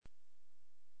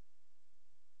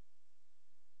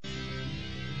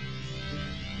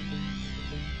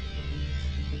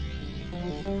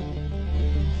Your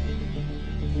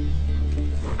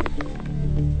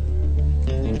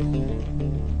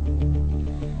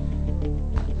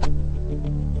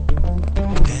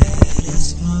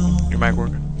mic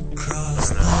working?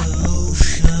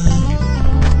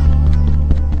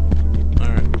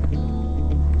 Alright.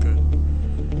 Good.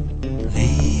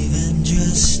 Leaving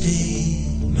just a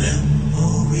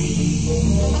memory.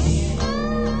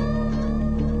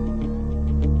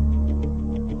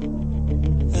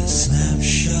 A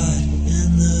snapshot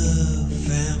in the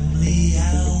family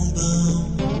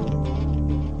album.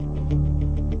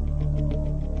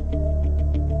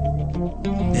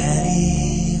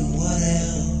 Daddy, what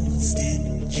else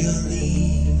did you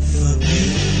leave for me?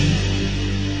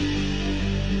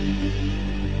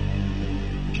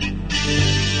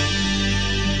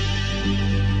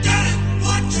 Daddy,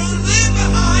 what you leave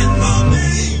behind for me?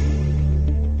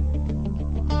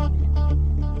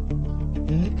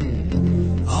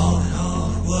 All in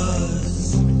all it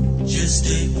was just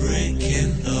a brick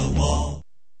in the wall.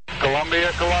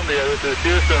 Columbia, this is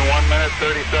Houston, 1 minute,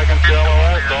 30 seconds to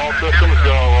LOS, all systems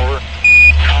go, over.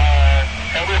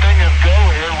 Everything is go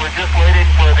here, we're just waiting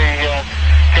for the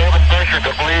cabin pressure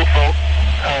to bleed,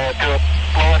 to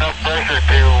blow enough pressure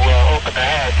to open the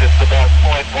hatch. It's about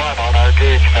 0.1 on our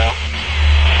gauge now.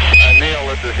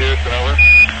 Neil, this is Houston, over.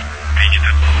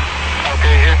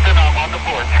 Okay, Houston, I'm on the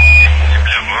port.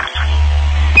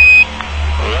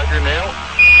 Roger, Neil.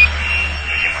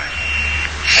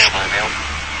 Stand by, Neil.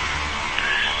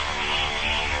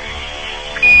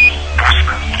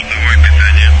 Новое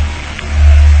питание.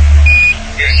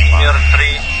 Есть мир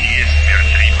 3,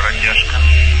 протяжка.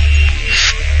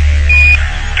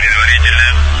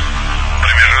 Предварительная,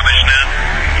 промежуточная.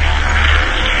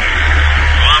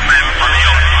 Главное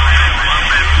подъем.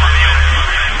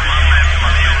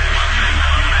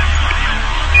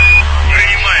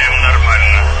 Принимаем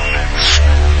нормально.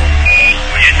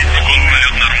 10 секунд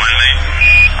налет нормальный.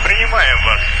 Принимаем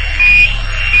вас.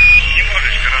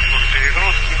 Немножечко расход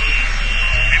перегрузки.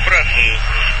 Вибрацию,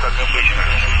 как обычно.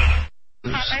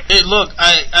 Hey, look,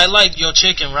 I like your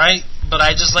chicken, right? But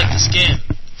I just like the skin.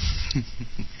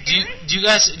 Do you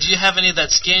have any of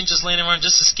that skin just laying around?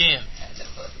 Just the skin.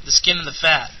 The skin and the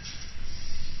fat.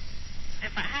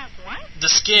 If I have what? The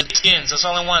skins. That's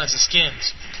all I want is the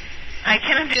skins. I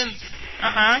can't do.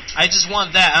 I just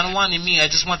want that. I don't want any meat. I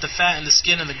just want the fat and the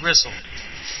skin and the gristle.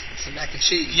 Some mac and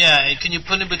cheese. Yeah, and can you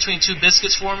put it between two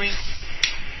biscuits for me?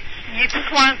 You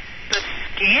just want the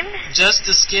skin? Just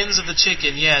the skins of the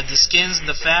chicken. Yeah, the skins and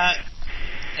the fat,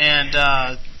 and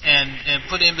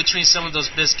put it in between some of those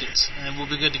biscuits, and we'll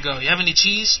be good to go. You have any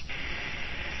cheese?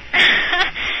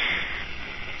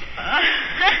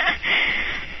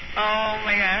 Oh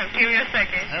my god, give me a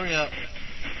second. Hurry up.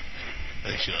 I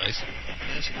think she likes it.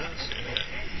 Yeah, she does. Yeah.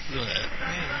 Look at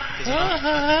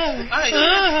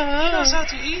Yeah, he knows how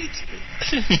to eat.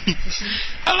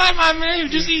 I like my man who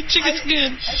just eat chicken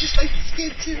skin. I just like the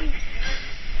skin too.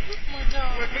 Oh my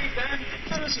god.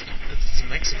 It's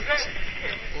Mexican.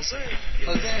 We'll say.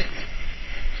 Okay.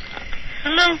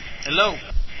 Hello? Hello.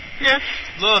 Yes.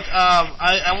 Look,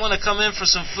 I want to come in for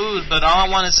some food, but all I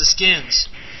want is the skins.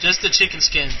 Just the chicken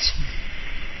skins.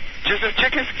 Just a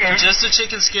chicken skin. Just the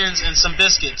chicken skins and some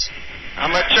biscuits. How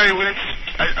much are you willing to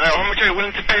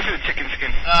pay for the chicken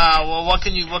skin? Well, what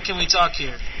can we talk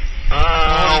here?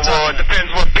 Well, it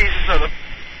depends what pieces of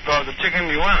the chicken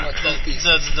you want.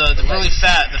 The really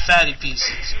the fatty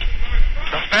pieces.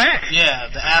 The fat? Yeah,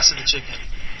 the ass of the chicken.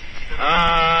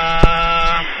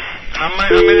 How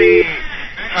many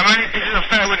pieces of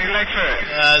fat would you like for it?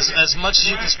 As much as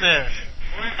you can spare.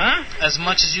 Huh? As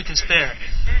much as you can spare.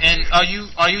 And are you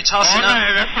tossing up?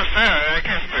 No, that's not fair. I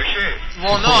can't spare shit.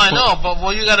 Well, no, I know, but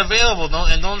what you got available,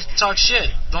 don't talk shit.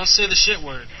 Don't say the shit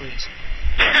word, please.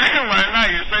 Why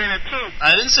not? You're saying it too.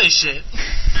 I didn't say shit.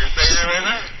 You're saying it right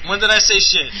now? When did I say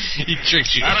shit? He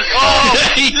tricked you. Oh!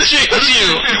 He tricked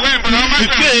you. Wait, but how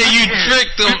much You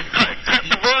tricked him. Cut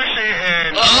the bullshit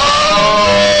and...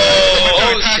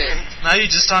 Oh, shit. Now you're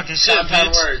just talking shit, Compound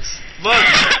bitch. words.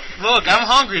 Look, I'm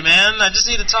hungry, man. I just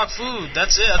need to talk food.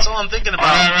 That's it. That's all I'm thinking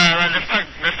about. Right.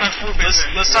 Let's talk food business.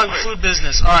 Let's talk food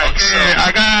business. All right. Okay, So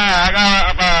I got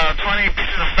about 20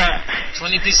 pieces of fat.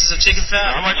 20 pieces of chicken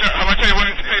fat. How much are you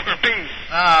willing to pay per piece?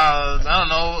 I don't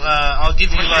know. I'll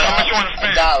give you How much you want to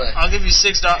spend? $1. I'll give you $6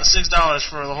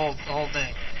 for the whole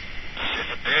thing. It's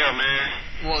a deal, man.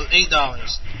 Well, $8.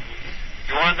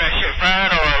 You want that shit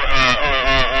fat or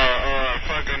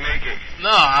fucking naked? No,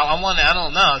 I want it. I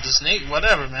don't know. Just naked,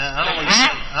 whatever, man. I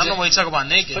don't know what you talk about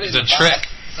naked. It's a trick.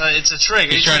 It's a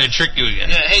trick. He's trying to trick you again.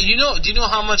 Yeah. Hey, do you know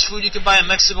how much food you can buy in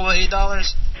Mexico with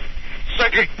 $8?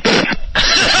 Suck it.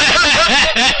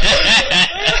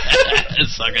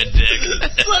 Suck a dick.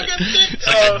 Suck a dick.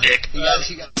 Suck a dick.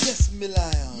 Yes, me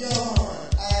lion.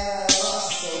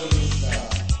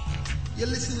 You're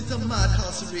listening to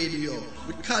Madhouse Radio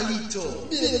with Carlito,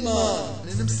 Billy Man,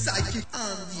 and them psychic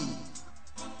Andy.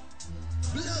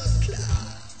 Blood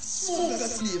clot, smoke a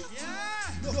slave.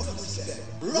 Nothing to say.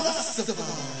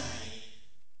 Rastafari.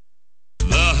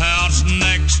 The house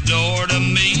next door to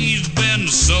me's been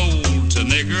sold to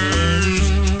niggers.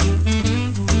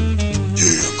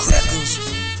 Yeah, crackers.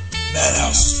 That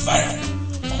house is fire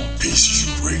on PCU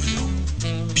Radio.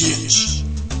 Bitch.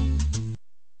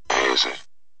 Is it?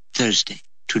 Thursday.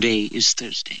 Today is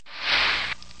Thursday.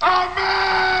 A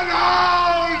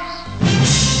madhouse!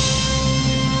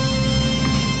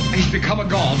 He's become a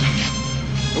god.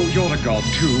 Oh, you're a god,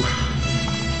 too.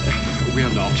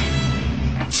 We're not.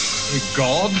 A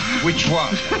god? Which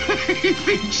one? He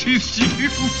thinks he's you.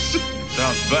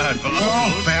 Sounds bad, but...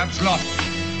 Oh, perhaps not.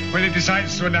 When he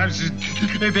decides to announce his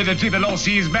ability, the law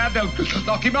sees man, they'll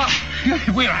lock him up.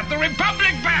 We'll have the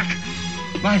Republic back.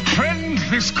 My friend,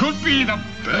 this could be the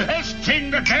best thing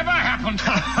that ever happened.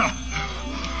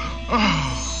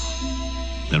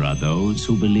 There are those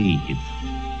who believe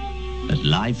that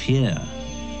life here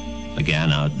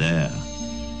began out there,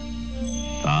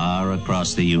 far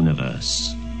across the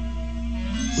universe,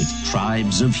 with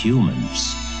tribes of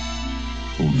humans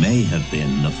who may have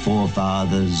been the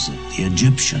forefathers of the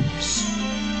Egyptians,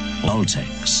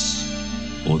 Aztecs,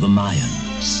 or the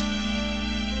Mayans.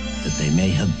 That they may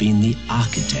have been the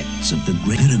architects of the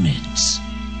Great Pyramids,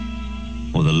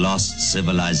 or the lost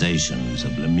civilizations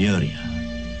of Lemuria,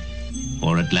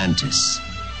 or Atlantis.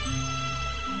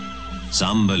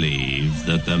 Some believe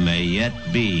that there may yet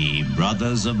be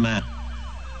brothers of man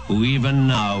who even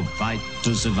now fight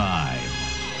to survive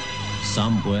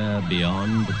somewhere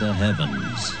beyond the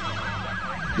heavens.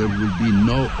 There will be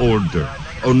no order,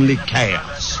 only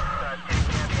chaos.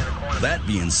 That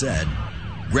being said,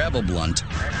 grab a blunt,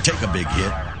 take a big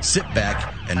hit, sit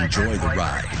back, and enjoy the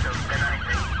ride.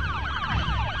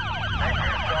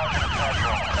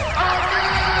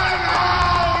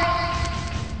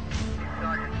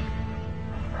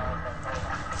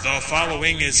 The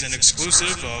following is an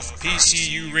exclusive of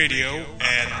PCU Radio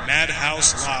and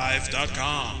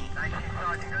MadhouseLive.com.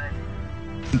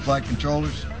 Flight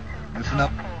controllers, listen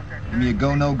up. Give me a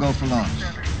go, no go for launch.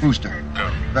 Booster.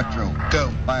 Go. Retro. Go.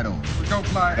 Vital. Go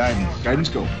flight. Guidance. Guidance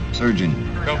go. Surgeon.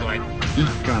 Go flight.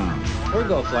 Econ. We're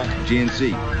go flight.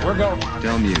 GNC. We're go.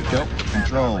 Telmute. Go.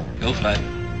 Control. Go flight.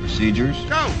 Procedures.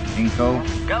 Go. Inco.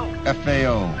 Go.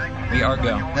 FAO. We are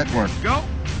go. Network. Go.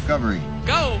 Discovery.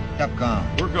 Go. Capcom.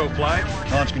 We're go flight.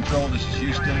 Launch control, this is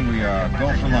Houston. We are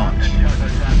go for launch.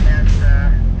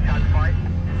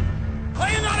 Are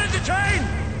you not entertained?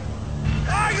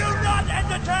 Are you not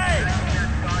entertained?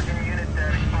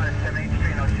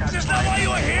 Is this not why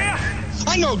you are here?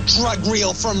 I know drug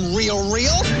reel from real.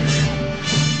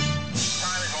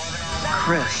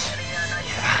 Chris,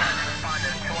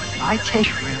 I take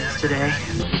reels today.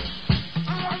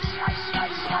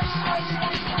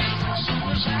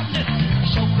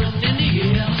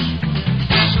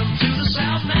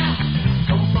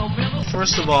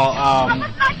 First of all, I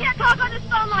can't talk on this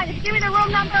phone line. If you give me the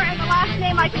room number and the last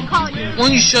name, I can call you. why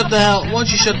don't you shut the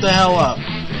hell up?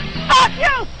 Fuck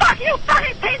you,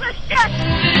 fucking piece of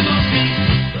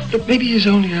shit! But maybe he's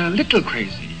only a little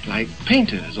crazy, like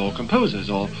painters or composers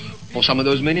or some of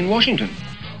those men in Washington.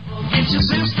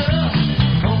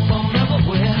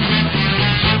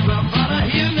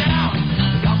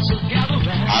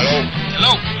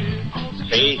 Hello.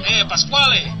 Sì.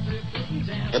 Pasquale.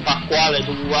 E Pasquale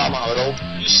tu ama, bro.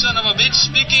 You son of a bitch,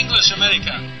 speak English,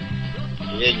 America.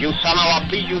 Yeah, you son of a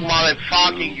bitch, you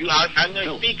motherfucking, I'm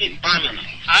gonna speak in Spanish.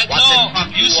 I know,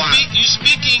 you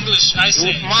speak English, I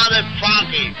say. You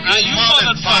motherfucking, you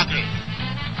motherfucker.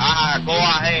 Go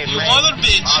ahead, you man. Mother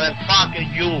bitch. Motherfucker,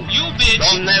 you. You bitch.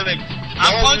 Don't never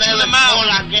punch you in the mouth.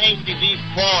 call against this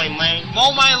point, man.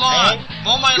 Mow my lawn. Hey?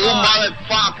 Mow my you lawn.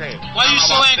 Motherfucker. Why are you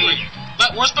so angry?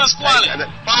 But where's Pasquale? Hey,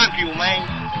 fuck you, man.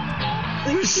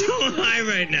 We're so high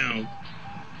right now.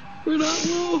 We're not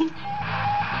low.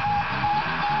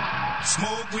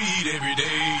 Smoke weed every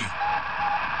day.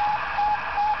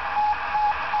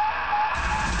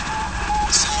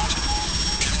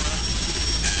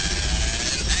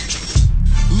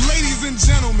 Ladies and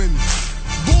gentlemen,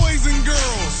 boys and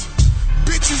girls,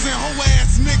 bitches and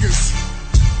hoe-ass niggas,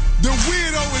 the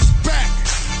weirdo is back.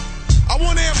 I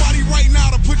want everybody right now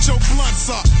to put your blunts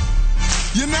up.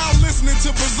 You're now listening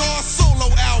to Bizarre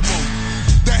solo album,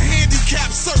 The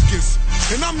Handicap Circus.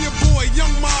 And I'm your boy,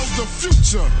 Young Miles the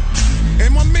Future.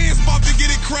 And my man's about to get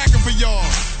it cracking for y'all.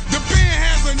 The band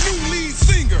has a new lead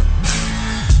singer.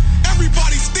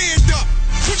 Everybody stand up.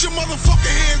 Put your motherfucking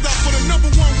hands up for the number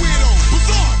one weirdo.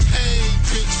 Bizarre. Hey,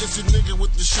 bitch, it's a nigga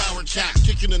with the shower cap,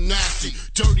 kicking a nasty,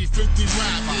 dirty 50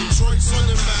 rap. Detroit's on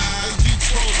the map, and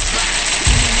Detroit's back.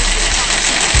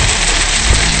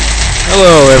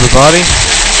 Hello, everybody.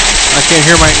 I can't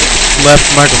hear my left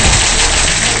microphone.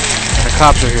 And the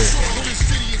cops are here.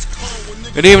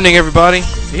 Good evening, everybody.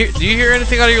 Do you hear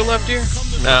anything out of your left ear?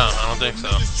 No, I don't think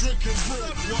so.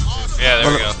 Yeah,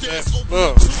 there we go.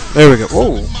 Whoa. There we go.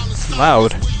 Whoa.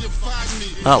 Loud.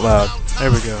 Not loud. There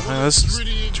we go. Now, let's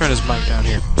turn his mic down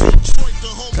here.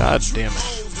 God damn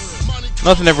it.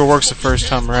 Nothing ever works the first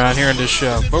time around here in this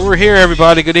show. But we're here,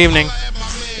 everybody. Good evening.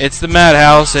 It's the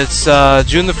Madhouse. It's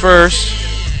June the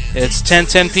 1st. It's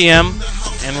 10:10 p.m.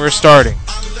 and we're starting.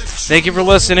 Thank you for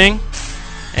listening.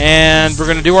 And we're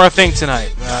going to do our thing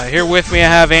tonight. Here with me I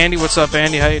have Andy. What's up,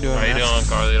 Andy? How you doing? How you doing,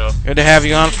 Carlito? Good to have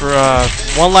you on for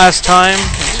one last time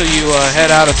until you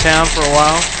head out of town for a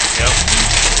while. Yep.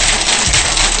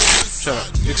 Shut up.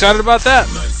 You excited about that?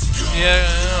 Yeah,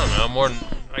 I don't know.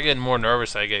 I get more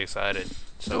nervous. I get excited.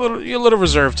 So you're a little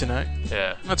reserved tonight.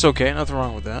 Yeah. That's okay. Nothing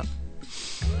wrong with that.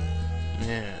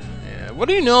 Yeah. What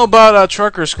do you know about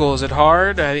trucker school? Is it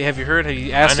hard? Have you heard? Have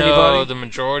you asked anybody? I know the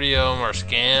majority of them are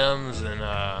scams, and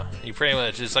you pretty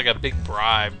much, it's like a big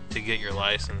bribe to get your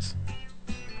license.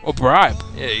 Oh, bribe?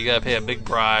 Yeah, you gotta pay a big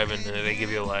bribe, and then they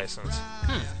give you a license.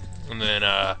 And then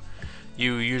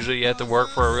you usually have to work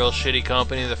for a real shitty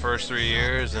company the first 3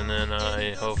 years, and then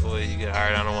hopefully you get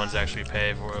hired on the ones that actually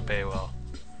pay well.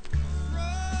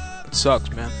 It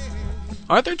sucks, man.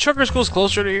 Aren't there trucker schools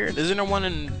closer to here? Isn't there one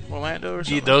in Orlando or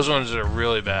something? Yeah, those ones are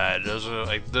really bad. Those are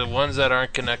like the ones that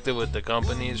aren't connected with the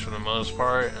companies for the most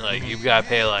part. Like you've got to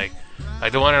pay like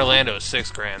the one in Orlando is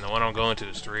 $6,000. The one I'm going to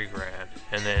is $3,000,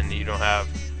 and then you don't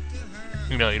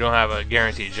have a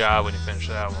guaranteed job when you finish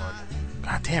that one.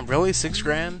 God damn, really?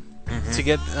 $6,000 to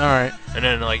get? All right. And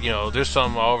then there's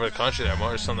some all over the country that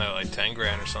there's some that are like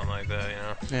 $10,000 or something like that.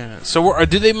 Yeah. So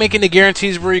do they make any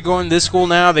guarantees where you're going to this school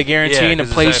now? They guaranteeing to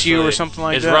place you or something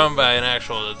like that? It's run by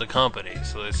the company.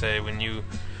 So they say when you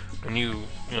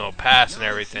pass and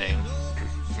everything,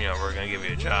 we're gonna give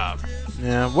you a job.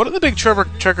 Yeah. What are the big trucker?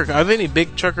 Are there any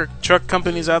big truck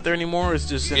companies out there anymore? Or is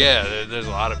just there's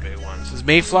a lot of big ones. Is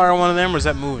Mayflower one of them, or is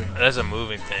that moving? That's a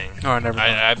moving thing. Oh, never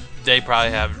mind. They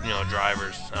probably have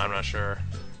drivers. I'm not sure.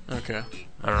 Okay.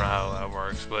 I don't know how that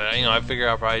works, but I figure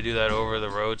I'll probably do that over the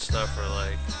road stuff for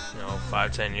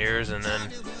 5-10 years, and then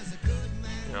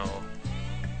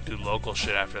do local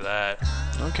shit after that.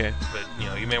 Okay. But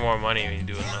you make more money when you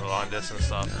do long distance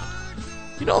stuff.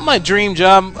 Yeah. My dream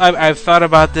job, I've thought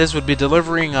about this, would be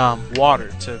delivering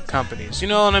water to companies. You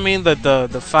know what I mean? The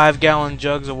 5-gallon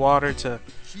jugs of water to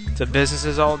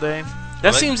businesses all day.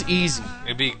 That seems easy.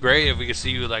 It'd be great if we could see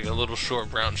you with a little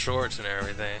short brown shorts and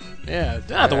everything. Yeah, I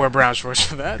don't have to wear brown shorts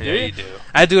for that. Yeah, you do.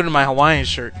 I do it in my Hawaiian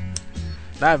shirt.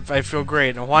 I feel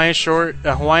great. A Hawaiian shirt,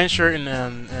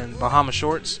 and Bahama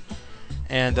shorts,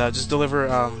 and just deliver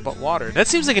water. That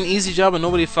seems like an easy job, and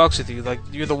nobody fucks with you. Like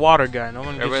you're the water guy. No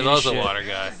one. Everybody loves the water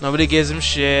guy. Nobody gives him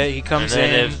shit. He comes in.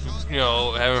 And if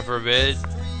heaven forbid,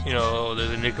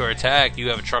 there's a nuclear attack, you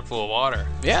have a truck full of water.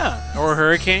 Yeah, or a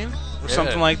hurricane. Or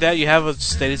something like that. You have a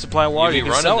steady supply of water. You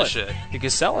can sell it. Shit. You can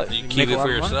sell it. You keep it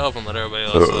for yourself and let everybody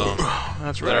else.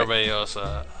 That's right. Let everybody else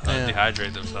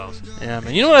dehydrate themselves. Yeah,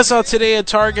 man. You know what I saw today at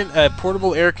Target? A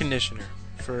portable air conditioner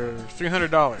for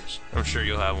 $300. I'm sure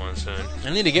you'll have one soon. I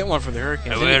need to get one for the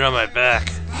hurricane. I wear it on my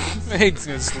back.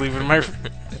 Just leave it in my.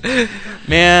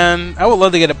 Man, I would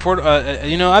love to get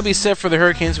a I'd be set for the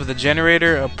hurricanes with a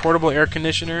generator, a portable air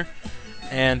conditioner,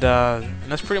 and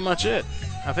that's pretty much it.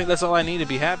 I think that's all I need to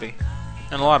be happy.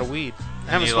 And a lot of weed.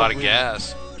 You need a lot of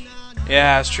gas.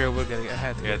 Yeah, that's true. You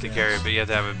have to carry it, but you have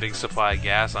to have a big supply of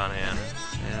gas on hand.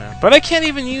 Yeah, but I can't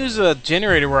even use a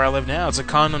generator where I live now. It's a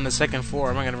condo on the second floor.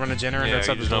 Am I going to run a generator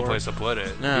outside the door? There's no place to put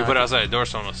it. No. You put it outside the door,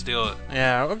 someone will steal it.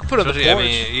 Yeah, I could put it on the porch. I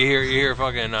mean, you hear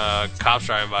fucking cops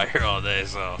driving by here all day,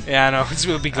 so... Yeah, I know. It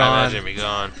would be gone. I imagine it'd be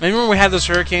gone. I remember we had those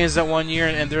hurricanes that one year,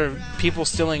 and there were people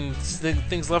stealing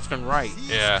things left and right.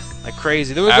 Yeah. Like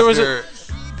crazy.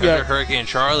 After Hurricane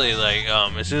Charlie,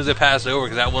 as soon as it passed over,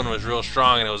 because that one was real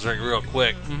strong and it was real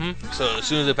quick. Mm-hmm. So as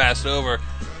soon as it passed over,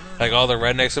 all the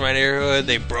rednecks in my neighborhood,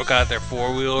 they broke out their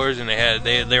 4-wheelers and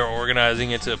they were organizing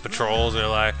into patrols. They're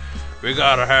like, we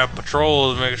gotta have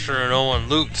patrols, make sure no one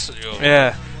loots.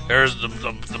 Yeah. There's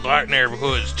the black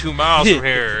neighborhood is 2 miles from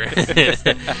here,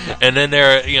 and then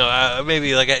there,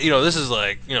 maybe this is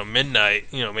midnight,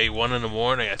 maybe 1 in the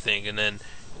morning, I think, and then.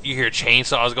 You hear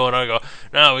chainsaws going on. You go,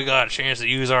 no, we got a chance to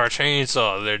use our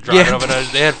chainsaw. They're driving up and down.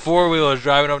 They had 4-wheelers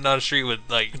driving up and down the street with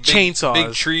big, chainsaws,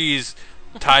 big trees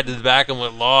tied to the back of them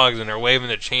with logs, and they're waving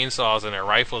their chainsaws and their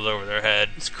rifles over their head.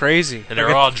 It's crazy. And they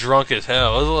were all drunk as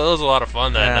hell. It was a lot of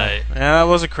fun that night. Yeah, that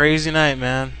was a crazy night,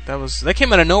 man. That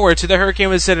came out of nowhere too. The hurricane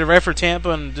was headed right for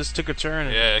Tampa and just took a turn.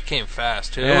 Yeah, it came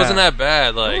fast too. Yeah. It wasn't that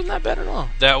bad. It wasn't that bad at all.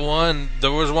 That one,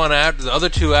 there was one after the other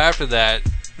two after that.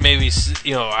 Maybe,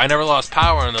 I never lost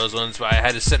power on those ones, but I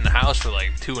had to sit in the house for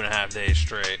like 2.5 days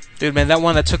straight. Dude, man, that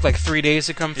one that took like 3 days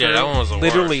to come through. Yeah, that one was the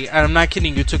literally, worst. I'm not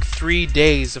kidding you. It took 3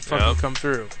 days to fucking come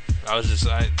through. That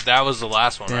was the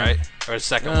last one, right? Or the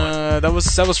second one?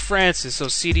 That was Francis. So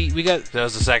CD, that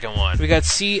was the second one. We got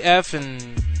CF and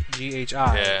GHI.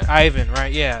 Yeah. Ivan,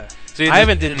 right? Yeah. See,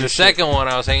 Ivan did the second one.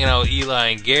 I was hanging out with Eli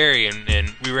and Gary,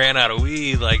 and we ran out of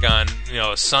weed like on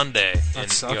a Sunday.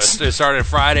 That sucks. It started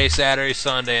Friday, Saturday,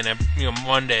 Sunday, and then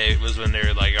Monday was when they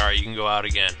were like, all right, you can go out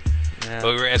again. Yeah.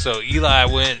 But so Eli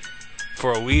went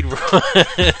for a weed run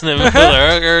in the middle of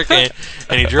the hurricane,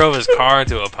 and he drove his car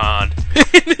into a pond.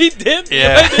 He did?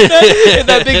 Yeah. In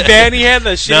that big van he had?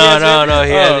 No.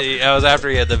 That was after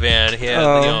he had the van. He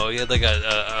had, he had like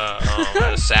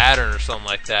a Saturn or something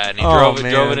like that, and he drove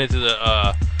it into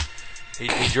the.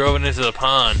 He drove it into the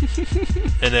pond,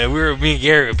 and then me and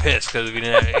Gary were pissed because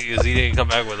he didn't come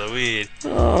back with the weed.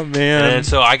 Oh man! And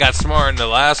so I got smart in the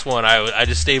last one. I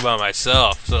just stayed by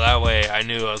myself, so that way I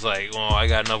knew I was like, well, I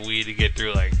got enough weed to get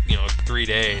through 3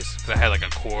 days. Cause I had like a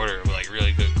quarter of like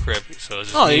really good crippy. So it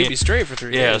was just you'd be straight for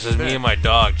 3 days. Yeah, it was just me and my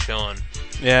dog chilling.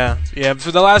 Yeah.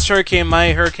 For the last hurricane,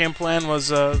 my hurricane plan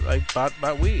was I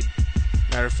bought weed.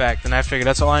 Matter of fact, and I figured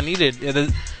that's all I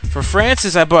needed. For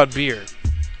Francis, I bought beer.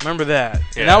 Remember that?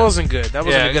 Yeah. And that wasn't good. That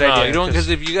wasn't a good idea. You don't, because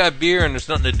if you got beer and there's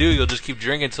nothing to do, you'll just keep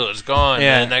drinking until it's gone.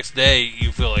 Yeah. And the next day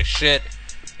you feel like shit,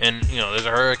 and there's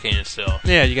a hurricane still.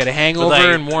 Yeah, you got a hangover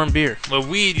and warm beer. But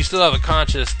weed, you still have a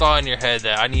conscious thought in your head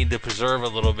that I need to preserve a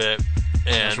little bit,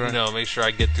 and make sure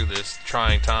I get through this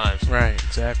trying times. Right,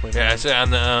 exactly. Yeah, so on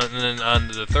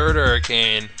the third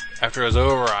hurricane, after it was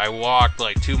over, I walked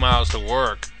like 2 miles to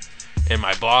work. And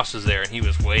my boss was there, and he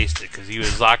was wasted because he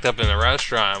was locked up in the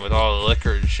restaurant with all the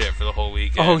liquor and shit for the whole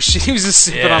weekend. Oh, shit, he was just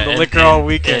sipping on the liquor all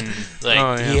weekend.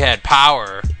 And he had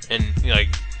power, and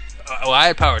I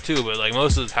had power too, but like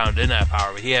most of the town didn't have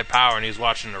power. But he had power, and he was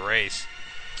watching the race.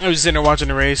 I was sitting there watching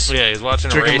the race. Yeah, he was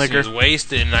watching the race. Liquor. He was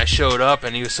wasted, and I showed up,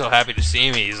 and he was so happy to see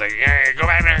me. He's like, "Yeah, go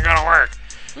back there and go to work."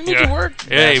 We need to work.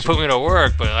 Yeah, he put me to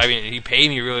work, but I mean, he paid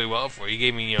me really well for it. He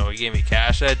gave me, he gave me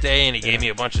cash that day, and he gave me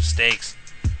a bunch of steaks.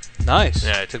 Nice.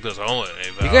 Yeah, I took those home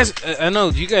with me. You guys, I know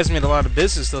you guys made a lot of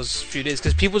business those few days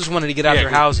because people just wanted to get out of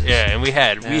their houses. Yeah, and we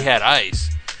had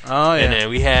ice. Oh yeah. And then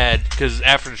we had, because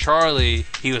after Charlie,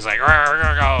 he was like, we're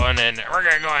gonna go, and then we're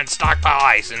gonna go and stockpile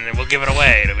ice, and then we'll give it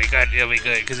away. It'll be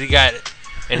good, because he got it.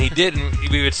 And he didn't.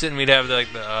 We would sit and we'd have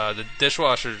like the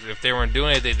dishwashers. If they weren't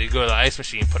doing anything, they'd go to the ice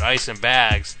machine, put ice in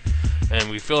bags, and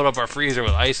we filled up our freezer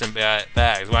with ice in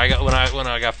bags. When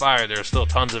I got fired, there was still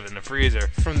tons of it in the freezer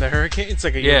from the hurricane. It's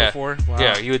like a year before. Wow.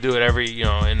 Yeah, he would do it every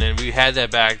and then we had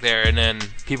that back there, and then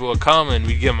people would come and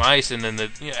we'd give them ice, and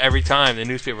then every time the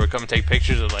newspaper would come and take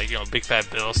pictures of like Big Fat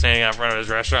Bill standing out front of his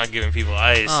restaurant giving people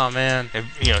ice. Oh man, and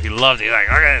he loved it. He's like,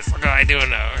 look at this, look what I do look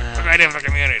what I do for the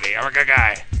community. I'm a good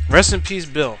guy. Rest in peace,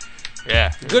 Bill.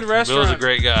 Yeah, good restaurant. Bill's a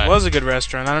great guy. It was a good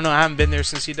restaurant. I don't know. I haven't been there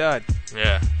since he died.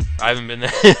 Yeah, I haven't been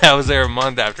there. I was there a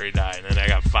month after he died, and then I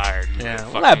got fired. Yeah,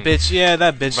 that bitch. Yeah,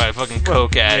 that bitch. By a fucking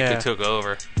coke addict who took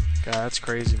over. God, that's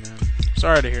crazy, man.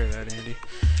 Sorry to hear that, Andy.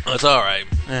 It's all right.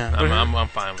 Yeah, I'm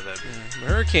fine with it. Yeah.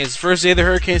 Hurricanes. First day of the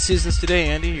hurricane season's today,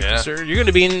 Andy. You're going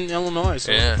to be in Illinois,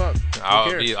 so what the fuck?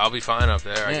 I'll be fine up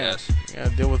there, I guess. You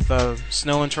gotta deal with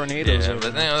snow and tornadoes. Yeah,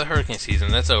 but the hurricane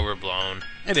season, that's overblown.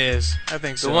 It is. I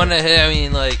think so. The one that hit, I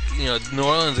mean, New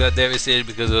Orleans got devastated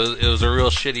because it was a real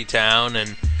shitty town,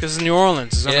 and because New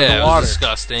Orleans is under the water. Yeah, it was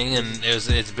disgusting, and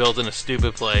it's built in a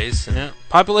stupid place. Yeah,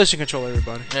 population control,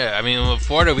 everybody. Yeah, I mean, with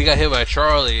Florida, we got hit by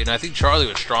Charlie, and I think Charlie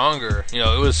was stronger.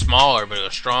 It was smaller, but it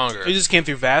was stronger. It just came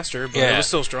through faster, but it was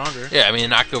still stronger. Yeah, I mean, it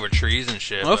knocked over trees and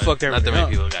shit. Well, it fucked everything up. Not that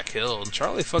many people got killed.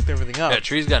 Charlie fucked everything up. Yeah,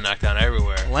 trees got knocked down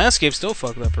everywhere. The landscape's still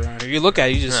fucked up around here. You look at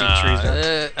it, you just see trees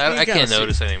down. I can't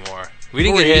notice anymore. We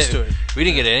didn't get hit. We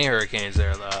didn't get any hurricanes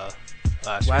there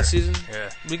last season. Yeah,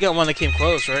 we got one that came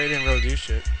close, right? It didn't really do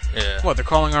shit. Yeah. What? They're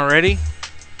calling already?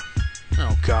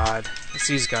 Oh God, it's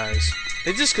these guys.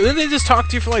 Didn't they just talk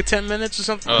to you for like 10 minutes or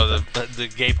something? Oh, the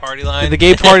gay party line. The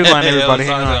gay party line, everybody.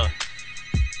 Hang on.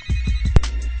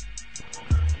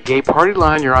 Gay party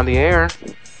line, you're on the air.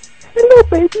 Hello,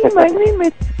 baby. My name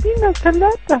is Pina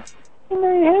Colada, and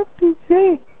I have to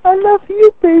say, I love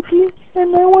you, baby,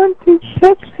 and I want to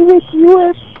sex with you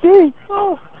every day.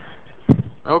 Oh.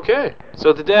 Okay.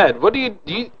 So the dad, what do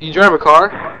you drive a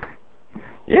car?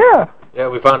 Yeah. Yeah,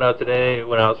 we found out today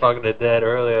when I was talking to Dad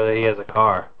earlier that he has a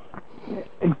car.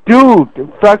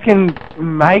 Dude, fucking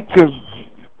Mike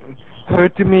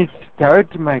heard me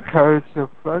start my car, so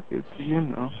fuck it, you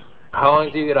know. How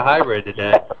long do you get a hybrid,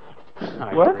 Dad?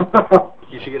 What?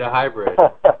 You should get a hybrid.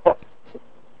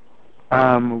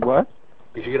 What?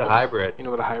 You should get a hybrid. You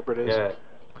know what a hybrid is? Yeah.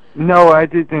 No, I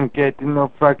didn't get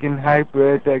no fucking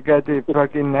hybrid. I got a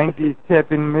fucking 97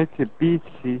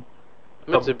 Mitsubishi.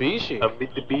 Mitsubishi? A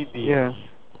Mitsubishi. Yeah.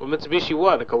 Well, Mitsubishi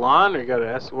what? A Galant? Or you got to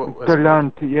ask what?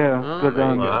 Galant, yeah. Oh,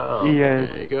 Galant. Wow. Yes.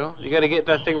 There you go. You got to get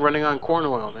that thing running on corn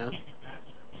oil, man.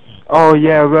 Oh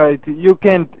yeah, right. You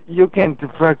can't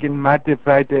fucking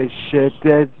modify that shit.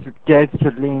 That's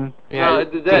gasoline. Yeah, no,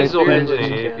 diesel seriously,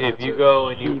 engines. if you go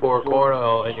and you pour corn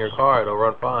oil in your car, it'll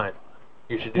run fine.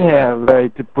 You should do Yeah, that.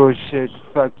 right. Bullshit.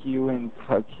 Fuck you and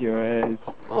fuck your ass.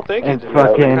 Well, thank and you.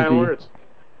 Fuck Kind Andy. words.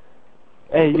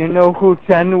 Hey, you know who's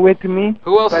on with me?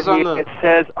 Who else is on the? It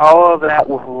says all of that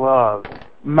with love.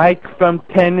 Mike from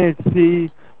Tennessee.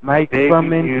 Mike Baby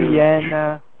from you.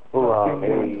 Indiana. Love.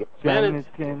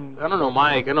 Jonathan. I don't know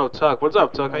Mike. I know Tuck. What's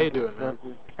up, Tuck? How you doing, man?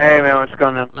 Hey man, what's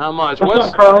going on? Not much. What's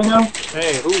up, Carlino?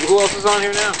 Hey, who else is on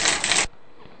here now?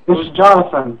 It's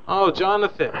Jonathan. Oh,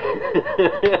 Jonathan.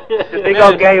 It's a big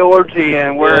old gay orgy,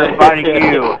 and we're inviting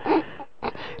you.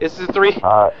 It's the three.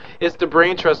 It's the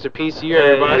brain trust of PCU,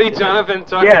 everybody. Jonathan,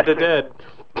 Tuck, Yes. and the dead.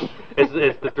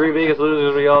 It's the three biggest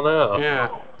losers we all know. Yeah,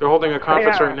 they're holding a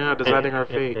conference Yeah. right now, deciding our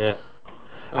fate. Yeah.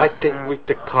 I think we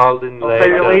could call in So later.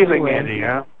 you're leaving, Andy,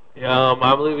 huh?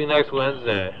 I'm leaving next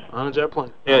Wednesday. On a jet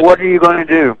plane. Yeah, What are you going to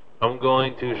do? I'm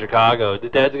going to Chicago. The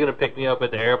Dad's gonna pick me up at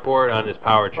the airport on his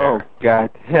power chair. Oh God,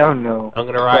 hell no. I'm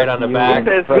gonna ride on the You back.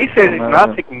 He says he's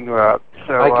not picking you up,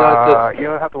 so I got you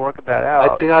don't have to work that I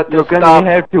out. got to You're gonna stop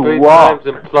have to 3 walk. times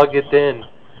and plug it in.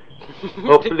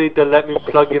 Hopefully they'll let me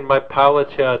plug in my power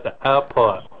chair at the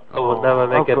airport. I will never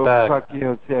make it go back. fuck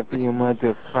yourself, you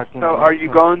motherfucking. So are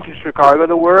you going to Chicago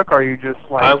to work, or are you just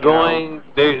like... I'm going.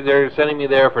 They're sending me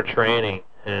there for training,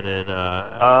 and then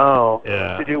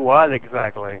yeah. To do what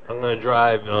exactly? I'm gonna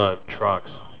drive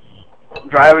trucks.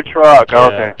 Drive a truck, Yeah.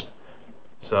 okay.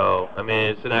 So I mean,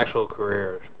 it's an actual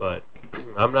career, but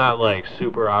I'm not like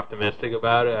super optimistic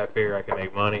about it. I figure I can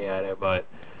make money at it, but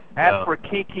Ask for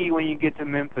Kiki when you get to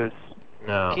Memphis.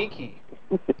 no. Kiki.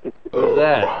 Who's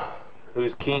that?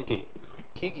 Who's kinky?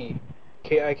 Kiki.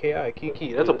 K-I-K-I.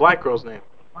 Kiki. That's a black girl's name.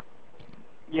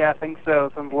 Yeah, I think so.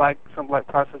 Some black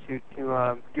prostitute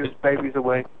to give his babies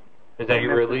away. Is that you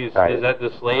released? Is that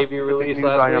the slave you released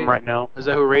last week? right now. Is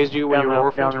that who raised you when you were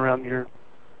orphaned? Down around here.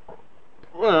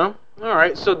 Well, all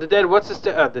right. So the dead. What's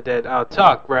the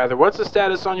Tuck rather. What's the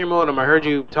status on your modem? I heard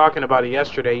you talking about it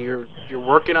yesterday. You're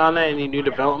working on that. Any new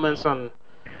developments on?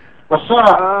 What's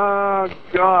up?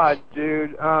 God,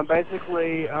 dude.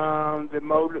 Basically, the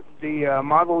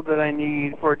model that I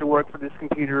need for it to work for this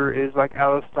computer is like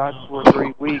out of stock for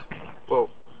 3 weeks. Whoa.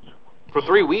 For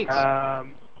 3 weeks? Yeah.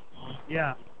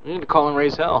 You need to call and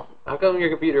raise hell. How come your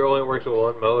computer only works with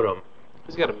one modem?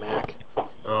 He's got a Mac.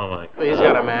 Oh my God. He's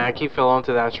got a Mac. He fell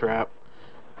into that trap.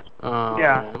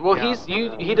 Yeah. Man. Well, yeah.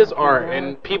 he does art,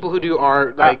 and people who do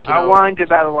art, like I whined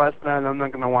about it last night. I'm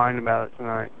not gonna whine about it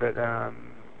tonight, but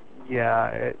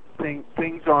yeah,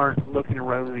 things aren't looking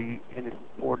rosy in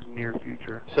the near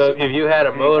future. So if you had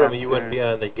a modem, you wouldn't be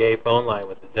on the gay phone line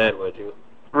with the dead, would you?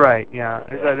 Right, yeah.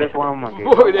 That's one of my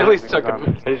games. Boy, at least took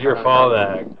him. It's your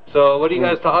fallback. So what do you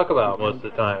guys talk about most of the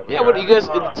time? Yeah, what do you guys...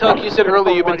 Tuck, you said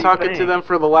earlier you've been talking to them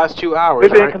for the last 2 hours,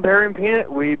 We've been right? comparing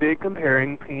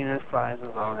penis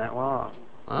sizes all night long.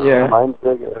 Oh. Yeah. Mine's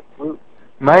bigger.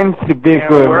 Mine's the big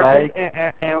And one,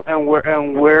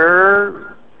 Mike.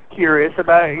 we're curious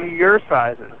about your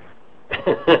sizes.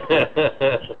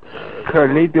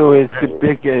 Carlito is the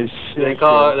biggest shit. They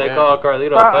call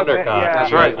Carlito Thundercock. Yeah.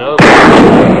 That's right.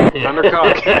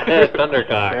 Thundercock.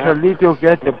 Thundercock. Carlito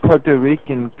got the Puerto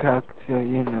Rican cock, so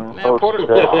you know. Man,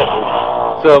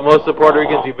 So most of the Puerto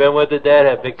Ricans you've been with, the dad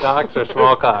have big cocks or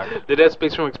small cocks? The dad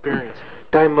speaks from experience.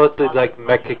 They mostly like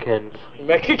Mexicans.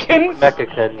 Mexicans?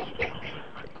 Mexicans.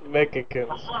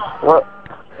 Mexicans. What?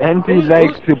 Andy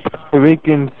likes the Puerto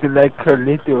Ricans like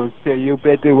Carlito, so you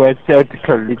better watch out,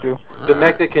 Carlito. The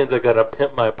Mexicans are gonna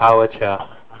pimp my power chair.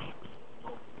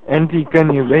 Andy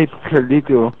gonna rape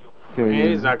Carlito. So Yeah,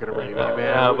 he's not gonna rape me, man.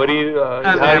 Yeah, but how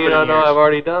do you not know years. I've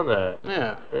already done that?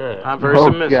 Yeah. Yeah. I'm very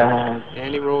submissive. God.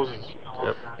 Andy rules.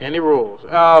 Yep. Andy rules.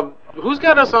 Who's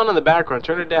got us on in the background?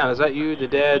 Turn it down. Is that you, the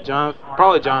dad, Jonathan?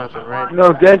 Probably Jonathan, right?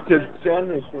 No, that's just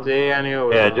Jonathan. Yeah, I knew it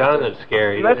was Yeah, Jonathan. Jonathan's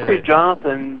scary. It must be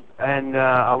Jonathan, and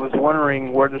I was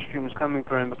wondering where the stream was coming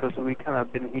from because we kind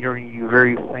of been hearing you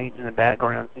very faint in the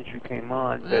background since you came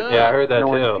on. But Yeah, I heard that no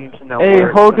one too. seems to know Hey, where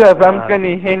it's hold coming up. I'm from.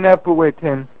 gonna hang up with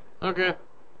him. Okay.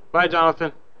 Bye,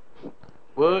 Jonathan.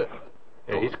 What?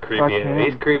 Yeah, he's Fuck creepy. him.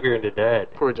 He's creepier than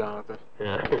Dad. Poor Jonathan.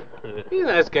 Yeah. He's a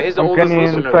nice guy. He's the I'm oldest gonna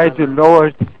listener. invite the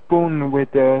Lord Spoon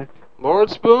with us. Lord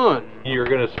Spoon. You're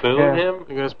gonna spoon Yeah. him?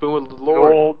 You're gonna spoon with the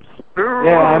Lord.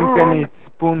 Yeah, I'm gonna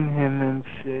spoon him and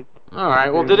shit.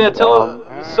 Alright, well, did I tell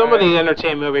some of the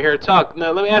entertainment over here? Talk.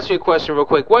 Now, let me ask you a question real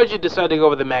quick. Why did you decide to go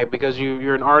with the Mac? Because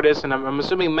you're an artist, and I'm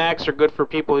assuming Macs are good for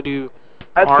people who do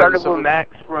I art and started stuff with like-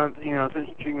 Max from, since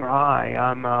junior high.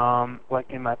 I'm,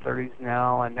 like in my 30s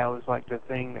now, and that was like the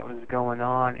thing that was going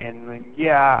on. And when,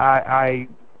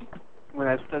 when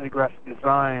I studied graphic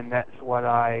design, that's what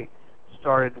I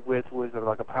started with, was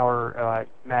like a power,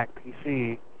 Mac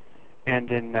PC. And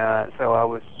then, so I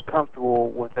was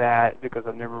comfortable with that because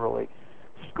I've never really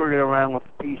skirted around with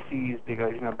PCs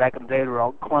because, back in the day they were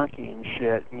all clunky and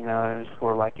shit, it was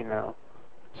for like,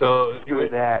 So do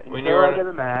that. And when so you were I got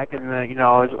a Mac, and I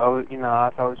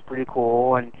thought it was pretty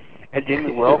cool, and it did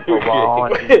me well for a while.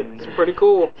 And it's pretty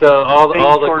cool. So all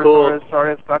the cool.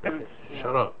 Started fucking.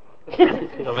 Shut up.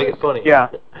 Don't make it funny. Yeah.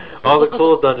 All the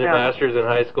cool dungeon Yeah. masters in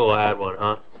high school had one,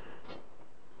 huh?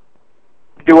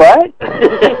 Do what?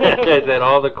 I said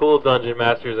all the cool dungeon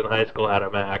masters in high school had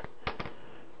a Mac.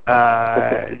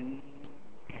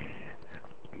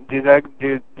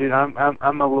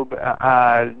 I'm a little bit.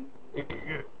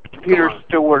 Computers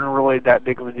still weren't really that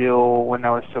big of a deal when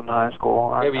I was still in high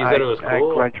school. Yeah, but you said it was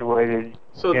cool. I graduated.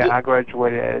 So I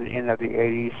graduated at the end of the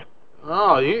 80s.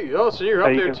 Oh, so you're up So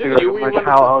you there can too. figure You out were much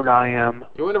how old I am.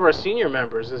 You're one of our senior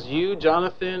members. Is you,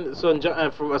 Jonathan? So,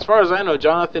 from as far as I know,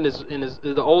 Jonathan is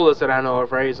the oldest that I know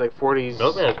of, right? He's like 40s.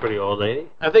 Milkman's pretty old, ain't he?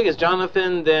 I think it's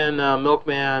Jonathan, then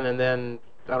Milkman, and then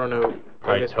I don't know.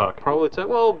 Probably Tuck. Probably Tuck.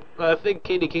 Well, I think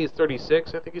KDK is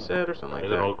 36. I think he said, or something like He's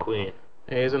that. an old queen.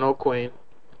 Yeah, he's an old queen.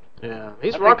 Yeah,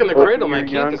 he's I rocking the think cradle, he's man.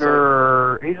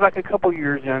 younger. He's like a couple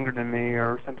years younger than me,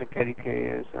 or something.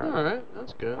 KDK is. All right,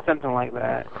 that's good. Something like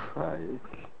that.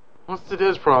 What's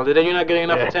today's problem? Today you're not getting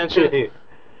enough attention?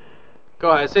 Go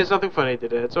ahead, say something funny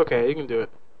today. It's okay, you can do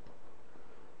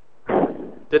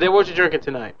it. Today, what you drinking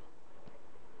tonight?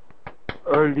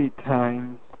 Early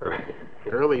times.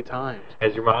 Early times.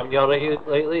 Has your mom yelled at you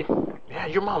lately? Yeah,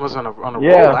 your mom was on a roll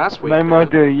last week. My man.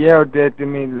 mother yelled at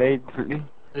me lately.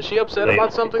 Is she upset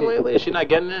about something lately? Is she not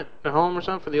getting it at home or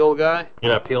something for the old guy?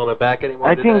 You're not peeling it back anymore?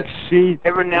 I think she.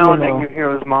 Every now and then you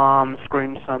hear his mom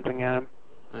scream something at him.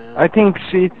 Yeah. I think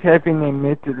she's having a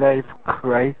midlife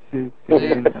crisis.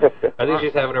 I think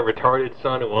she's having a retarded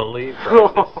son who won't leave.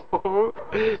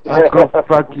 I go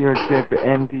fuck yourself,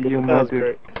 Andy, you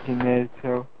mother fucking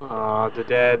asshole. Aw, the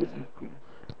dad.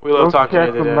 We love talking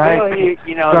to the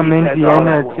dad. From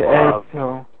Indiana to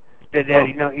asshole. The dad,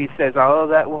 he says all of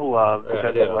that with love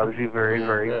because he loves you very,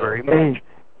 very, very much. Hey,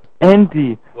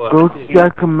 Andy, go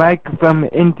suck Mike from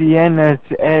Indiana's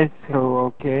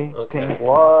asshole, okay? Okay.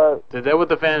 What? Did that with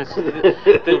the fantasy?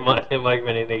 Mike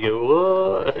Manning, they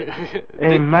go, what?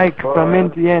 Hey, Mike from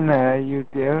Indiana, are you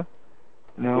there?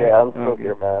 No? Yeah, I'm still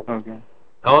here, man. Okay.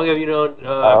 How long have you known,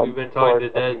 you've been talking to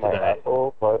Dad tonight?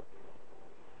 Hold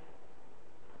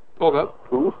up.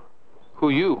 Who? Who,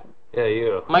 you? Yeah,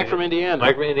 you. Mike from Indiana.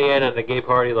 Mike from Indiana and the gay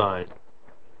party line.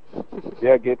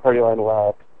 Yeah, gay party line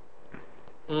live.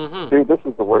 Mm-hmm. Dude, this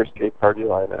is the worst gay party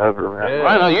line ever, man. Yeah.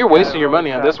 I know, you're wasting your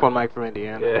money on this one, Mike from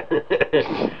Indiana.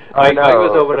 Yeah. I Mike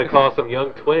was know. over to call some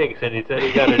young twinks, and he said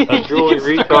he got a drooling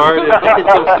retard and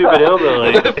some stupid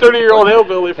hillbilly. 30-year-old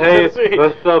hillbilly from Hey, Tennessee.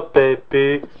 what's up,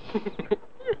 baby?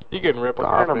 You getting ripped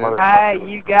off, man. Hey,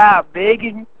 you got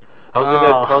bacon? I'm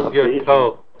gonna tongue your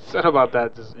toe. Said about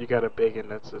that, just, you got a bacon,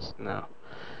 that's just, no.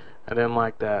 I didn't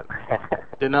like that.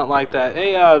 Did not like that.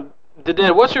 Hey,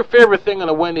 Dad, what's your favorite thing on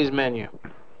a Wendy's menu?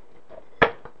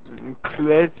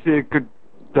 Classic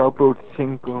double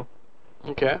single.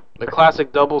 Okay. The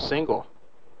classic double single.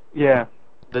 Yeah.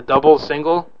 The double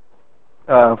single?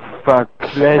 Fuck.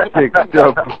 Classic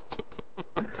double.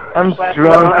 I'm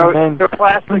drunk, man. The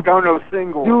plastic Ono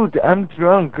single. Dude, I'm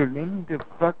drunk. Leave me the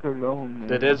fuck alone, man.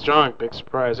 That is drunk. Big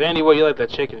surprise. Andy, what, you like that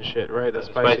chicken shit, right? That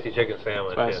Spicy chicken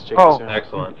sandwich. Spicy Yeah. chicken sandwich.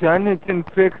 Excellent. Jonathan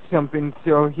fixed something,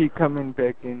 so he coming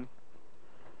back in.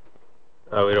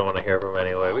 Oh, we don't want to hear from him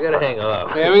anyway. We gotta hang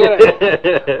up. Yeah,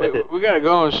 we gotta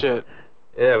go and shit.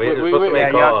 Yeah, we're supposed to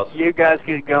make calls. You guys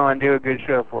get going, do a good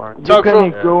show for us. You're gonna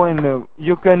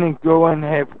go and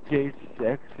have gay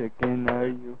sex again, are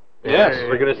you? Yes.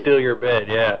 We're gonna steal your bit,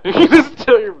 yeah. You're gonna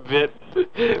steal your bit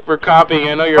for copying.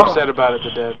 I know you're upset about it,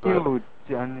 the dead, but... You,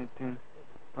 Jonathan.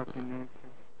 Fucking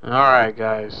Alright,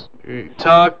 guys.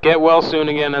 Tuck, get well soon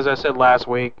again, as I said last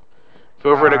week.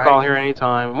 Feel free to call here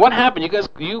anytime. What happened?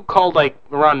 You called like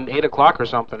around 8 o'clock or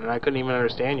something, and I couldn't even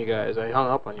understand you guys. I hung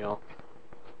up on y'all.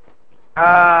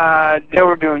 They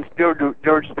were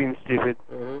just being stupid.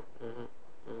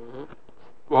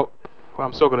 Well,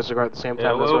 I'm still gonna cigar at the same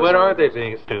time. Yeah, when are they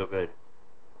being stupid?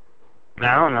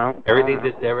 I don't know.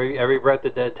 Every breath the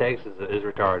dead takes is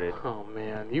retarded. Oh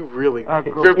man, you really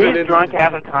he's drunk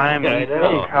half the time. Yeah, I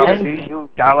know. Andy, you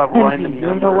dial up one.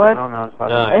 You know what?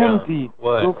 Andy,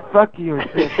 what? go fuck yourself.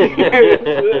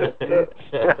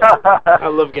 I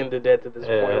love getting the dead to this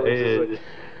point.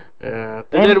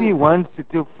 Andy wants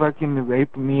to fucking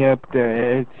rape me up the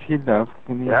ass. She loves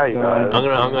me. Yeah, you I'm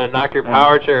gonna knock your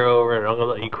power chair over, and I'm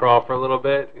gonna let you crawl for a little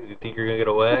bit. You think you're gonna get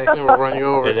away? And we'll run you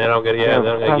over. And then I'm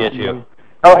gonna get you.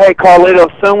 Oh, hey, Carlito,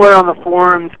 somewhere on the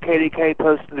forums, KDK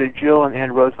posted a Jill and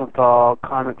Ann Rosenthal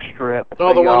comic strip.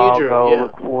 Oh, the one you drew, go yeah.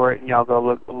 look for it, and y'all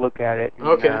go look at it. And,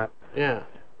 Okay, yeah.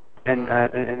 And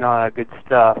all that good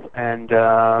stuff. And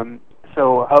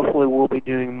so hopefully we'll be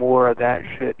doing more of that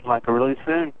shit like really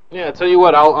soon. Yeah, I tell you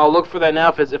what, I'll look for that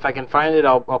now. If I can find it,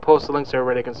 I'll post the links so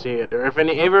everybody can see it. Or if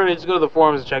everybody just go to the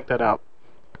forums and check that out.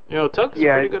 You know, Tuck's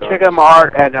pretty good check art. out my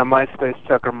art at MySpace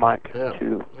Tucker Mike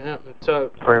too. Yeah,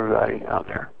 Tuck. For everybody out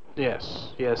there.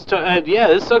 Yes. Yeah,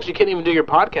 this sucks. You can't even do your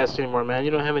podcast anymore, man.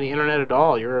 You don't have any internet at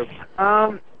all. You're a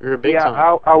big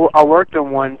time. I worked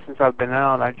on one since I've been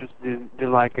out. I just did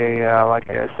like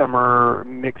a summer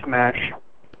mix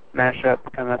mashup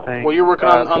kind of thing. Well, you're working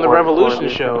on the Revolution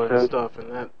show and stuff,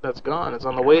 and that's gone. It's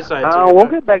on the wayside. We'll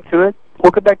get back to it.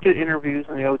 We'll get back to the interviews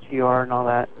and the OTR and all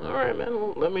that. All right, man.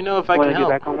 Well, let me know if I can help.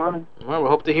 Get back online. All right, we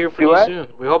hope to hear from you soon.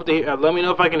 We hope to let me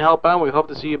know if I can help out. We hope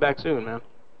to see you back soon, man.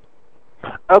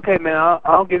 Okay, man.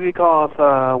 I'll give you a call if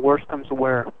worst comes to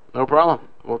where. No problem.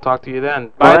 We'll talk to you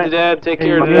then. Bye, Dad. Take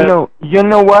care, Dad. You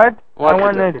know what? I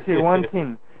want to say one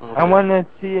thing. Okay. I want to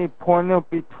see a porno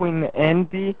between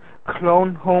Andy,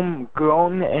 Clone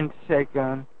Homegrown, and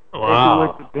Saigon. Wow. That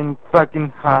would have been fucking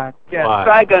hot. Yeah,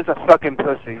 Saigon's a fucking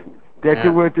pussy. That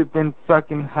would have been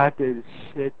fucking hot as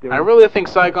shit, dude. I really think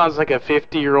Saigon's like a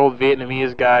 50-year-old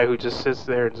Vietnamese guy who just sits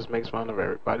there and just makes fun of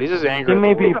everybody. He's just angry. He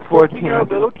may be 14. You're a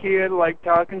little kid, like,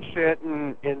 talking shit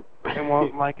and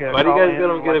won't like a... Why do you guys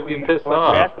get him be pissed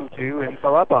off? Ask him to and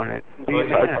fill up on it. Be a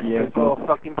man. He's a little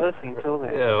fucking pussy until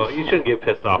then. Yeah, well, you shouldn't get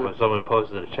pissed off when someone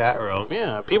posts in the chat room.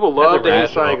 Yeah, people love to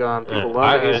hate Saigon. People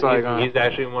love to hate Saigon. He's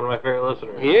actually one of my favorite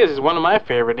listeners. He is. He's one of my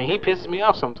favorite, and he pisses me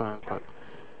off sometimes, but...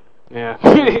 Yeah.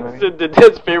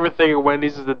 His favorite thing at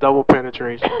Wendy's is the double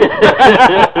penetration. It's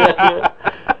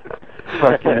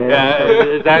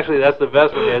actually, that's the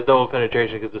best when he has double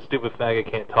penetration because the stupid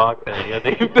faggot can't talk then. Yeah,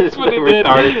 that's what he did.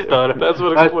 That's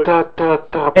what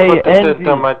Hey, Andy,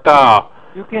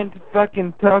 you can't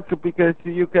fucking talk because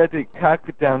you got a cock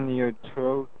down your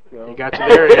throat. So. You got you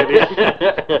there, Andy.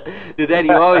 Dude, Daddy,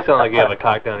 you always sound like you have a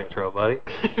cock down your throat, buddy.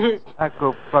 I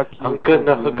go fuck you. I'm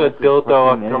gonna hook a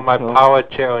dildo on my power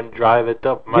chair and drive it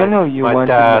up my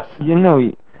ass. You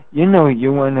know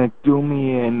you wanna do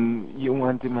me and you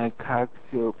want my cock,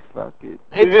 so fuck it.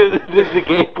 Hey, the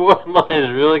gay porn line is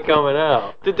really coming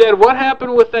out. Dad, what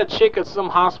happened with that chick at some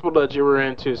hospital that you were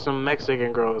into, some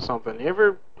Mexican girl or something? You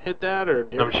ever hit that, or?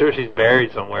 I'm sure she's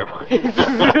buried somewhere. She's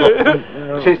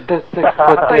the 6 foot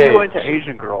I thought you went to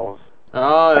Asian girls.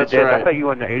 Oh, that's right. I thought you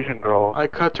went to Asian girls. I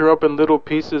cut her up in little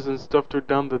pieces and stuffed her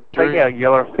down the drain. Yeah,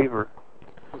 yellow fever.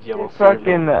 Yellow fever.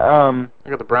 Fucking I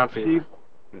got the brown fever.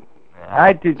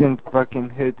 I didn't fucking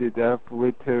hit it up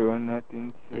with her or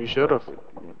nothing. You should have.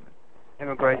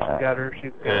 Immigration got her.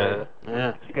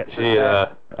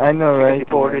 I know, right?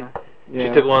 Deported. Yeah.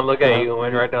 She took one look at you and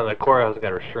went right down to the courthouse and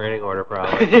got a restraining order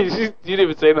probably. You didn't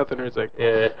even say nothing for a second.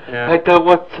 Yeah. I thought,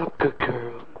 what's up, good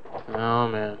girl? Oh,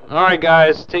 man. Alright,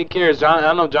 guys. Take care. I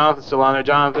don't know if Jonathan's still on there.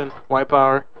 Jonathan, White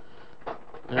Power. I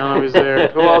don't know if he's there.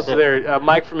 Who else is there?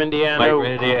 Mike from Indiana. Mike from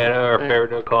Indiana, our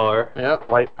favorite new caller. Yep.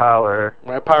 White Power.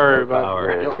 White Power.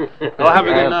 Well, have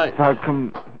a good night.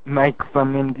 Mike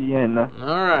from Indiana.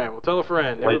 Alright, well, tell a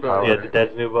friend. Everybody. Yeah,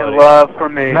 that's new buddy. And love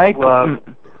from me.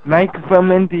 Mike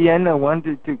from Indiana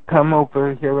wanted to come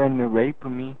over here and rape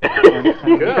me.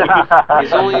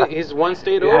 Good. He's one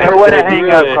state over. Know when to hang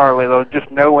up, Carly, though.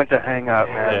 Just know when to hang up,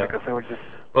 man, because they were just...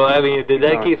 Well, I mean, if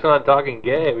Dad keeps on talking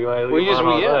gay, we might leave him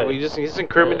on he's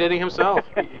incriminating himself.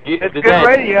 It's good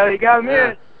radio, you got me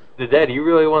in. Dad, you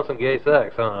really want some gay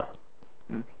sex, huh?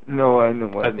 No, I know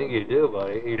what. I think you do,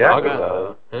 buddy. You're talking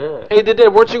about it. Hey,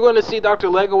 Dad, weren't you going to see Dr.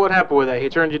 Lego? What happened with that? He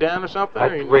turned you down or something?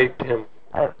 I raped him.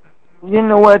 You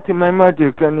know what? My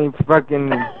mother gonna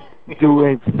fucking do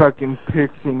a fucking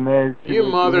piercing mess. Your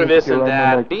mother, this and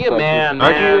that. Be a man,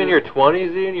 Aren't you in your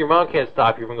 20s, dude? Your mom can't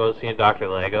stop you from going seeing Dr.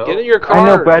 Lego. Get in your car. I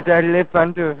know, but I live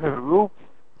under her roof.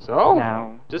 So?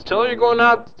 Now. Just tell her you're going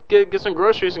out to get some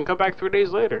groceries and come back 3 days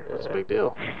later. That's a big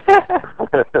deal.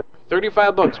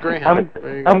 $35, Greyhound.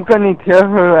 I'm gonna tell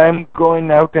her I'm going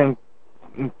out and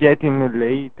getting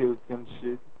laid or some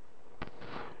shit.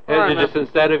 And just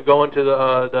instead of going to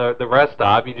the rest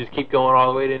stop, you just keep going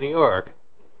all the way to New York.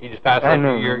 You just pass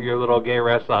your little gay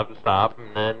rest stop,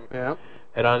 and then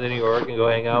head on to New York and go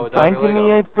hang out with Dr. Lego. Find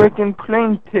me a freaking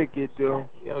plane ticket, though.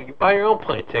 You buy your own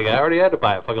plane ticket. I already had to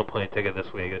buy a fucking plane ticket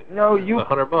this week. No, you.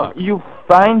 $100. You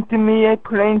find me a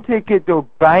plane ticket or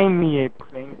buy me a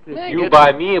plane ticket. You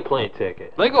buy me a plane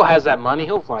ticket. Lego has that money.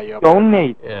 He'll fly you up.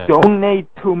 Donate. Yeah. Donate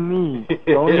to me.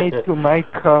 Donate to my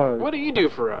cause. What do you do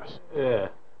for us? Yeah.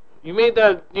 You made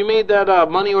that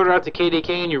money order out to KDK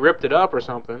and you ripped it up or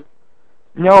something.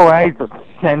 No, I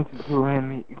sent it to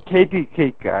him.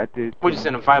 KDK got it. What'd you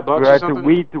send him, $5 or got something? the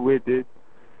weed with it.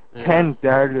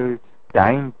 $10,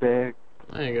 dime back.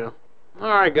 There you go. All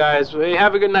right, guys. Well,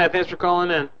 have a good night. Thanks for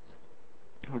calling in.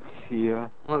 See ya.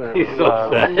 Whatever. He's so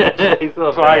sad. He's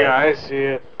so sad. Bye, guys. See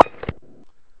ya.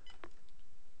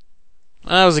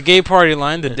 That was a gay party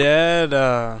line. The Dead.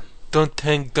 Don't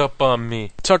hang up on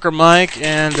me. Tucker Mike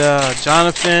and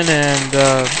Jonathan and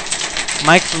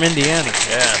Mike from Indiana.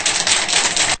 Yeah.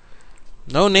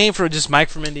 No name for just Mike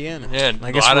from Indiana. Yeah,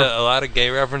 I guess a lot of gay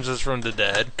references from the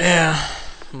Dead. Yeah.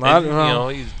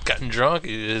 He's gotten drunk.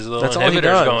 His little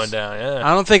inhibitor's going down. Yeah.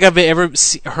 I don't think I've ever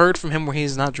heard from him where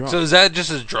he's not drunk. So is that just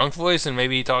his drunk voice, and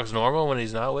maybe he talks normal when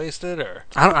he's not wasted, or?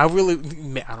 I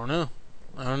don't know.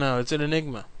 It's an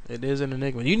enigma. It is an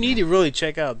enigma. You need to really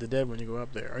check out the Dead when you go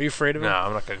up there. Are you afraid of it? No,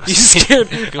 I'm not gonna go. You scared?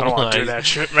 I don't want to do that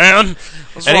shit, man.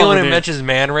 Anyone who mentions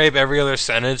man rape every other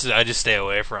sentence, I just stay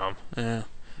away from. Yeah.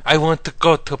 I want to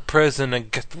go to prison and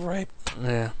get raped.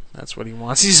 Yeah, that's what he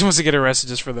wants. He just wants to get arrested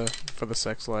just for the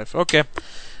sex life. Okay.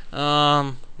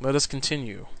 Let us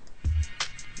continue.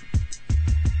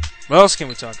 What else can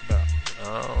we talk about?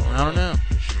 I don't know.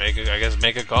 You should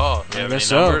make a call. You have any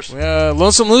numbers?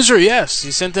 Lonesome Loser, yes. He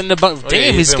sent in the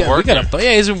damn. He's been working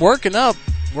up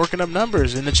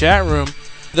numbers in the chat room.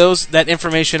 That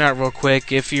information out real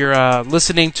quick. If you're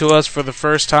listening to us for the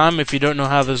first time, if you don't know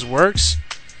how this works,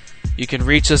 you can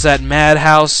reach us at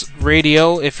Madhouse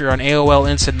Radio if you're on AOL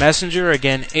Instant Messenger.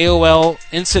 Again, AOL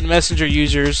Instant Messenger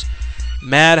users,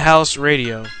 Madhouse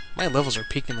Radio. My levels are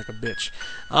peaking like a bitch.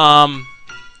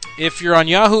 If you're on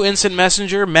Yahoo Instant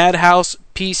Messenger, Madhouse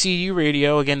PCU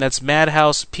Radio. Again, that's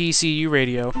Madhouse PCU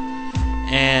Radio.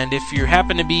 And if you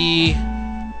happen to be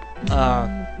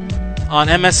on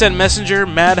MSN Messenger,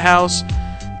 Madhouse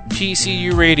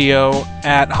PCU Radio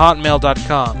at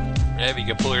hotmail.com. Yeah, if you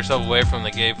can pull yourself away from the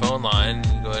gay phone line, you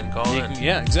can go ahead and call in.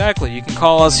 Yeah, exactly. You can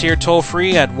call us here toll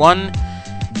free at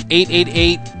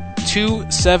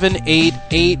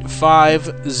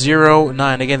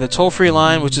 1-888-278-8509. Again, the toll-free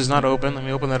line, which is not open. Let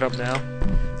me open that up now.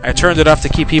 I turned it off to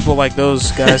keep people like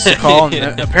those guys to call.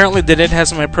 And apparently, the Dead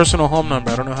has my personal home number.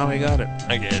 I don't know how he got it.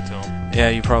 I gave it to him. Yeah,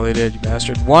 you probably did, you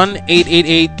bastard.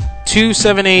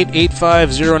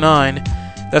 1-888-278-8509.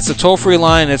 That's the toll-free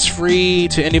line. It's free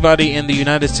to anybody in the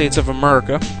United States of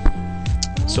America.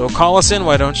 So call us in,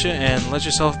 why don't you, and let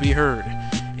yourself be heard.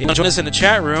 You can join us in the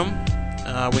chat room.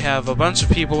 We have a bunch of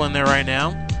people in there right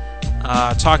now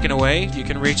talking away. You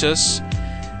can reach us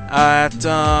at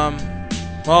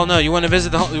you want to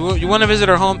visit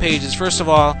our homepages. First of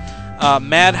all,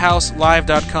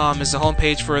 madhouselive.com is the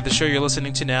homepage for the show you're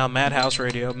listening to now, Madhouse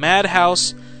Radio.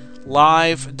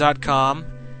 madhouselive.com.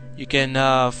 You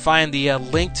can find the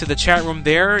link to the chat room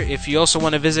there. If you also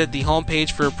want to visit the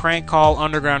homepage for Prank Call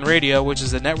Underground Radio, which is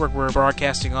the network we're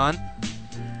broadcasting on,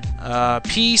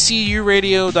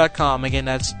 PCUradio.com. Again,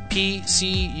 that's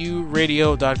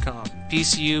PCUradio.com.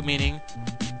 PCU meaning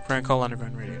Prank Call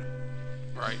Underground Radio.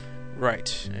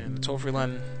 Right. And the toll-free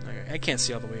line, I can't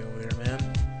see all the way over there,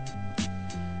 man.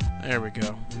 There we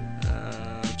go.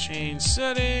 Change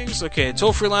settings. Okay,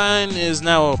 toll-free line is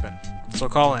now open. So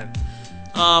call in.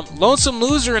 Lonesome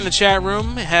Loser in the chat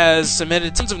room has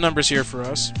submitted tons of numbers here for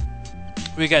us.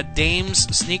 We got Dames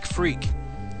Sneak Freak,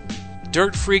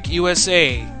 Dirt Freak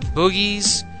USA,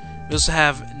 Boogies. We also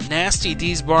have Nasty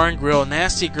D's Bar and Grill,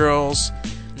 Nasty Girls,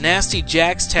 Nasty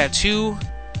Jack's Tattoo.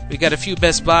 We got a few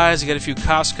Best Buys, we got a few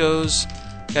Costco's,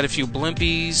 got a few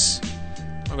Blimpies.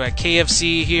 We got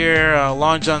KFC here,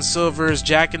 Long John Silver's,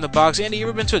 Jack in the Box. Andy, you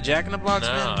ever been to a Jack in the Box,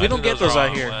 man? We don't get those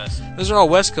out here. Those are all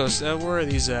West Coast. Where are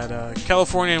these at?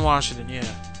 California and Washington, yeah.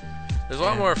 There's a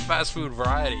lot more fast food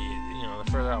variety. The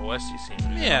further out west you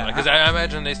seem. Yeah. Because I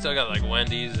imagine they still got like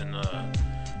Wendy's and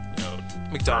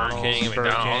McDonald's, Burger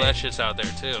King, all that shit's out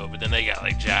there too. But then they got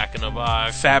like Jack in the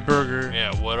Box, Fat Burger,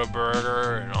 yeah,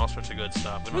 Whataburger, and all sorts of good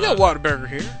stuff. We got Whataburger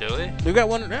here. Do we? We got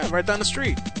one right down the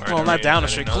street. Well, not down the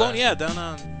street. Cologne, yeah, down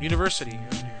on University.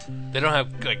 They don't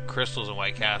have like Crystals and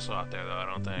White Castle out there though. I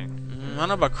don't think. I don't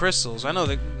know about Crystals. I don't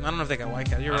know if they got White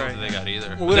Castle. You're right. I don't think they got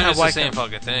either. Well, we don't have White Castle. It's the same Castle.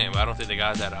 fucking thing, but I don't think they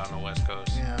got that out on the West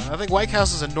Coast. Yeah, I think White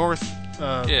Castle is a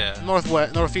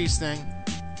northwest, northeast thing.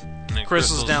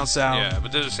 Crystal's down south. Yeah,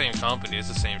 but they're the same company. It's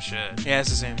the same shit. Yeah, it's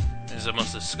the same. It's the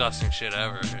most disgusting shit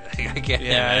ever. I can't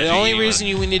the only reason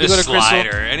you need to go to slider.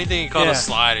 Crystal. Anything you call a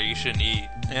slider, you shouldn't eat.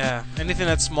 Yeah, anything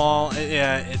that's small.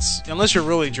 Yeah, it's unless you're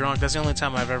really drunk. That's the only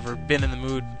time I've ever been in the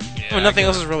mood. Yeah, when nothing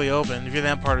else is really open. If you're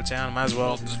that part of town, might as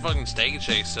well. This fucking Steak and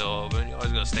Shake's still open. You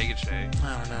always go Steak and Shake.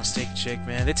 I don't know, Steak and Shake,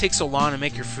 man. They take so long to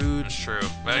make your food. That's true.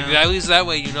 But at least that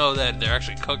way you know that they're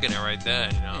actually cooking it right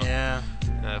then. You know. Yeah.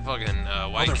 Fucking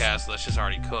White Castle, that's just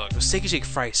already cooked. Those Steak and Shake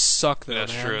fries suck, though.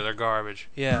 That's man. true. They're garbage.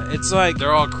 Yeah, it's like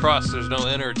they're all crust. There's no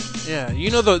innards. Yeah,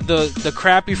 you know the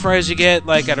crappy fries you get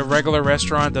like at a regular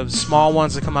restaurant, the small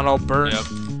ones that come out all burnt. Yep.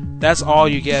 That's all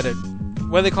you get.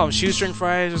 What do they call them? Shoestring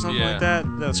fries or something like that?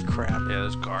 That's crap. Yeah,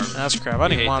 that's garbage. That's crap. I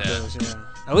didn't want those. Yeah.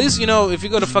 At least if you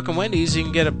go to fucking Wendy's, you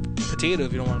can get a potato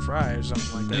if you don't want fries or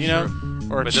something like that. That's true.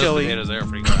 Or a but chili. Those potatoes there are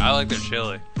pretty good. I like their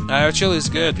chili. Chili's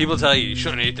good. Yeah, people tell you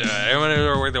shouldn't eat that. Everyone who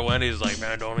works at Wendy's is like,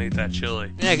 man, don't eat that chili.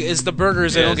 Yeah, it's the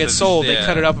burgers that don't get sold. They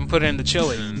cut it up and put it in the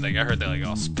chili. And I heard they're like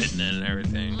all spitting in and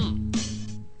everything.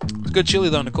 It's good chili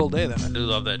though on a cold day though. I do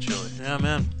love that chili. Yeah,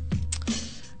 man.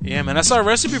 Yeah, man. I saw a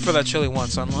recipe for that chili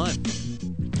once online.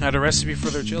 I had a recipe for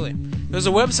their chili. There's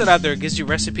a website out there that gives you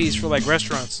recipes for like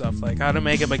restaurant stuff, like how to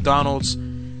make a McDonald's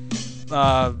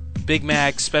Big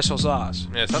Mac special sauce.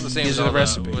 Yeah, it's not the same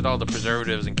with all the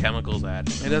preservatives and chemicals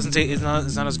added. It doesn't taste. It's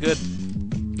not as good.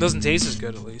 It doesn't taste as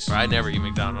good, at least. I never eat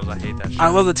McDonald's. I hate that shit. I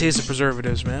love the taste of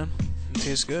preservatives, man. It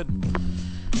tastes good.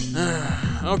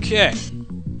 Okay.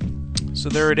 So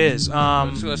there it is.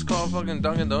 Let's call fucking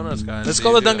Dunkin' Donuts guy. Let's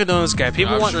call the Dunkin' Donuts guy.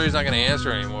 I'm sure he's not going to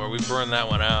answer anymore. We burned that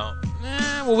one out.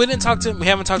 Well, we didn't talk to him. We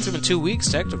haven't talked to him in 2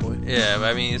 weeks, technically. Yeah, but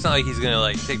I mean, it's not like he's gonna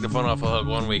like take the phone off the hook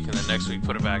 1 week and then next week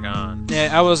put it back on. Yeah,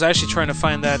 I was actually trying to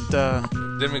find that.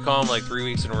 Didn't we call him like 3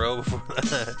 weeks in a row before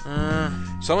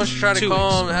that? Someone should try to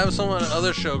call him. Have someone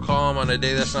other show call him on a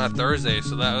day that's not Thursday,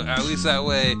 so that at least that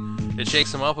way it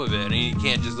shakes him up a bit, and he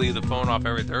can't just leave the phone off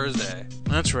every Thursday.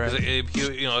 That's right.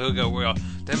 He'll go, well,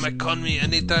 they might call me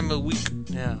anytime a week.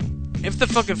 Yeah. If the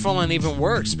fucking phone line even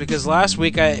works, because last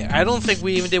week I don't think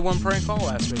we even did one prank call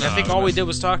last week. No, I think all we did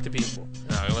was talk to people.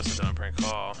 No, we must have done a prank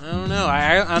call. I don't know.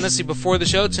 I honestly, before the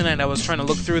show tonight, I was trying to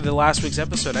look through the last week's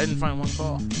episode. I didn't find one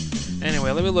call. Anyway,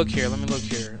 let me look here.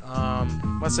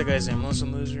 What's that guy's name?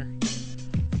 Lonesome Loser?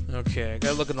 Okay, I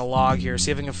gotta look in the log here, see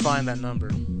if I can find that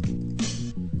number.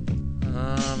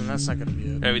 That's not gonna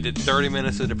be it. Yeah, we did 30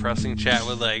 minutes of depressing chat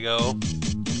with Lego.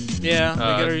 Yeah,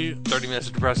 30 minutes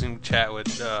of depressing chat with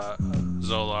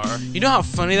Zolar. You know how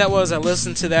funny that was? I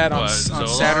listened to that on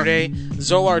Saturday.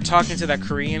 Zolar talking to that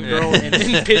Korean girl in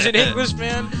Pidgin English,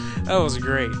 man. That was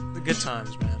great. Good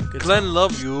times, man. Glenn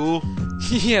love you.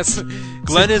 Yes.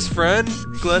 Glenn is friend.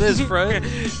 Glenn is friend.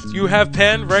 You have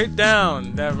pen? Write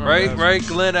down. Write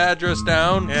Glenn address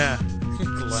down. Yeah.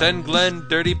 Send Glenn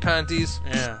dirty panties.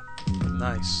 Yeah.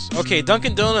 Nice. Okay,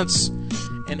 Dunkin' Donuts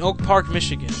in Oak Park,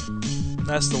 Michigan.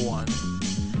 That's the one.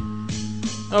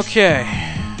 Okay.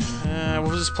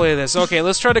 We'll just play this. Okay,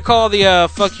 let's try to call the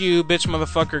fuck you bitch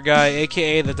motherfucker guy,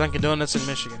 a.k.a. the Dunkin' Donuts in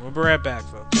Michigan. We'll be right back,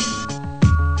 folks.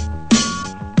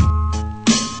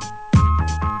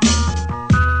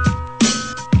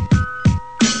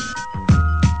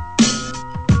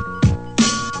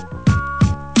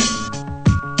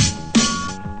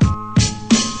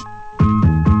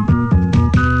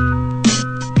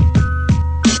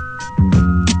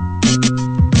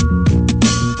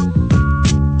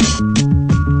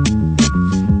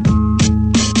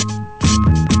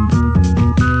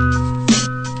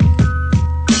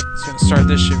 Start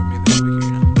this shit with me this week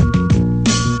again.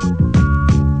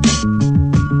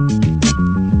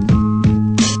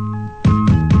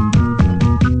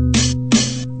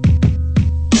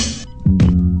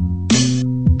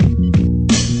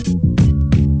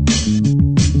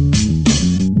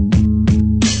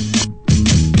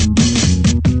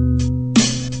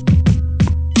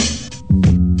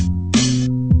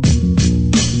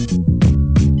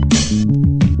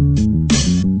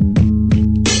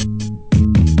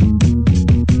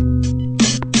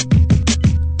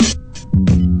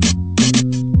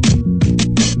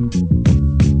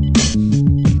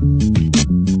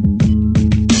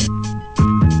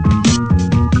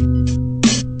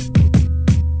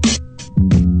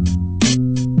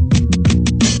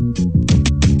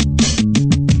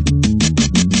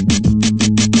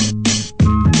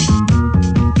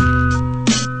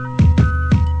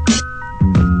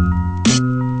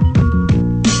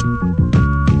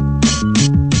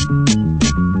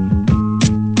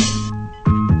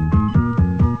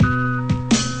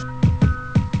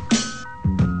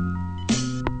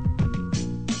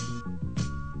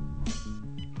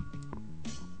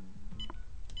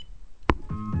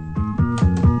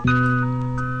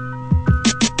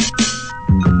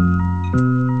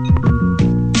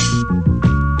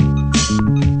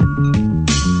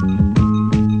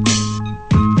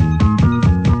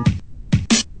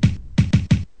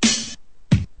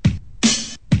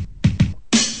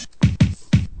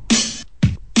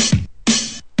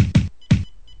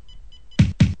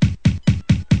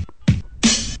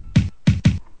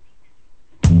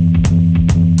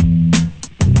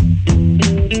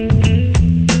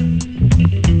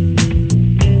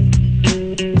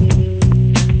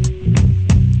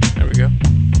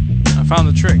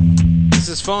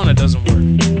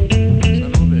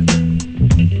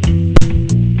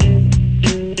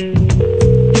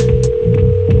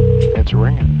 It's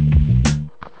ringing.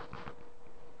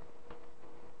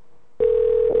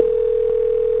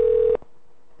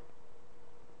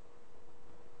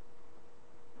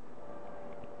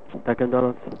 Dunkin'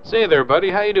 Donuts. Say there, buddy.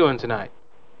 How you doing tonight?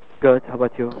 Good. How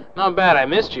about you? Not bad. I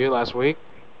missed you last week.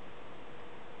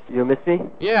 You missed me?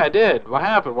 Yeah, I did. What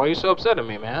happened? Why are you so upset at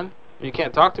me, man? You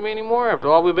can't talk to me anymore after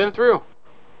all we've been through?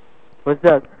 What's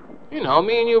that? You know,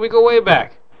 me and you, we go way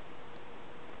back.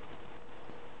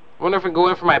 Wonder if I can go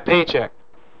in for my paycheck.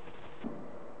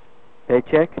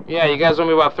 Paycheck? Yeah, you guys owe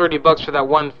me about $30 for that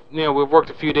one. You know, we've worked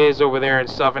a few days over there and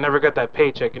stuff. I never got that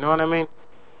paycheck. You know what I mean?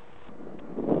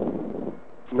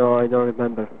 No, I don't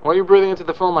remember. Why are you breathing into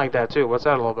the phone like that, too? What's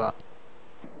that all about?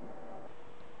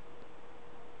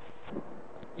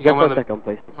 You got Just one a second,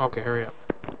 please. Okay, hurry up.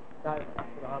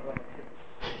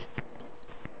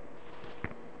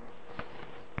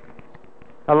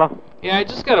 Hello? Yeah, I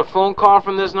just got a phone call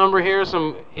from this number here.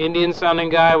 Some Indian-sounding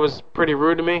guy was pretty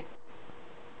rude to me.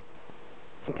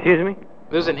 Excuse me?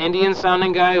 There's an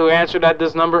Indian-sounding guy who answered at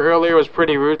this number earlier, was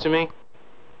pretty rude to me.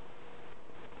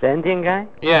 The Indian guy?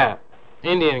 Yeah,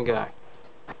 Indian guy.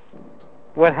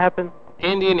 What happened?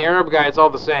 Indian, Arab guy, it's all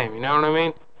the same. You know what I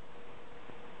mean?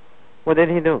 What did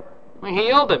he do? I mean, he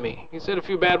yelled at me. He said a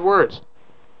few bad words.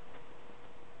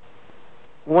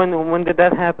 When did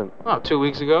that happen? Oh, 2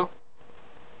 weeks ago.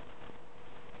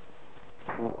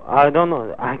 I don't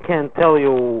know. I can't tell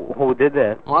you who did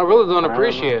that. Well, I really don't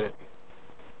appreciate it.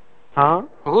 Huh?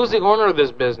 Well, who's the owner of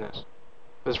this business?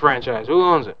 This franchise? Who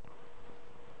owns it?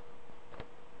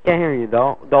 Can't hear you.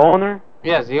 The owner?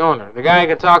 Yes, the owner. The guy I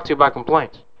can talk to about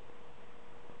complaints.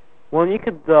 Well, you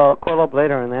could call up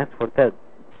later and ask for Ted.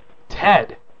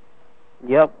 Ted?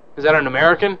 Yep. Is that an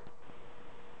American?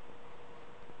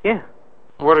 Yeah.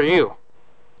 What are you?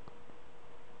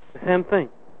 The same thing.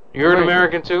 You're an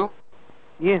American too?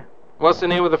 Yeah. What's the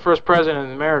name of the first president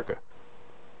in America?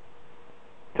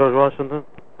 George Washington.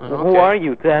 Okay. Who are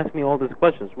you to ask me all these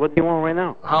questions? What do you want right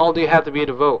now? How old do you have to be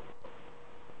to vote?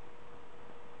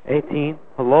 18.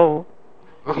 Hello?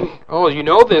 Oh, you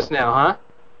know this now, huh?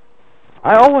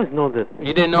 I always know this.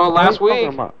 You didn't know it last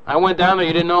week? I went down there,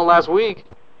 you didn't know it last week?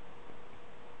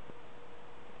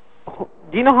 Do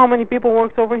you know how many people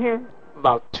works over here?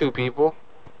 About 2 people.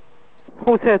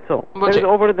 Who said so? There's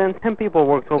over than 10 people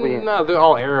works over here. No, they're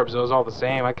all Arabs. It was all the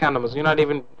same. I count them as... You're not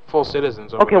even full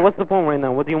citizens over Okay, there. what's the point right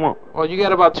now? What do you want? Well, you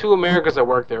got about 2 Americans that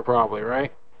work there, probably,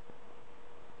 right?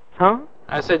 Huh?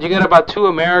 I said you got about 2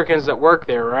 Americans that work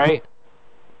there, right?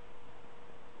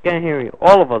 Can't hear you.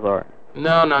 All of us are.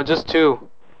 No, just 2.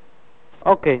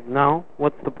 Okay, now,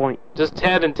 what's the point? Just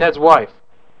Ted and Ted's wife.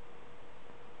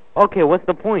 Okay, what's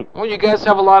the point? Well, you guys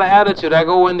have a lot of attitude. I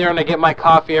go in there and I get my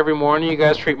coffee every morning. You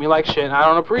guys treat me like shit, and I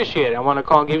don't appreciate it. I want to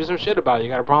call and give you some shit about it. You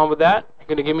got a problem with that? You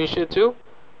gonna give me shit too?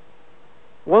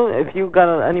 Well, if you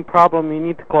got any problem, you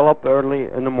need to call up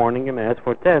early in the morning and ask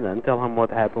for Ted and tell him what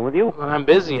happened with you. Well, I'm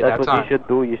busy at that time. That's what you should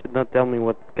do. You should not tell me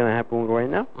what's gonna happen right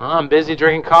now. Well, I'm busy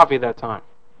drinking coffee at that time.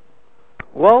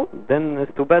 Well, then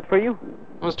it's too bad for you.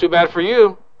 Well, it's too bad for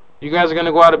you. You guys are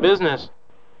gonna go out of business.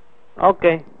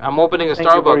 Okay. I'm opening a Thank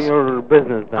Starbucks. You for your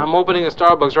business, then. I'm opening a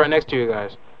Starbucks right next to you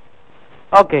guys.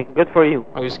 Okay, good for you.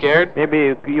 Are you scared?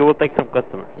 Maybe you will take some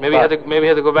customers. Maybe you had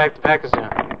to go back to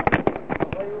Pakistan.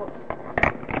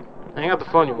 Hang up the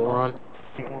phone, you moron.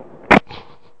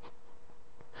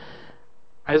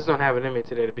 I just don't have it in me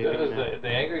today to be a big man. The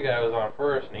angry guy was on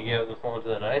first, and he gave the phone to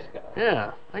the nice guy.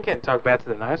 Yeah, I can't talk back to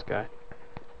the nice guy.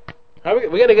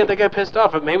 We gotta get that guy pissed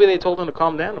off. Maybe they told him to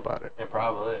calm down about it. Yeah,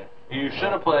 probably. You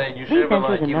should have played. You should have been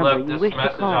like, you left this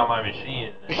message on my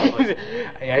machine.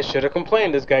 Hey, I should have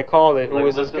complained. This guy called it. Who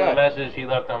was this guy? The message he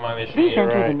left on my machine. Please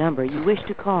enter the number you wish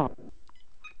to call.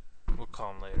 We'll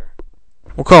call him later.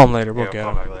 We'll call him later. We'll get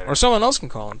call him. back later. Or someone else can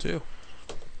call him too.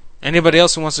 Anybody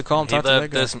else who wants to call him, talk to that He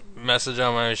guy. left this message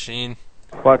on my machine.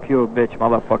 Fuck you, bitch,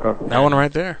 motherfucker. That one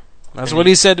right there. That's what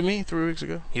he said to me 3 weeks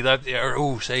ago. He left.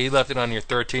 Say he left it on your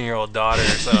 13-year-old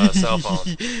daughter's cell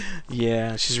phone.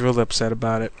 Yeah, she's real upset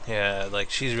about it. Yeah, like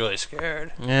she's really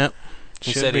scared. Yeah.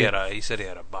 He said he had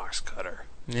a box cutter.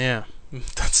 Yeah,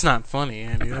 that's not funny,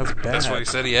 Andy. That's bad. That's what he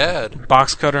said he had.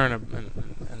 Box cutter and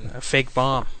a fake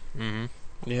bomb. Mm-hmm.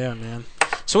 Yeah, man.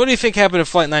 So what do you think happened in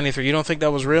Flight 93? You don't think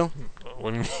that was real?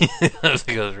 What do you mean? I don't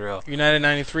think it was real. United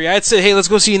 93. I'd say, hey, let's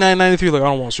go see United 93. Like, I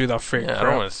don't want to see that fake crap. I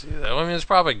don't want to see that. I mean, it's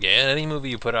propaganda. Any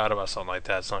movie you put out about something like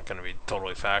that's not going to be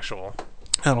totally factual.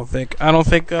 I don't think. I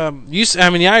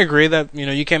agree that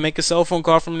you can't make a cell phone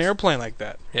call from an airplane like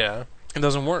that. Yeah, it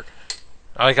doesn't work.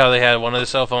 I like how they had one of the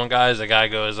cell phone guys. The guy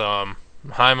goes,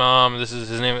 "Hi, Mom. This is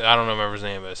his name. I don't remember his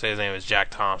name, but say his name is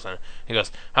Jack Thompson." He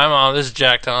goes, "Hi, Mom. This is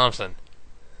Jack Thompson."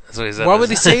 That's what he said. Why would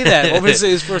he say that? What would he say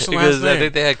his first and last Because name? I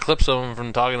think they had clips of him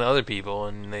from talking to other people,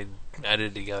 and they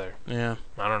edited together. Yeah.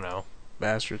 I don't know.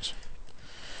 Bastards.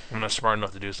 I'm not smart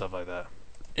enough to do stuff like that.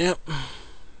 Yep.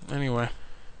 Anyway.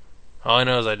 All I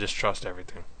know is I just trust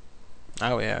everything.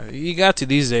 Oh, yeah. You got to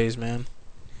these days, man.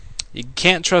 You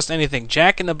can't trust anything.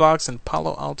 Jack in the Box in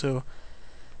Palo Alto,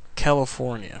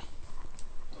 California.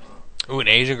 Ooh, an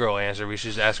Asian girl answered. We should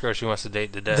just ask her if she wants to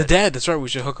date the dead. The dead, that's right. We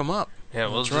should hook him up. Yeah,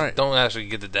 well, that's just right. don't actually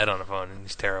get the dead on the phone.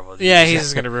 He's terrible. Yeah, he's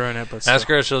just going to ruin it. But ask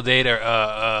her if she'll date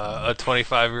a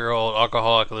 25-year-old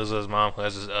alcoholic who lives with his mom who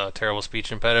has a terrible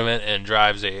speech impediment and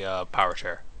drives a power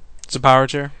chair. It's a power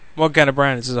chair? What kind of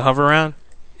brand? Is it a hover round?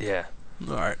 Yeah.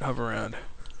 All right, hover round.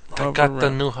 I got the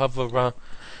new hover round.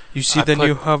 You see the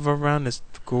new hover round? It's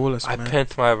the coolest, I man.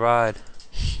 pent my ride.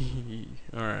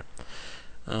 All right.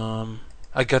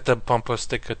 I got the bumper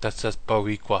sticker that says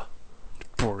Boricua.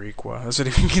 Boricua. That's what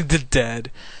he get the dead.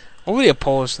 What would be a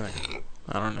Polish thing?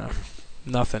 I don't know.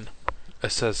 Nothing.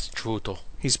 It says Strudel.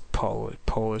 He's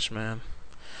Polish, man.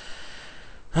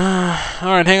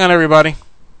 Alright, hang on, everybody.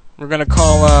 We're going to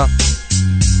call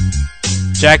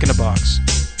Jack in the Box.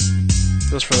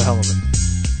 Just for the hell of it.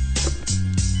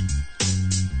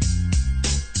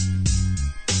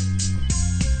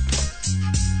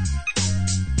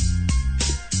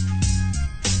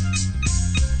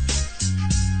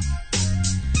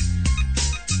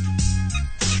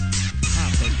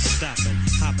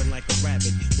 Hopping like a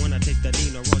rabbit. When I take the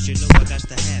Nino Ross, you know I got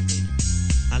to have it.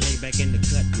 I lay back in the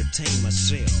cut, retain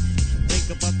myself. Think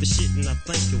about the shit and I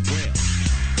think it well.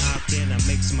 How can I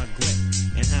mix my grip?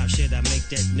 And how should I make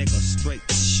that nigga straight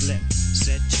slip?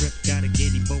 Set trip, gotta get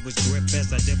him over his grip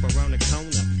as I dip around the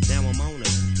corner. Now I'm on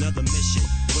another mission,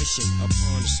 wishing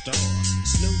upon a star.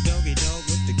 Snoop Doggy Dogg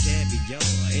with the caviar.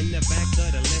 In the back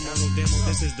of the limo, no demo,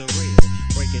 this is the real.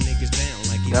 Breaking niggas down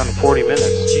like he's down to 40 minutes.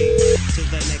 To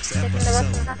the next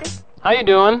episode. How you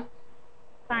doing?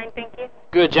 Fine, thank you.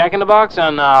 Good. Jack in the Box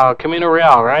on Camino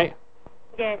Real, right?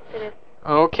 Yes, it is.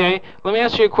 Okay. Let me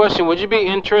ask you a question. Would you be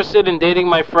interested in dating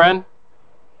my friend?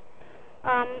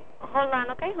 Hold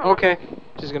on, okay? Hold Okay.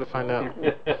 She's going to find out.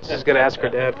 She's going to ask her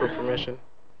dad for permission.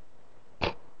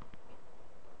 She's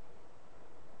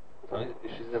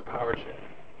in a power chair.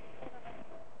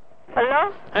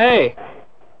 Hello? Hey.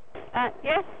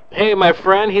 Yes? Hey, my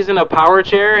friend, he's in a power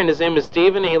chair, and his name is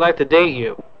Steven, and he'd like to date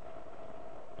you.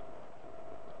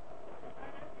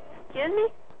 Excuse me?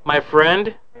 My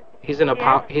friend, he's in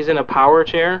a he's in a power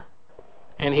chair,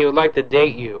 and he would like to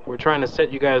date you. We're trying to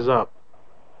set you guys up.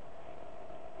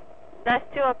 That's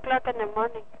 2 o'clock in the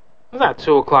morning. It's not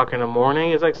 2 o'clock in the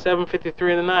morning. It's like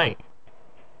 7:53 in the night.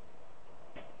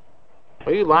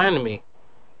 Why are you lying to me?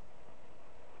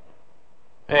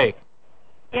 Hey.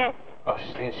 Yes. Oh,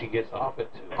 she's saying she gets off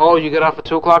at 2. Oh, you get off at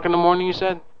 2 o'clock in the morning, you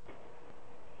said?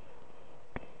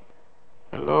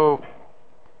 Hello?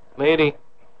 Lady?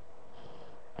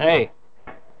 Hey.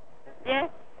 Yes.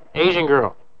 Asian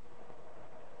girl.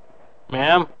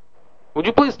 Ma'am? Would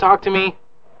you please talk to me?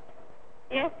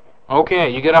 Yes. Okay,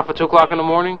 you get off at 2 o'clock in the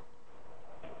morning?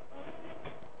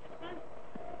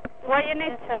 What do you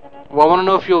need, sir? Well, I want to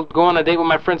know if you'll go on a date with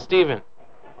my friend Steven.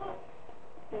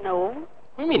 No.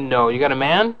 What do you mean no? You got a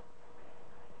man?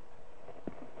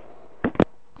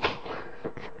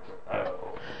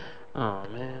 Oh,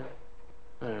 man.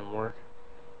 That didn't work.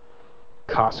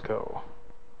 Costco.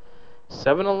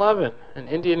 7-Eleven. An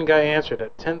Indian guy answered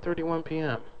at 10:31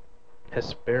 p.m.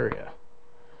 Hesperia.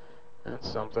 That's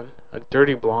something. A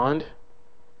dirty blonde?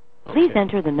 Okay. Please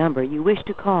enter the number you wish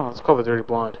to call. Let's call the dirty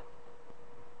blonde.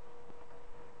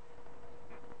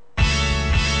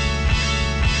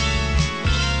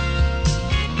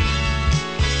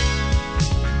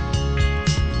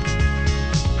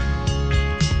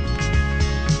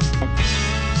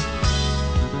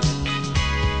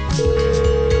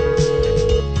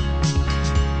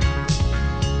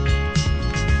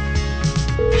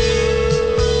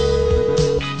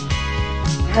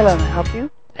 Hello, may I help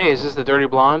you? Hey, is this the dirty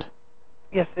blonde?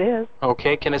 Yes, it is.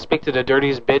 Okay, can I speak to the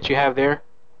dirtiest bitch you have there?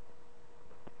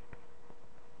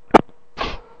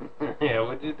 Yeah,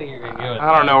 what do you think you're going to do?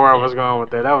 I don't know where I was going with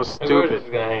that. That was stupid. We're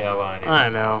just going to hang up on you. I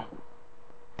know.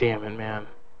 Damn it, man.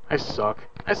 I suck.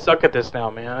 I suck at this now,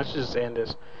 man. I should just end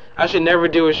this. I should never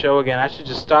do a show again. I should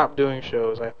just stop doing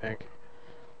shows, I think.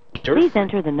 Please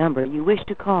enter the number you wish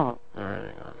to call. Alright,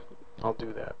 hang on. I'll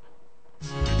do that.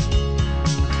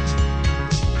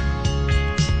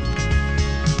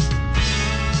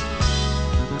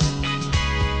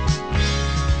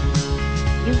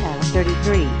 You have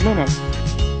 33 minutes.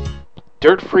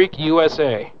 Dirt Freak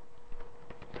USA.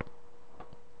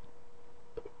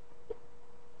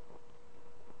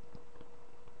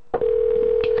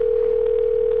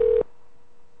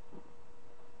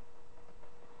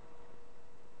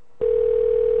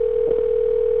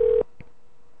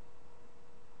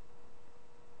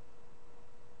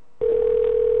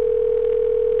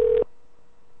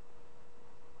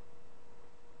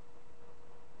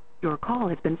 Your call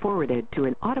has been forwarded to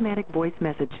an automatic voice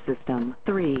message system.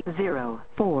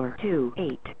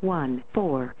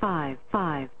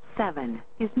 30428145557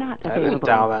 is not I available. didn't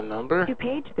dial that number. To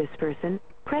page this person,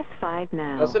 press 5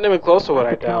 now. That's not even close to what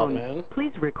At I the dialed, tone, man.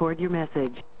 Please record your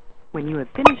message. When you have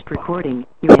finished recording,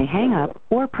 you may hang up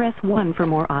or press 1 for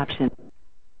more options.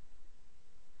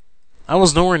 I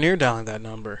was nowhere near dialing that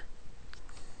number.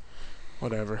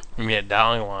 Whatever. Yeah,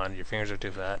 dialing one. Your fingers are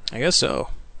too fat. I guess so.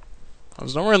 I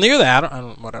was nowhere near that. I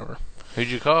don't whatever. Who'd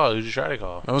you call? Who'd you try to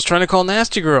call? I was trying to call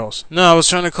Nasty Girls. No, I was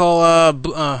trying to call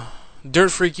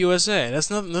Dirt Freak USA. That's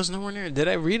nowhere near. Did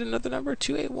I read another number?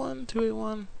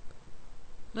 281?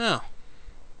 No.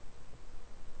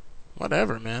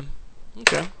 Whatever, man.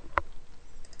 Okay.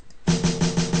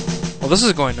 Well, this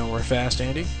is going nowhere fast,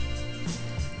 Andy.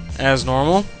 As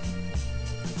normal.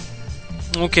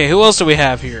 Okay, who else do we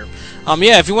have here?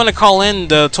 Yeah, if you want to call in,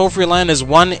 the toll-free line is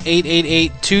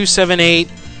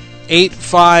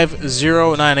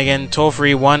 1-888-278-8509. Again,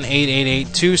 toll-free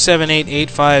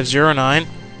 1-888-278-8509.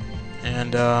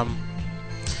 And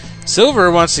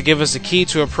Silver wants to give us a key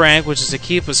to a prank, which is to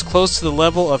keep us close to the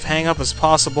level of hang-up as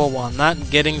possible while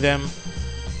not getting them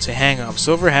to hang up.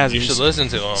 Silver has. You should listen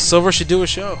to him. Silver should do a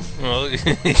show. Well,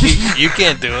 you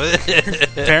can't do it.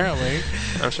 Apparently.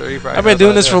 I'm sure you probably. I've been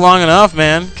doing this for long enough,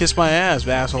 man. Kiss my ass,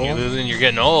 asshole. You're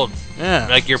getting old. Yeah.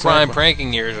 Like your prime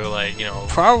pranking years are like,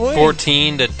 probably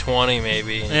 14 to 20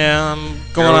 maybe. Yeah, I'm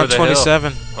going on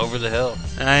 27. Over the hill.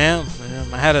 I am.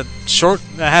 I had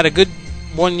a good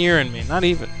 1 year in me. Not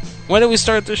even. When did we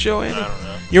start the show, Andy? I don't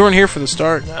know. You weren't here for the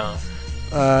start. No.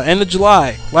 End of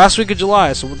July. Last week of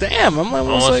July. So, damn. I'm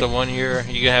almost like, a 1 year.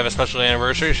 You gonna have a special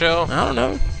anniversary show? I don't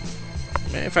know.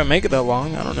 Man, if I make it that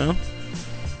long, I don't know.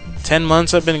 10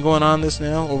 months I've been going on this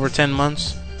now. Over 10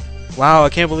 months. Wow, I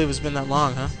can't believe it's been that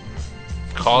long, huh?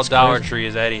 Call Dollar Tree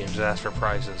as Eddie and just ask for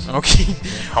prices. Okay.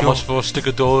 How much for a stick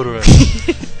of $1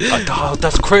 in?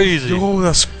 That's crazy. Yo,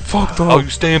 that's fucked up. How you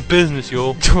stay in business,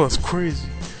 yo? Yo, that's crazy.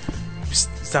 Is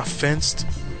that fenced?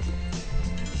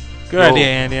 Good idea,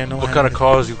 Andy. I know. What kind of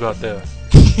cars you got there?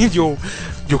 You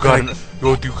got an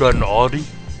Audi?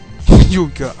 You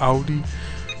got Audi?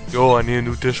 Yo, I need a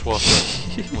new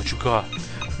dishwasher. What you got?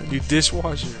 A new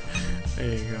dishwasher.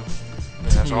 There you go.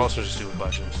 That's all sorts of stupid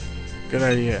questions. Good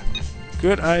idea.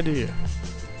 Good idea.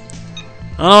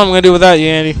 I don't know what I'm going to do without you,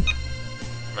 Andy.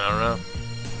 I don't know.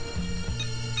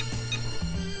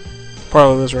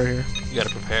 Probably this right here. You gotta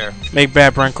prepare. Make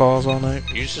bad prank calls all night.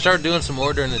 You should start doing some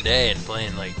more during the day and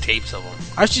playing like tapes of them.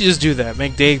 I should just do that.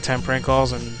 Make daytime prank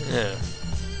calls and.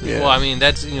 Yeah. Well, I mean,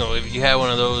 that's if you had one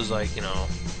of those like I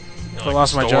like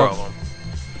lost my job.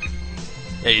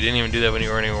 Yeah, you didn't even do that when you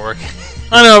weren't even working.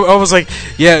 I know. I was like,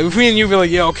 yeah. If me and you be like,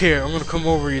 yeah, okay, I'm gonna come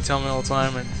over. You tell me all the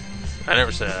time, and. I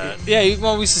never said that. Yeah,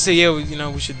 well, we used to say, yeah, we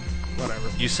should, whatever.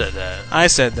 You said that. I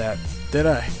said that. Did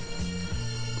I?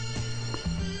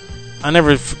 I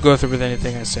never go through with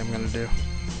anything I say I'm going to do.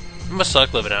 It must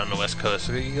suck living out on the West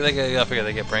Coast. I figure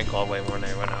they get prank called way more than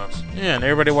everyone else. Yeah, and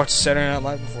everybody watches Saturday Night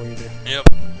Live before you do. Yep.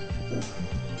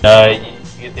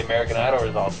 You get the American Idol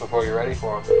results before you're ready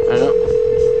for them. I know.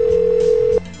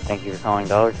 Thank you for calling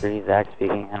Dollar Tree. Zach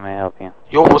speaking. How may I help you?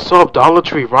 Yo, what's up? Dollar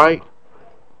Tree, right?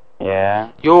 Yeah.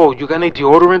 Yo, you got any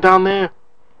deodorant down there?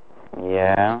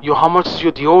 Yeah. Yo, how much is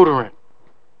your deodorant?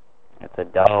 It's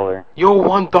 $1. Yo,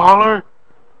 $1?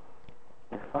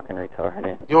 You're fucking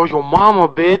retarded. Yo, your mama,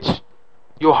 bitch.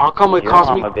 Yo, how come it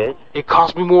cost me? Bitch? It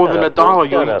cost me more than $1.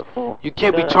 Shut up, fool. You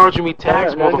can't be charging me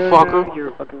tax, motherfucker. No, you're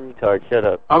a fucking retard. Shut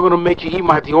up. I'm gonna make you eat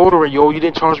my deodorant, yo. You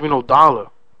didn't charge me no $1.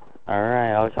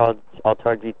 Alright, I'll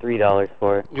charge you $3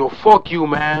 for it. Yo, fuck you,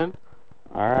 man.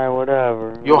 Alright,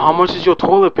 whatever. Yo, how much is your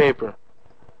toilet paper?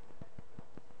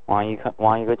 Why don't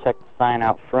you go check the sign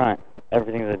out front?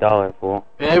 Everything's $1, fool.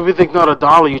 Everything's not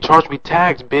 $1. You charge me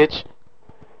tax, bitch.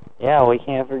 Yeah, we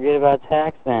can't forget about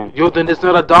tax then. Yo, then it's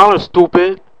not $1,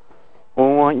 stupid.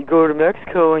 Well, why don't you go to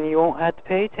Mexico and you won't have to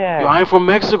pay tax? Yo, I ain't from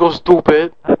Mexico,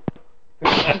 stupid. I'm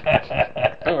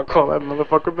gonna call that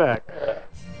motherfucker back.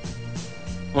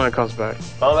 When it comes back.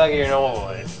 Call back in your normal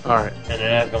voice. Alright. And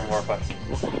then ask them more questions.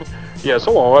 Yes,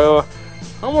 hello.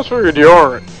 How much for your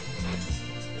deodorant?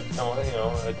 Tell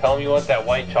them you want that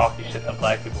white chalky shit that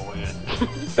black people use.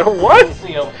 The what?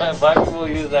 Black people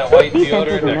use that white Please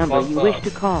enter deodorant the that number clumps you up. wish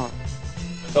to call.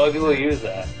 The only people who use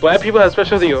that. Black people have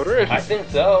special deodorant? I think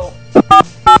so.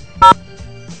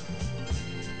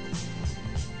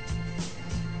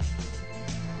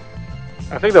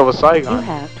 I think that was Saigon. You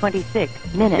have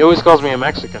 26 minutes. He always calls me a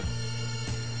Mexican.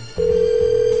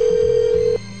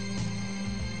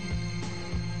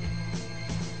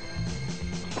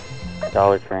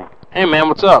 Dollar Tree. Hey man,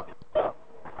 what's up?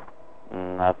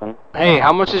 Nothing Nothing. Hey,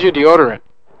 how much is your deodorant?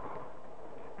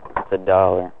 It's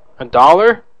 $1.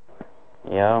 $1?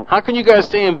 Yeah. How can you guys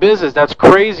stay in business? That's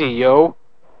crazy, yo.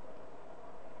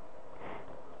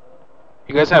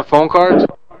 You guys have phone cards?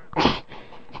 No,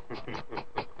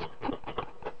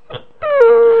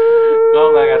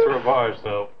 I got some bar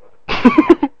soap.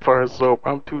 Bar soap.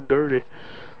 I'm too dirty.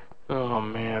 Oh,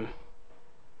 man.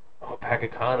 Oh, a pack of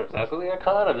condoms. That's what they got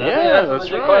condoms. Yeah, that's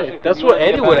right. That's what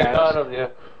Eddie would ask. Condoms, yeah.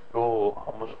 Yo,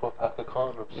 how much for a pack of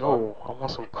condoms? Yo, I want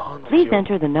some condoms. Please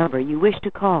enter the number you wish to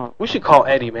call. We should call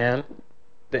Eddie, man.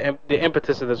 The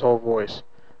impetus of this whole voice.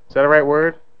 Is that the right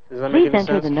word? Does that make Please any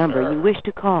enter sense? the number you wish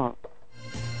to call.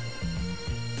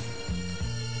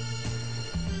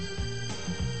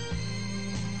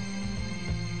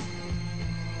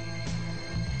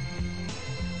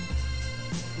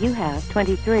 You have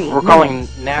 23 We're calling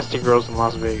nasty girls in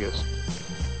Las Vegas.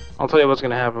 I'll tell you what's going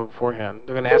to happen beforehand.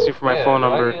 They're going to ask you for my phone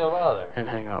number and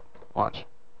hang up. Watch.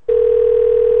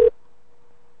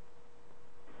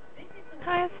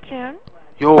 Hi, it's June.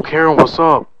 Yo, Karen, what's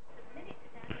up?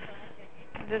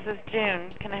 This is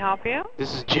June. Can I help you?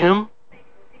 This is Jim?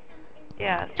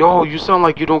 Yes. Yo, you sound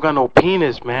like you don't got no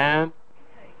penis, man.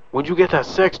 When'd you get that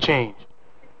sex change?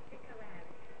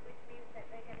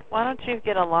 Why don't you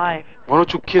get a life? Why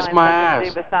don't you kiss Find my something to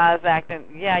ass? do besides acting,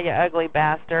 yeah, you ugly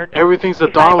bastard. Everything's If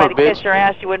 $1, anybody bitch. kiss your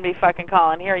ass, you wouldn't be fucking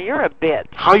calling here. You're a bitch.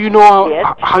 How you know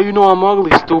I'm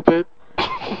ugly, stupid?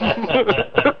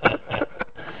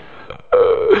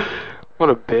 What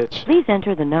a bitch. Please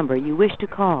enter the number you wish to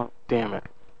call. Damn it.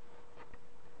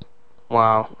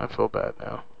 Wow, I feel bad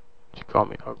now. She called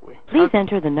me ugly. Please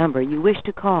enter the number you wish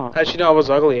to call. How'd she know I was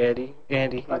ugly, Andy?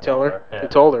 You tell her? Yeah. You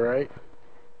told her, right?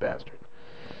 Bastard.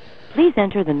 Please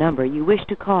enter the number you wish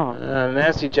to call.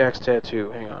 Nasty Jack's tattoo.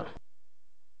 Hang on.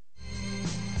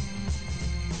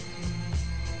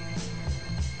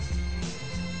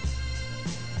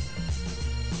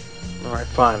 Alright,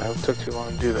 fine. It took too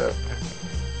long to do that.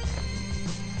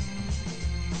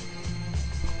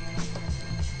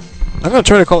 I'm gonna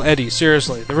try to call Eddie.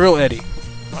 Seriously, the real Eddie.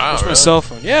 Wow, Where's my really? cell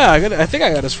phone? Yeah, I think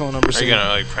I got his phone number. Are you gonna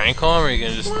like prank call him, or are you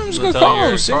gonna just? Well, I'm just tell gonna call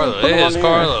you're him. See, Carlos. put him It on is the air.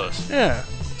 Carlos. Yeah,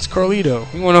 it's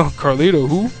Carlito. You wanna know Carlito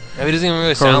who? Yeah, he doesn't even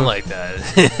really sound like that.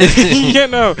 Yeah,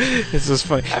 no, it's just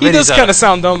funny. I He bet does he's kind of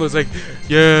sound dumb. It's like,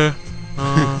 yeah.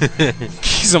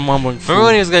 He's a mumbling fool. Remember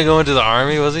when he was gonna go into the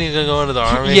army? Wasn't he gonna go into the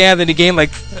army? Yeah, then he gained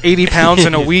like 80 pounds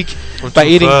in a week by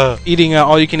eating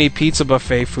all-you-can-eat pizza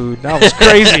buffet food. That was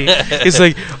crazy. He's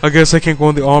like, I guess I can't go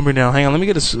in the army now. Hang on, let me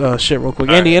get his shit real quick.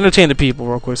 Andy, entertain the people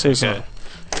real quick. Say something.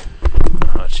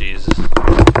 Oh Jesus!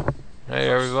 Hey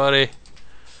everybody.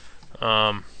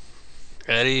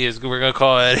 Eddie is. We're gonna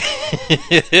call Eddie.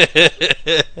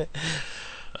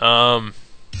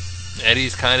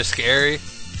 Eddie's kind of scary.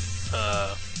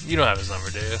 You don't have his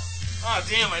number, do you? Oh,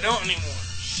 damn, I don't anymore.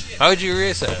 Shit. How would you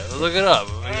erase that? Look it up.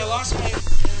 I lost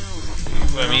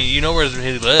my... I mean, you know where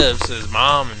he lives, his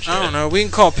mom and shit. I don't know. We can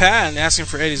call Pat and ask him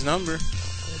for Eddie's number.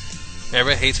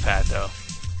 Everybody hates Pat, though.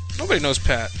 Nobody knows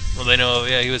Pat. Well, they know,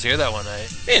 yeah, he was here that one night.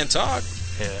 He didn't talk.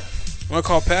 Yeah. Want to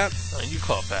call Pat? You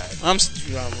call Pat. I'm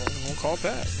gonna call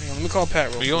Pat. Hang on, let me call Pat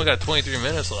real quick. You only got 23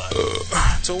 minutes left.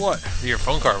 So what? Your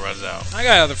phone card runs out. I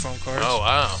got other phone cards. Oh,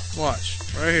 wow. Watch.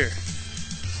 Right here.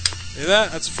 See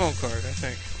that? That's a phone card, I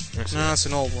think. No, it's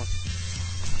an old one.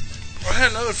 I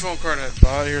had another phone card I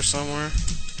bought here somewhere.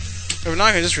 If not,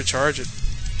 I can just recharge it.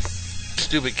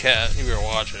 Stupid cat. You were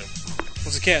watching.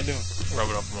 What's the cat doing?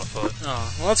 Rubbing up on my foot.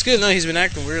 Oh, well, that's good. No, he's been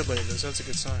acting weird lately, so that's a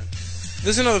good sign.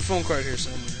 There's another phone card here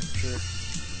somewhere, I'm sure.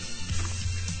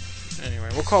 Anyway,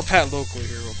 we'll call Pat locally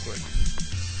here real quick.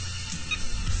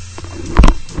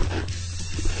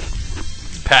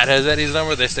 Pat has Eddie's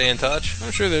number. They stay in touch.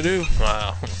 I'm sure they do.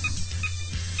 Wow.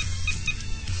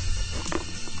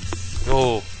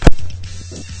 Yo.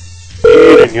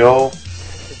 Yo.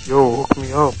 Yo, hook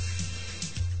me up.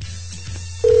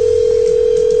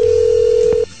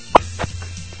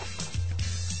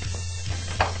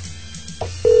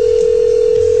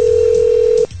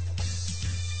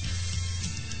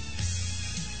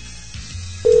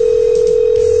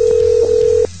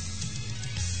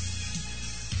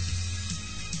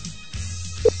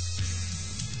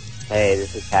 Hey,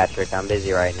 this is Patrick. I'm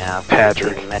busy right now.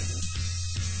 Patrick.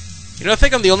 You know, I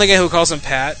think I'm the only guy who calls him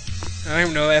Pat. I don't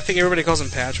even know. I think everybody calls him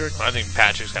Patrick. I think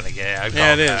Patrick's kind of gay. I'd call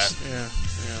Yeah, him it Pat. is. Yeah.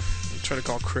 I'll try to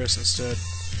call Chris instead.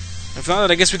 If not,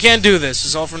 I guess we can't do this.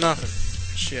 It's all for nothing.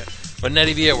 Shit. Wouldn't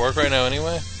Eddie be at work right now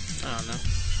anyway? I don't know.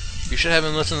 You should have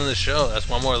him listen to this show. That's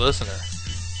one more listener.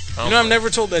 You know, I've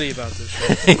never told Eddie about this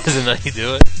show. He doesn't know you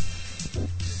do it.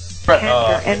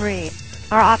 Enter and read.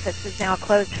 Our office is now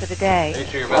closed for the day. Make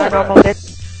sure your Our best normal friend.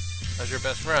 How's your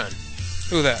best friend?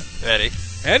 Who that? Eddie.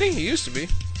 Eddie? He used to be.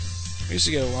 We used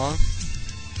to get along.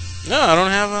 No, I don't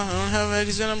have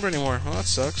Eddie's number anymore. Well, that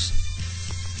sucks.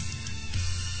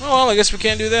 Oh well, I guess we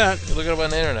can't do that. You look it up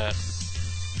on the internet.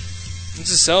 It's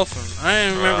his cell phone. I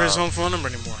don't remember his home phone number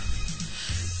anymore.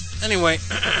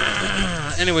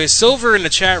 Anyway, Silver in the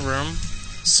chat room.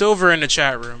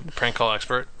 Prank call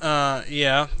expert.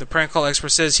 Yeah, the prank call expert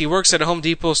says he works at a Home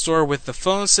Depot store with the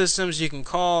phone systems. You can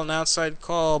call an outside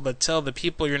call, but tell the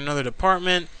people you're in another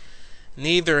department.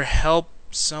 Neither help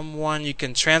someone. You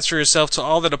can transfer yourself to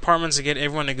all the departments and get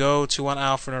everyone to go to one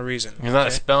aisle for no reason. He's not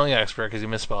a spelling expert because he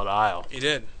misspelled aisle. He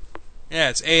did. Yeah,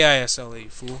 it's AISLE,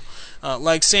 fool.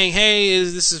 Like saying, hey,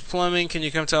 this is plumbing. Can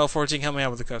you come to L14? Help me out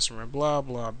with the customer. Blah,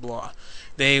 blah, blah.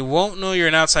 They won't know you're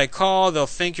an outside call. They'll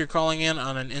think you're calling in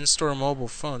on an in-store mobile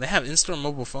phone. They have in-store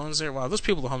mobile phones there? Wow, those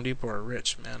people at Home Depot are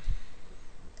rich, man.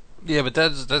 Yeah, but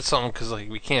that's something because like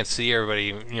we can't see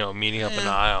everybody, meeting up in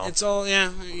the aisle. It's all,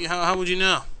 yeah. How would you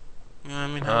know? You know what I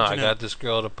mean? How would you know? Got this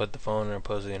girl to put the phone in her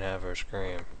pussy and have her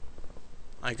scream.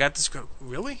 I got this girl.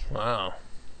 Really? Wow.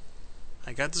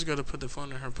 I got this girl to put the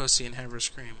phone in her pussy and have her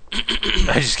scream.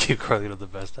 I just keep calling it the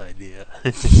best idea.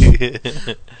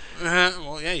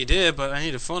 Well, yeah, you did, but I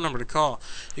need a phone number to call.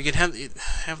 You could have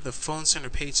the phone center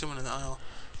paid someone in the aisle.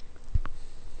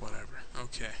 Whatever.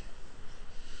 Okay.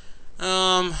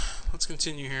 Let's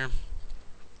continue here.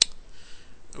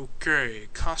 Okay,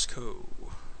 Costco,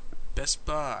 Best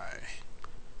Buy.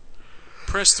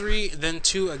 Press 3, then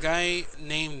 2. A guy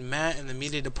named Matt in the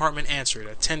media department answered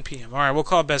at 10 p.m. Alright, we'll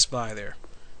call Best Buy there.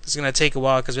 It's going to take a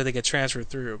while because we have to get transferred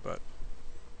through, but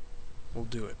we'll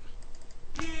do it.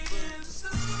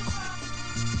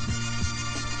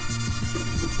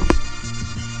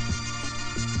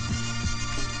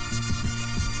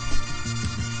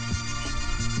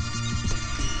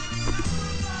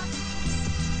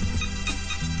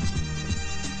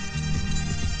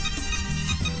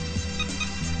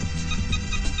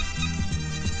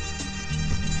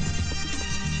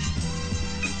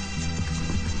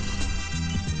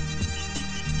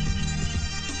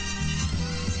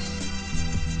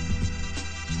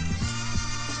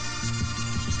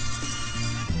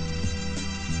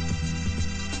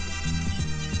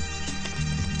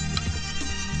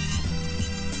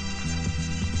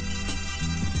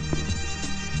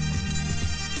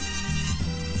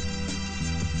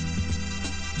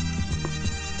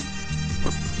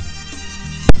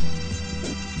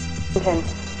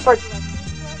 For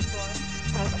directions to our store,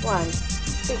 press 1.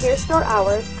 To hear store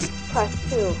hours, press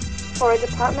 2. For a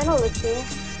departmental listing,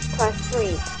 press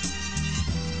 3.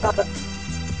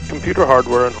 Computer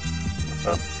hardware and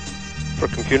for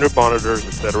computer monitors,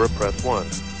 etc., press 1.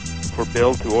 For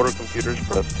bill to order computers,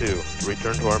 press 2. To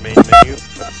return to our main menu,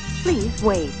 Please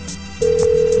wait.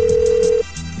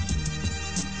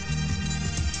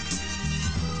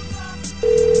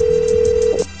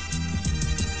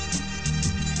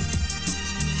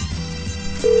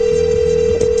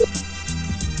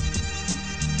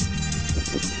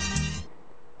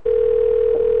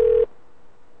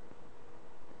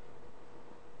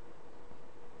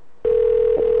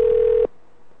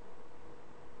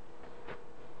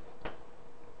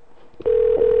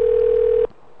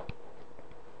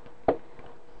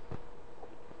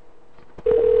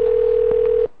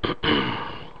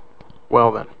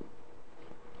 Well then.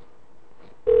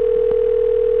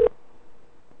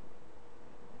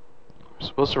 We're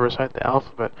supposed to recite the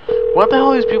alphabet. What the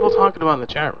hell are these people talking about in the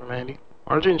chat room, Andy?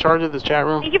 Aren't you in charge of this chat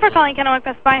room? Thank you for calling Kennewick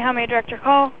Best Buy. How may I direct your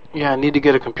call? Yeah, I need to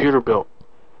get a computer built.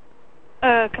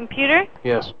 A computer?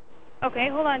 Yes. Okay,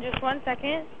 hold on just 1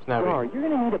 second. Snappy. You're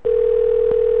gonna need a...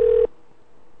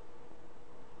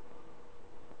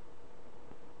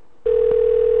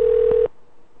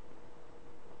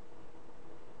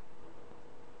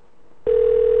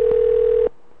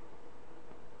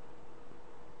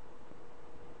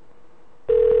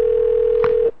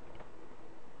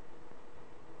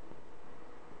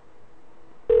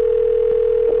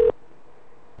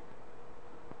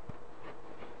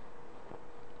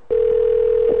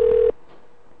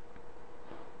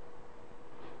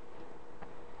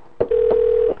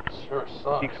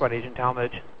 Geek Squad Agent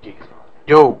Talmadge.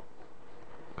 Yo.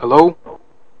 Hello?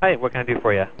 Hi, what can I do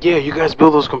for you? Yeah, you guys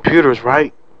build those computers,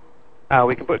 right?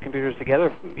 We can put computers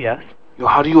together, yes. Yo,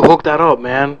 how do you hook that up,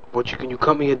 man? Can you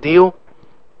cut me a deal?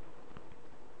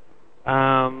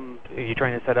 Are you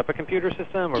trying to set up a computer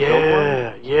system or build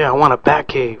one? Yeah, I want a bat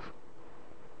cave.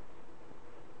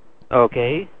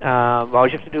 Okay. All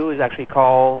you have to do is actually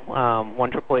call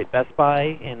 1-888 Best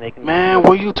Buy, and they can... Man,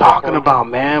 what are you talking about,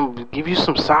 man? Give you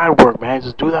some side work, man.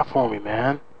 Just do that for me,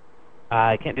 man.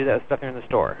 I can't do that stuff here in the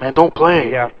store. Man, don't play.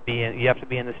 You have to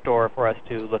be in the store for us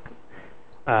to look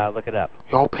Look it up.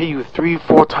 Y'all pay you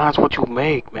 3-4 times what you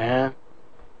make, man.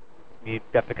 You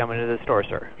have to come into the store,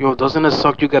 sir. Yo, doesn't it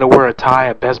suck you gotta wear a tie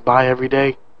at Best Buy every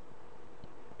day?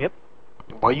 Yep.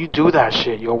 Why you do that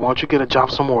shit, yo? Why don't you get a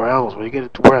job somewhere else where you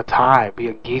get to wear a tie, be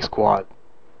a geek squad?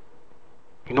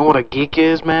 You know what a geek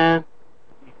is, man?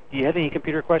 Do you have any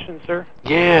computer questions, sir?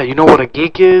 Yeah, you know what a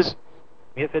geek is?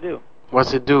 Yes, I do.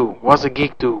 What's it do? What's a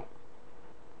geek do?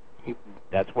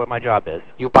 That's what my job is.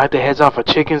 You bite the heads off of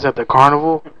chickens at the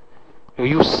carnival? Yo,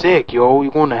 you sick, yo. You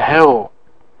going to hell.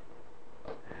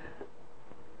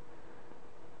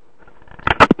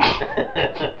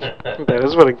 That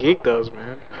is what a geek does,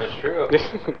 man. That's true.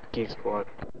 Geek squad.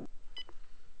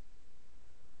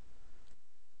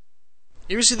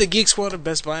 You ever see the Geek Squad at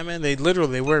Best Buy, man? They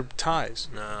wear ties.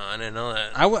 No, I didn't know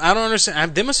that. I don't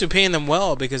understand. They must be paying them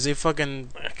well because they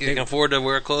fucking... They can afford to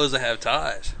wear clothes that have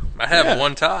ties. I have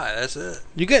one tie. That's it.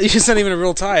 It's not even a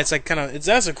real tie. It's like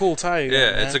that's a cool tie.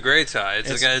 It's a great tie.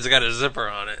 It's got a zipper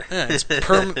on it. Yeah, it's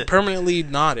permanently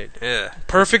knotted. Yeah.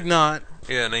 Perfect knot.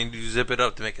 Yeah, and then you zip it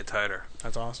up to make it tighter.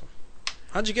 That's awesome.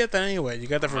 How'd you get that anyway? You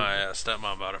got that from... My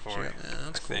stepmom bought it for me. Yeah,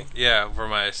 that's cool. Yeah, for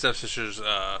my stepsister's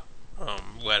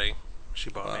wedding. She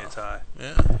bought me a tie.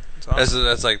 Yeah, that's awesome.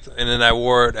 That's like, and then I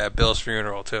wore it at Bill's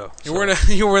funeral too. You wore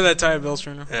that tie at Bill's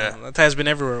funeral? Yeah, that tie's been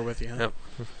everywhere with you. Huh? Yep,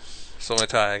 it's the only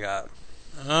tie I got.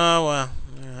 Oh well,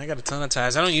 yeah, I got a ton of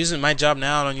ties. I don't use it in my job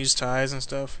now. I don't use ties and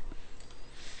stuff.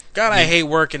 God, I hate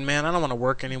working, man. I don't want to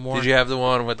work anymore. Did you have the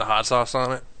one with the hot sauce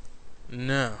on it?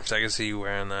 No. So I can see you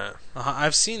wearing that.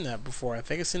 I've seen that before. I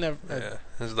think I've seen that. Yeah,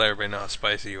 this is let everybody know how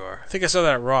spicy you are. I think I saw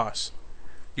that at Ross.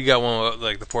 You got one with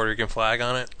like the Puerto Rican flag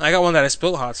on it? I got one that I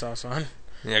spilled hot sauce on.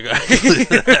 Yeah,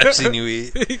 I've seen you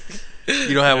eat.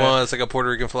 You don't have one that's like a Puerto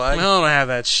Rican flag? No, I don't have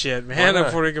that shit, man. A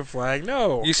Puerto Rican flag?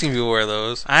 No. You seen people wear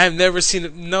those. I have never seen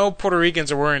it. No Puerto Ricans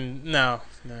are wearing... No.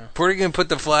 Puerto Rican put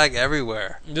the flag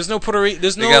everywhere. There's no Puerto Rican...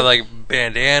 They got like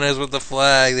bandanas with the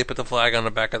flag. They put the flag on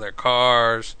the back of their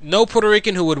cars. No Puerto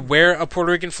Rican who would wear a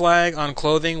Puerto Rican flag on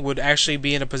clothing would actually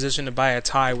be in a position to buy a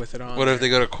tie with it on. What if they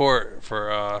go to court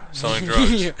for selling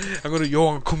drugs? Yeah. I'm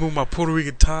gonna come with my Puerto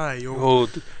Rican tie, yo. Oh,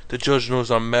 the judge knows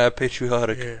I'm mad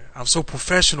patriotic. Yeah, I'm so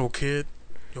professional, kid.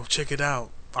 Yo, check it out,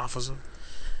 officer.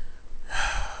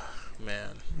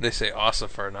 Man. They say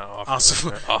ossifer, not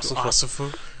officer.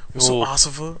 Ossifer. What's so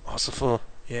ossifer? Ossifer.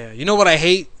 Yeah. You know what I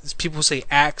hate? Is people who say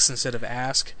axe instead of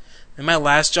ask. In my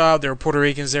last job, there were Puerto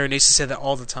Ricans there, and they used to say that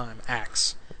all the time.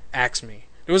 Axe. Axe me.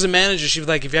 There was a manager, she was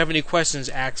like, if you have any questions,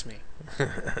 ask me.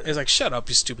 It was like, shut up,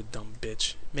 you stupid dumb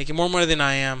bitch. Making more money than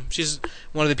I am. She's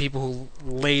one of the people who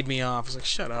laid me off. I was like,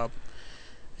 shut up.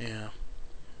 Yeah.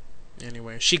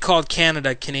 Anyway, she called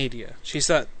Canada Canada. She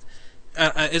thought...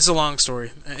 it's a long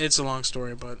story.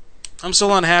 But I'm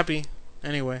still unhappy.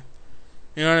 Anyway.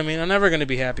 You know what I mean? I'm never going to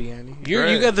be happy, Andy.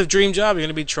 You got the dream job. You're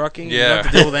going to be trucking. Yeah. You don't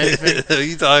have to deal with anything. What are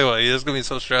you talking about? It's going to be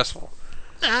so stressful.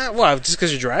 Well, just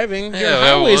because you're driving. You're on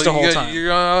highways the whole time.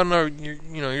 You're on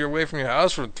you're away from your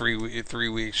house for 3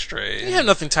 weeks straight. You have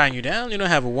nothing tying you down. You don't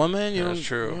have a woman. That's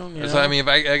true. I mean,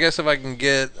 I guess if I can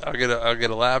I'll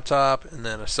get a laptop and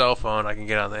then a cell phone. I can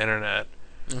get on the internet.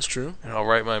 That's true. And I'll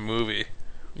write my movie.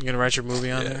 You're gonna write your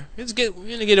movie on there. You're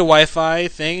gonna get a Wi-Fi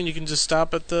thing, and you can just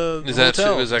stop at the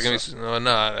hotel. Is that gonna be?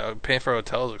 No, paying for a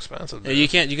hotel is expensive. Yeah, you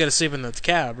can't. You gotta sleep in the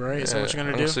cab, right? Is that what you're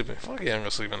gonna do? Fuck yeah, I'm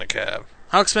gonna sleep in a cab.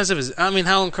 How expensive is? I mean,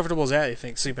 how uncomfortable is that? You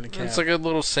think sleeping in a cab? It's like a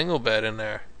little single bed in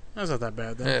there. That's not that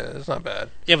bad, though. Yeah, it's not bad.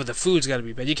 Yeah, but the food's got to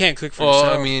be bad. You can't cook for yourself.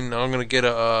 Well, I mean, I'm gonna get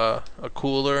a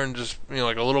cooler and just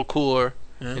like a little cooler.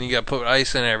 Yeah. And you got to put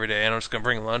ice in every day, and I'm just going to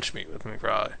bring lunch meat with me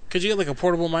probably. Could you get like a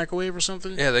portable microwave or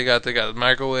something? Yeah, they got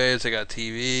microwaves, they got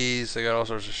TVs, they got all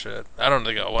sorts of shit. I don't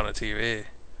think I want a TV.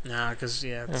 Nah, because,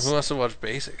 who wants to watch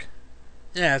Basic?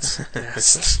 Yeah, it's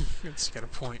got a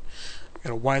point. I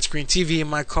got a widescreen TV in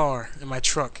my car, in my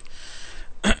truck.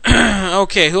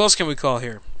 Okay, who else can we call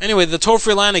here? Anyway, the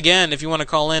toll-free line again, if you want to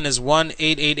call in, is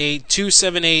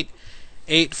 1-888-278-8509.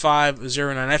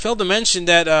 I failed to mention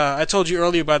that I told you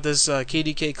earlier about this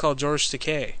KDK called George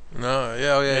Takei. No,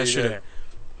 yeah, yesterday.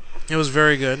 It was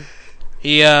very good.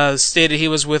 He stated he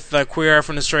was with Queer Eye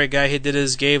from the Straight Guy. He did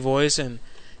his gay voice, and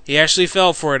he actually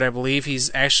fell for it. I believe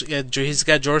he's got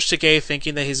George Takei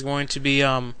thinking that he's going to be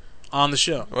on the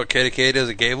show. What, KDK does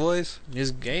a gay voice?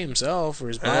 He's gay himself, or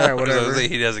he's bi, or whatever.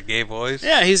 He does a gay voice.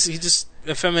 Yeah, he just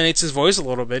effeminates his voice a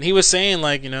little bit. He was saying,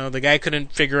 like, the guy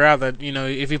couldn't figure out that,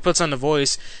 if he puts on the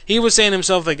voice, he was saying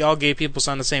himself, like, all gay people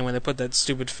sound the same when they put that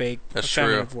stupid fake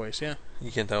effeminate voice. Yeah. You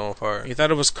can't tell them apart. He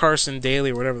thought it was Carson Daly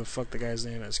or whatever the fuck the guy's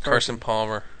name is. Carson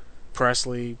Palmer.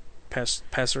 Presley,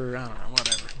 Pesser, I don't know,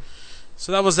 whatever.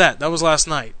 So that was that. That was last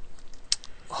night.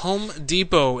 Home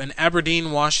Depot in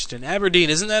Aberdeen, Washington. Aberdeen,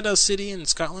 isn't that a city in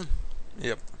Scotland?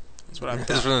 Yep. That's what I thought.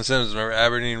 That's from The Simpsons. Remember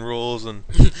Aberdeen rules and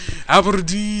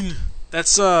Aberdeen.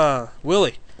 That's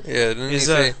Willie. Yeah, didn't he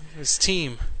say his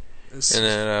team. And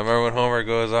then I remember when Homer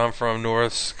goes, "I'm from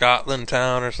North Scotland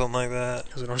Town" or something like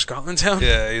that. Was it North Scotland Town?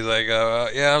 Yeah, he's like,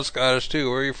 "Yeah, I'm Scottish too.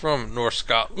 Where are you from?" North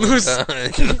Scotland Town.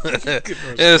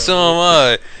 Yeah, so am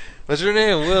I. What's your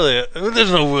name, Willie?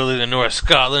 There's no Willie in North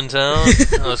Scotland Town.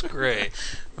 That was great.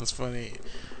 That's funny.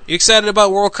 You excited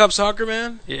about World Cup soccer,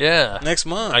 man? Yeah. Next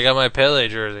month. I got my Pele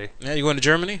jersey. Yeah, you going to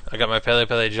Germany? I got my Pele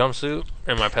jumpsuit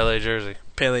and my Pele jersey.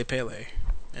 Pele.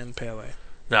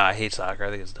 Nah, I hate soccer. I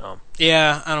think it's dumb.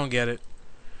 Yeah, I don't get it.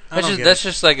 That's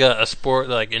just like a sport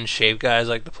like in shape guys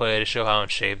like to play to show how in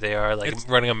shape they are, like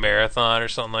running a marathon or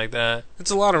something like that. It's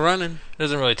a lot of running. It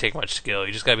doesn't really take much skill.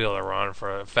 You just gotta be able to run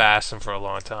fast and for a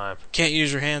long time. Can't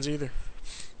use your hands either.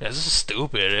 Yeah, this is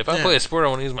stupid. If I play a sport, I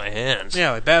want to use my hands.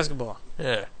 Yeah, like basketball.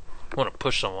 Yeah, I want to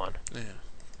push someone. Yeah.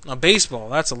 Now baseball,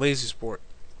 that's a lazy sport.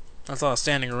 That's a lot of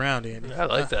standing around, Andy. I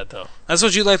like that though. That's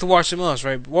what you like to watch the most,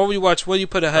 right? What would you watch? What do you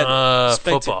put ahead?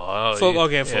 Football.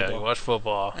 Football. Yeah, you watch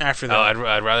football. After that,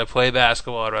 I'd rather play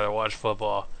basketball. I'd rather watch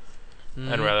football.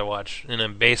 I'd rather watch, and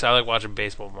then I like watching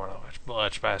baseball more than I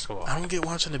watch basketball. I don't get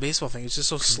watching the baseball thing. It's just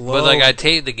so slow. But like I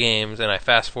tape the games and I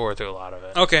fast forward through a lot of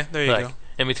it. Okay, there you go.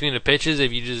 In between the pitches,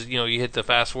 if you just you hit the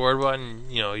fast forward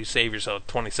button, you save yourself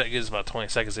 20 seconds. About 20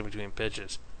 seconds in between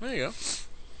pitches. There you go.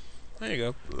 There you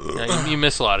go. Yeah, you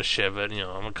miss a lot of shit, but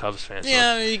I'm a Cubs fan. So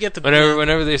yeah, you get the.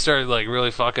 Whenever they start like really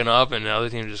fucking up and the other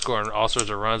team just scoring all sorts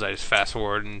of runs, I just fast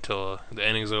forward until the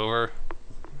inning's over.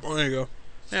 There you go.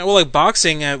 Yeah, well, like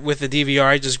boxing with the DVR,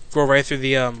 I just go right through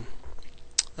the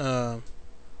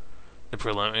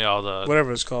preliminary, all the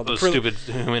whatever it's called, those stupid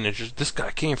miniatures. This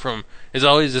guy came from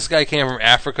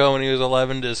Africa when he was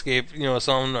 11 to escape,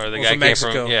 something, or the guy came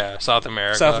from South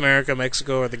America,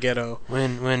 Mexico, or the ghetto.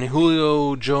 When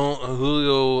Julio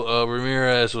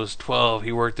Ramirez was 12,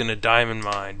 he worked in a diamond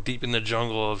mine deep in the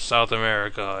jungle of South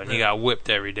America, and he got whipped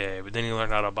every day. But then he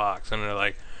learned how to box, and they're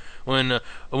like, when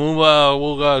Umumba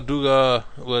Wulga Duga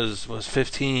was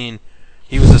 15.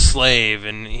 He was a slave,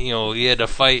 and he had to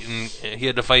fight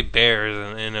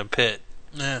bears in a pit.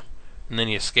 Yeah. And then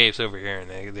he escapes over here, and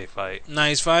they fight. Now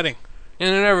he's fighting. And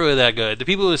they're never really that good. The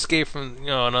people who escape from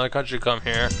another country come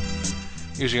here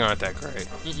usually aren't that great.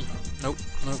 Nope.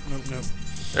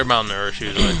 They're malnourished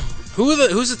usually.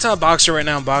 Who's the top boxer right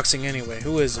now in boxing anyway?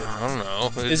 Who is it? I don't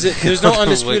know. Is it? There's no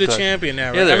undisputed champion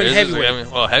now, right? Yeah, there is.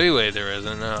 Heavyweight. Heavyweight there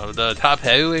isn't. No, the top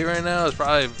heavyweight right now is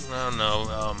probably I don't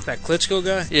know. That Klitschko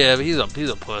guy. Yeah, but he's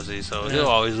a pussy, so he'll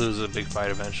always lose a big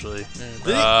fight eventually.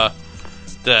 Yeah.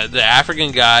 The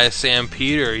African guy Sam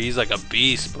Peter, he's like a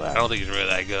beast, but I don't think he's really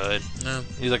that good. No,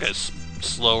 he's like a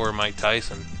slower Mike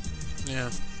Tyson.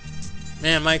 Yeah,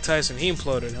 man, Mike Tyson, he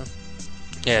imploded, huh?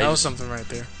 Yeah, that was something right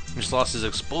there. He just lost his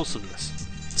explosiveness.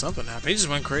 Something happened. He just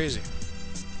went crazy.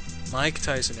 Mike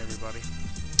Tyson, everybody.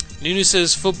 Nunu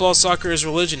says football, soccer is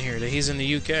religion here. That he's in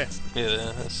the UK.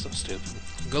 Yeah, that's so stupid.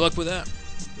 Good luck with that.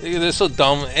 They're so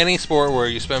dumb. Any sport where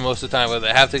you spend most of the time with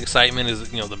it, half the excitement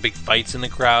is the big fights in the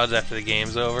crowds after the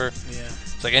game's over. Yeah.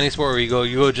 It's like any sport where you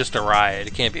go just to riot.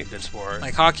 It can't be a good sport.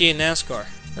 Like hockey and NASCAR.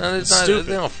 No, it's stupid.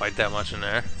 They don't fight that much in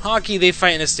there. Hockey, they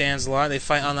fight in the stands a lot. They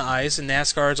fight on the ice, and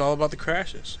NASCAR is all about the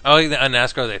crashes. Oh, on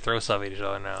NASCAR, they throw stuff at each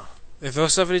other now. They throw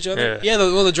stuff at each other? Yeah,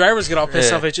 the drivers get all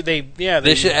pissed off at each other.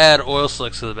 They should add oil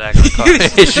slicks to the back of the car.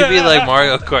 It should be like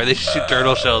Mario Kart. They should shoot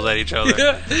turtle shells at each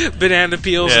other. Banana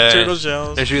peels and turtle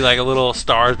shells. There should be like a little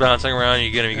stars bouncing around.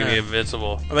 You're gonna be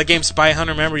invincible. Or that game Spy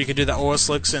Hunter, remember? You could do the oil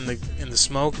slicks in the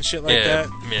smoke and shit like that.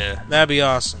 Yeah. That'd be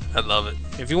awesome. I'd love it.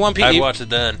 If you want people, I'd watch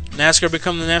it then. NASCAR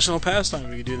become the national pastime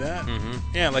if you could do that.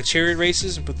 Mm-hmm. Yeah, like chariot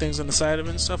races and put things on the side of it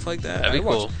and stuff like that. That'd be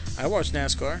cool. I watch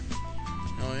NASCAR.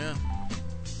 Oh yeah.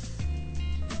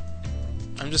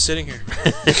 I'm just sitting here.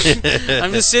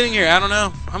 I don't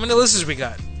know. How many listeners we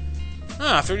got?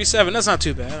 37. That's not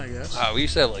too bad, I guess. Wow, we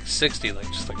used to have like 60,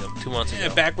 just 2 months ago.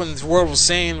 Yeah, back when the world was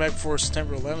sane, back before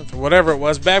September 11th, or whatever it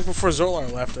was, back before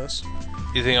Zolar left us.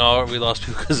 You think we lost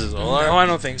people because of Zolar? No, I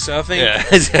don't think so. I think. Yeah,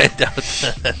 I doubt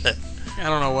that. I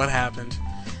don't know what happened.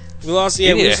 We lost.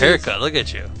 You need a haircut. Look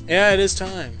at you. Yeah, it is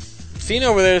time. Fina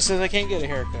over there says I can't get a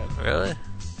haircut. Really?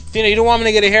 Fina, you don't want me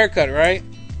to get a haircut, right?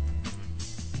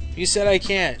 You said I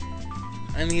can't.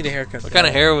 I need a haircut. What kind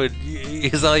of hair would...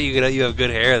 It's not like you have good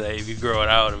hair that if you grow it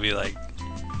out, it'd be like...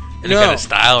 Any kind of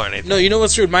style or anything. No, you know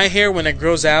what's weird? My hair, when it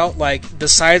grows out, like, the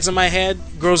sides of my head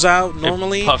grows out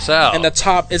normally. It puffs out. And the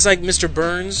top, it's like Mr.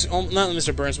 Burns. Not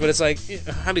Mr. Burns, but it's like...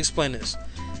 How do you explain this?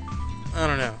 I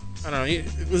don't know.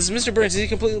 Is Mr. Burns, he's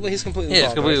completely bald. Yeah,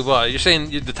 it's completely bald. You're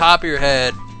saying the top of your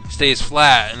head stays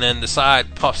flat, and then the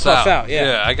side puffs out.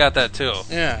 Yeah, I got that too.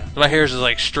 Yeah. My hair's just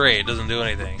like straight; it doesn't do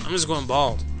anything. I'm just going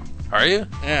bald. Are you?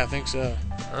 Yeah, I think so.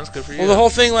 That's good for you. Well, the whole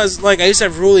thing was like I used to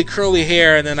have really curly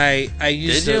hair, and then I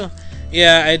used Did to. you?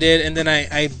 Yeah, I did, and then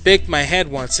I baked my head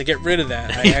once to get rid of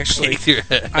that. I actually,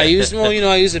 I used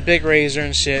a big razor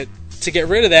and shit to get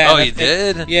rid of that. Oh, you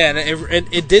did? Yeah, and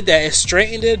it did that. It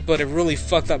straightened it, but it really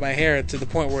fucked up my hair to the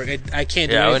point where I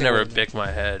can't do anything. Yeah, I would never with it. bick my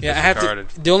head. Yeah, I have to.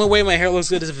 The only way my hair looks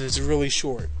good is if it's really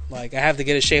short. Like I have to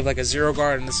get it shaved like a 0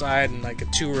 guard on the side and like a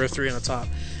 2 or a 3 on the top.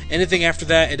 Anything after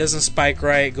that, it doesn't spike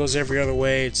right. It goes every other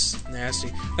way. It's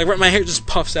nasty. Like my hair just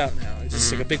puffs out now. It's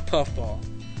just like a big puff ball.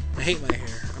 I hate my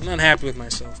hair. I'm not happy with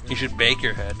myself. Man. You should bake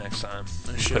your head next time.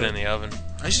 I should. Put it in the oven.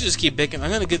 I should just keep baking.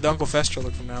 I'm gonna get the Uncle Fester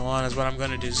look from now on. Is what I'm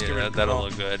gonna do. Just get rid of that'll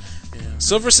look good. Yeah.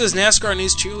 Silver says NASCAR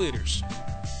needs cheerleaders.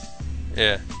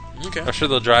 Yeah. Okay. I'm sure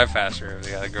they'll drive faster if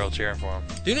they got a girl cheering for them.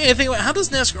 Do you know anything about how does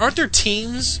NASCAR? Aren't there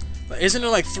teams? Isn't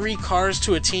there like 3 cars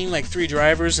to a team, like 3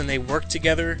 drivers, and they work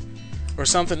together, or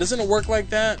something? Doesn't it work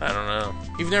like that? I don't know.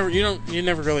 You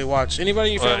never really watched. Anybody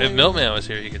in your family? If Milkman was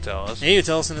here, he could tell us. He could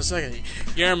tell us in a second.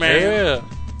 Yeah, man. Yeah.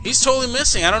 He's totally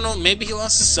missing. I don't know. Maybe he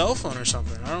lost his cell phone or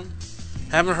something.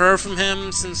 Haven't heard from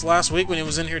him since last week when he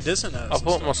was in here dissing us. I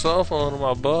put my cell phone in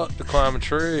my butt to climb a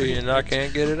tree, and I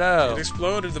can't get it out. It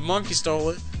exploded. The monkey stole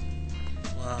it.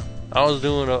 Wow. I was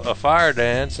doing a fire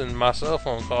dance, and my cell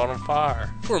phone caught on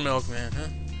fire. Poor Milkman, huh?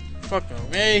 Fuck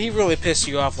Milkman. Hey, he really pissed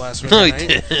you off last week. No, he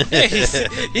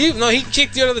didn't. He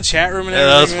kicked you out of the chat room and Yeah,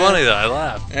 everything. that was funny, though. I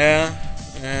laughed.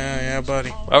 Yeah,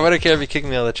 buddy. Why would I care if you kicked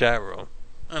me out of the chat room?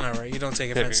 I know, right? You don't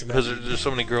take offense to that. Because there's so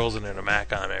many girls in there to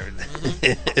mac on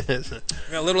everything.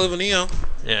 We got Little Neo.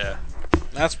 Yeah.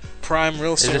 That's prime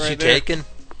real estate Isn't right she there. taken?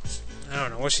 I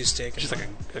don't know what she's taking. She's like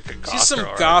a goth She's some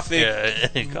girl, right?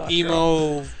 gothic, goth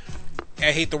emo,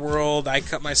 I hate the world, I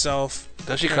cut myself.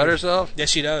 Does she cut herself?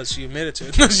 Yes, she does. She admitted to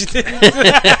it. No, she didn't.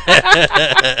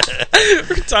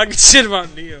 We're talking shit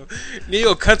about Neo.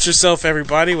 Neo cuts herself,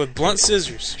 everybody, with blunt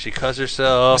scissors. She cuts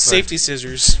herself. With safety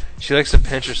scissors. She likes to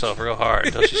pinch herself real hard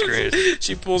until she screams.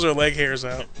 She pulls her leg hairs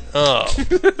out. Oh,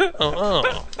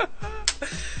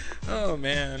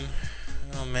 man.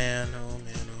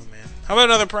 How about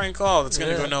another prank call that's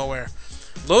going to go nowhere?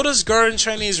 Lotus Garden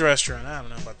Chinese restaurant. I don't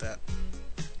know about that.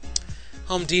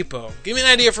 Home Depot. Give me an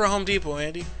idea for a Home Depot,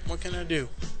 Andy. What can I do?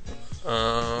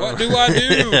 What do I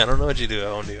do? I don't know what you do at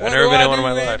Home Depot. I've never been in one in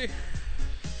my life.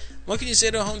 What can you say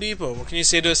to a Home Depot? What can you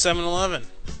say to a 7-Eleven?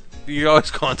 You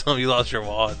always call and tell them you lost your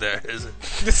wallet there, is it?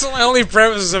 That's my only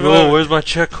premise of Yo, where's my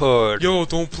check card? Yo,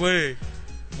 don't play.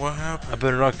 What happened? I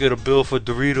better not get a bill for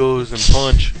Doritos and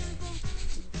punch.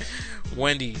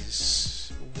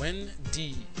 Wendy's.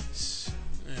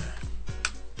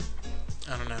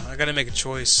 I don't know. I gotta make a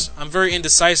choice. I'm very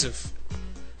indecisive.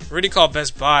 I already called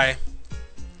Best Buy.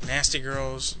 Nasty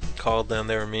girls. Called them.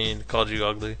 They were mean. Called you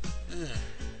ugly. Yeah.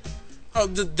 Oh,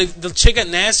 the chick at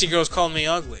Nasty Girls called me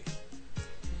ugly.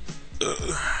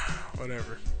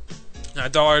 Whatever.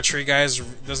 Dollar Tree guys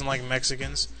doesn't like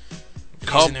Mexicans.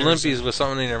 Call Blimpies with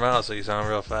something in your mouth so you sound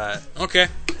real fat. Okay.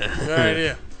 Good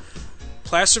idea.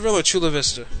 Placerville or Chula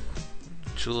Vista?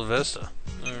 Chula Vista.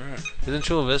 Alright. Isn't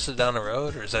Chula Vista down the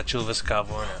road, or is that Chula Vista,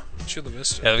 California? Chula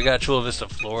Vista. Yeah, we got Chula Vista,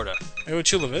 Florida. Hey, with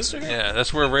Chula Vista? Yeah,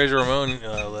 that's where Razor Ramon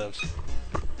lives.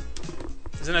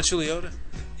 Isn't that Chuliota?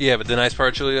 Yeah, but the nice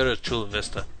part of Chuliota is Chula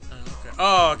Vista.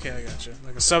 Oh, okay, I got you.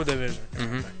 Like a subdivision.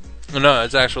 Mm-hmm. No,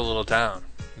 it's an actual little town.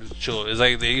 It's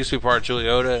like they used to be part of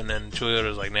Chuliota, and then Chuliota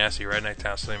is like nasty redneck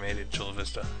town, so they made it Chula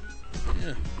Vista.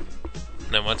 Yeah. And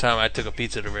then one time I took a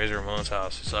pizza to Razor Ramon's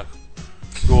house. He's like,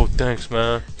 "Yo, thanks,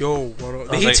 man." Yo, what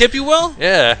up? Did he tip you well?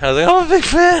 Yeah. I was like, "I'm a big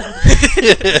fan."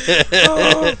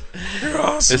 Oh, you're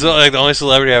awesome. It's like the only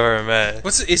celebrity I've ever met.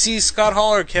 Is he Scott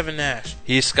Hall or Kevin Nash?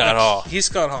 He's Scott Hall. He's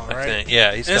Scott Hall, right? I think.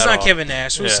 Yeah, he's Scott Hall. It's not Hall. Kevin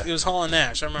Nash. It was Hall and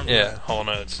Nash. I remember that. Hall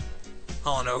Notes.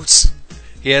 Hall Notes.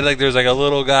 He had there's a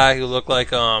little guy who looked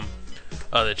like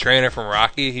the trainer from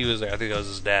Rocky. He was there. I think that was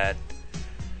his dad.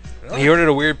 Really? He ordered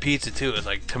a weird pizza too. It was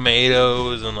like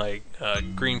tomatoes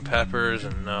and green peppers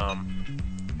and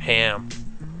ham.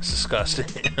 It's disgusting.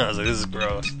 I was like, this is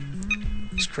gross.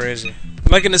 It's crazy.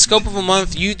 Like in the scope of a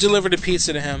month, you delivered a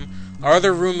pizza to him. Our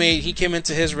other roommate, he came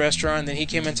into his restaurant, and then he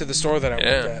came into the store that I worked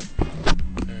at.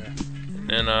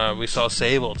 Yeah. And we saw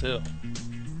Sable too.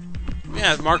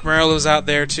 Yeah, Mark Merrill was out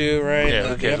there too, right?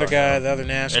 Yeah, the other guy, the other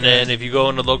Nash And guy. then if you go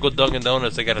into local Dunkin'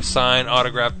 Donuts, they got a signed,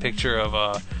 autographed picture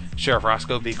of Sheriff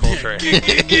Roscoe B. Coltrane.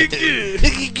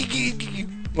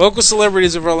 Local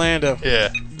celebrities of Orlando.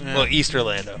 Yeah. Well, East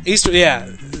Orlando. Yeah.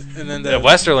 And then the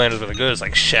West Orlando's really good. It's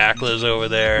like Shaq lives over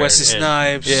there. Wesley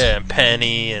Snipes. Yeah, and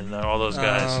Penny and all those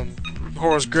guys.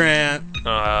 Horace Grant.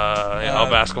 All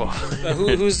basketball.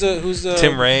 Who's the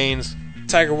Tim Raines,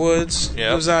 Tiger Woods.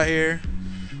 Yep. Who's out here?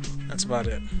 That's about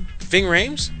it. Ving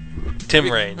Rhames? Tim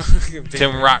Raines.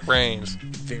 Tim Rock Raines.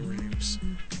 Ving Rhames.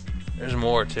 There's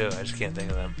more too. I just can't think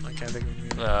of them. I can't think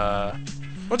of them.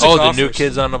 What's the New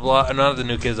Kids on the Block. Not the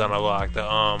New Kids on the Block. The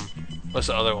what's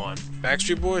the other one?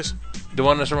 Backstreet Boys. The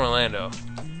one that's from Orlando.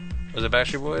 Was it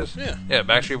Backstreet Boys? Yeah. Yeah,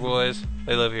 Backstreet Boys.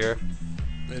 They live here.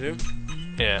 They do.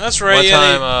 Yeah. That's right.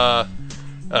 One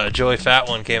time, Joey Fat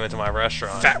One came into my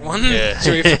restaurant. Fat One? Yeah.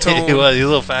 Joey Fatone. He was. He's a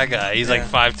little fat guy. He's like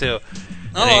 5'2".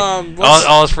 Oh,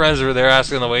 all his friends were there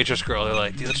asking the waitress girl. They're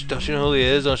like, "Don't you know who he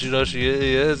is? Don't you know who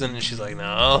he is?" And she's like,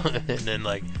 "No." And then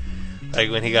like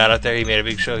when he got up there, he made a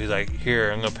big show. He's like,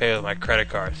 "Here, I'm gonna pay with my credit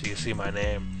card so you can see my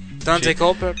name." Dante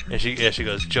Culpepper. And she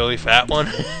goes, "Joey Fat One."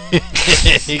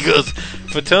 And he goes,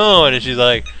 "Fatone." And she's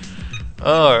like,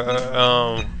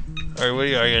 "Oh, what are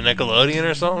you a Nickelodeon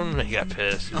or something?" And he got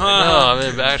pissed. He's like, "No, I'm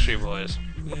in Backstreet Boys."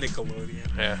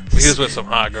 Nickelodeon. Yeah, he was with some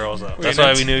hot girls though. That's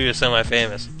why we knew he was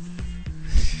semi-famous.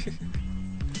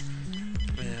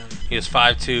 He was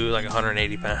 5'2", like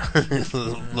 180 pounds.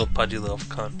 little pudgy little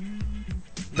cunt.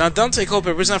 Now, Dante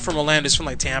Culpepper's not from Orlando. He's from,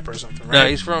 like, Tampa or something, right? No,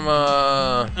 he's from,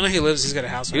 I know he's got a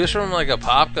house. He was from, like,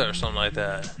 Apopka or something like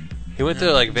that. He went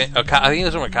to, like, I think he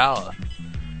was from Ocala.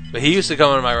 But he used to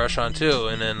come into my restaurant, too.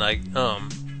 And then, like,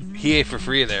 he ate for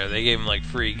free there. They gave him, like,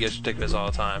 free gift certificates all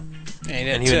the time.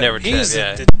 And he would never tip,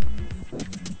 yeah.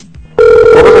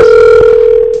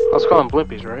 I was calling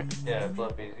blimpies, right? Yeah,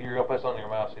 blimpies. You're going to put something in your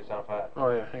mouth so you sound fat. Oh,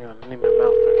 yeah. Hang on. I need my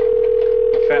mouth there.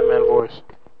 The fat man voice.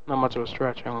 Not much of a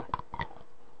stretch, hang on.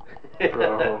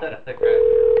 Bro. Hold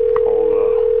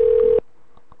up.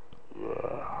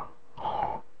 Yeah.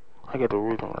 I get the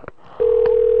rhythm right.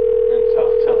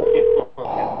 Tell you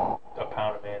a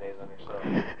pound of mayonnaise on yourself. I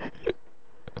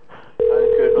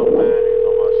ain't getting no mayonnaise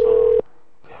on my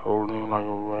son. Holding like a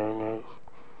mayonnaise.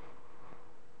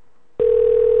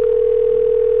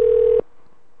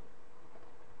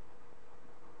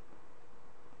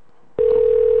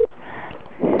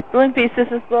 Blimpies, this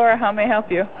is Laura. How may I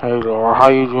help you? Hey, Laura. How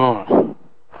you doing?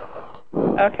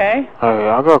 Okay. Hey,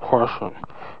 I got a question.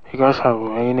 You guys have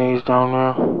mayonnaise down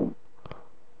there?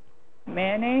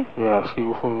 Mayonnaise? Yes,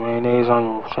 you put mayonnaise on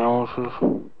your sandwiches?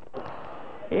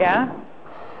 Yeah.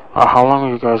 How long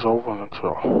are you guys open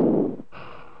until?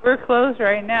 We're closed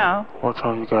right now. What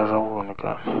time you guys open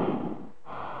again?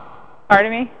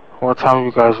 Pardon me? What time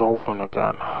you guys open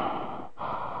again?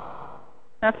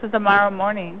 That's for tomorrow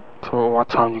morning. So what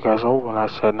time you guys open? I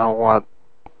said, no, what?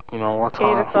 You know, what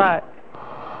time? 8 o'clock.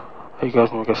 You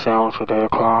guys make a sandwich at 8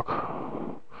 o'clock?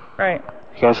 Right.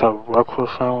 You guys have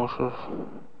breakfast sandwiches?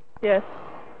 Yes.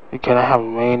 Can I have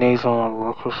mayonnaise on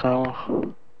my breakfast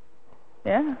sandwich?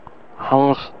 Yeah. How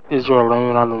much is there a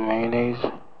limit on the mayonnaise?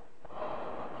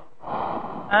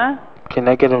 Huh? Can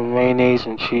I get a mayonnaise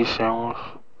and cheese sandwich?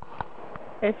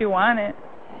 If you want it.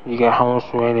 You got how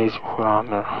much mayonnaise you put on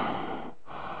there?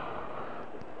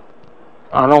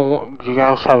 I don't want. Do you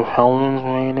guys have Hellman's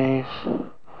mayonnaise?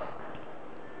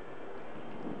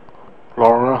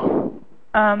 Laura?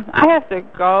 I have to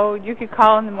go. You could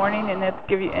call in the morning and they'll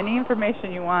give you any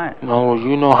information you want. No,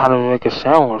 you know how to make a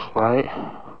sandwich, right?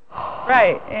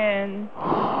 Right, and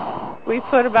we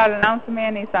put about an ounce of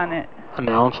mayonnaise on it. An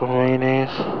ounce of mayonnaise?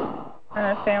 On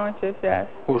our sandwiches, yes.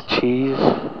 With cheese?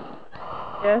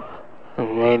 Yes. A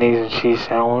mayonnaise and cheese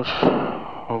sandwich?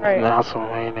 With right. An ounce of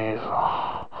mayonnaise.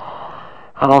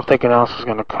 I don't think an ounce is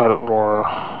going to cut it, Laura.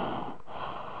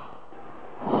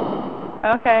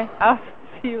 Okay, I'll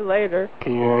see you later.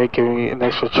 Can you give me an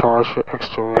extra charge for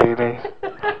extra mayonnaise?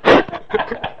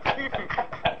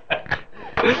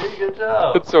 Good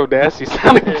job. It's so nasty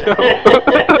sounding. You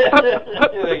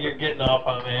think you're getting off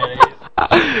on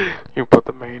mayonnaise? You put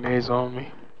the mayonnaise on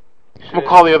me. I'm gonna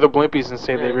call the other blimpies and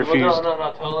say they refuse.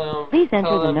 No, tell them. Please enter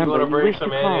tell the them number you want to you bring wish some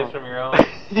to mayonnaise call. from your own.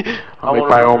 I'll make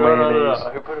my own mayonnaise.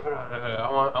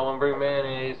 I want to bring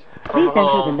mayonnaise from Please enter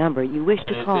home. the number you wish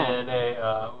to It's call. in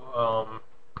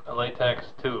a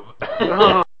latex tube.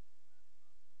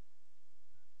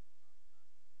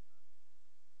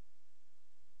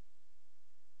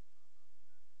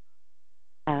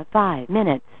 5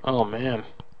 minutes. Oh man.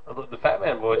 The Fat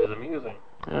Man voice is amusing.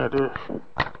 Yeah, it is.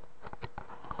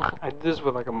 I did this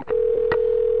with like a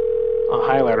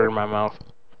highlighter in my mouth.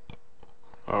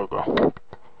 There we go.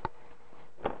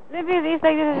 Libby, these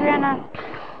like this is Rihanna.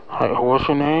 Hi, what's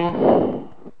your name?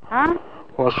 Huh?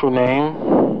 What's your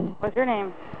name? What's your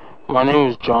name? My name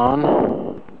is John.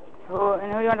 Who do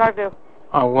you want to talk to?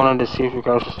 I wanted to see if you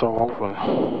guys are still open.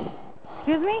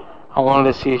 Excuse me? I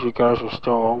wanted to see if you guys were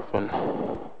still open.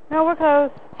 No, we're close.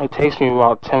 It takes me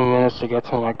about 10 minutes to get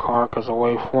to my car because I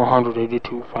weigh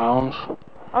 482 pounds.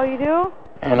 Oh, you do?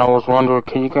 And I was wondering,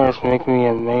 can you guys make me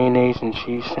a mayonnaise and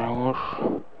cheese sandwich?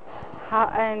 And how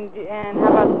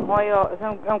about some oil,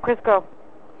 some Crisco?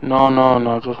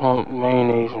 No, just want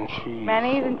mayonnaise and cheese.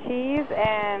 Mayonnaise and cheese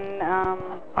and I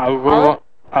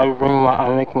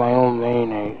make my own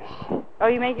mayonnaise. Oh,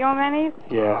 you make your own mayonnaise?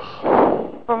 Yes.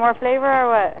 For more flavor or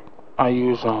what? I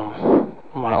use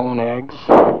my own eggs.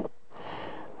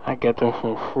 I get them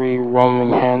from free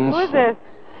roaming hens. Who is this?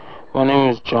 My name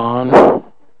is John. Oh,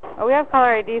 we have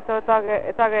caller ID, so it's all good.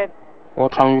 It's all good.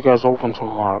 What time you guys open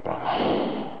tomorrow then?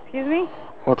 Excuse me?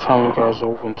 What time you guys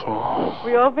open tomorrow?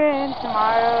 We open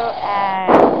tomorrow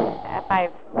at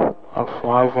 5. At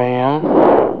 5 a.m.?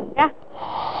 Yeah.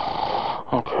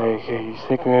 Okay. You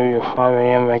think maybe at 5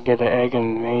 a.m. I get an egg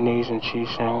and mayonnaise and cheese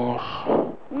sandwich?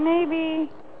 Maybe.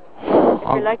 If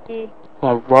you're lucky.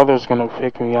 My brother's gonna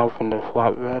pick me up in the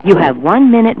flatbed. You have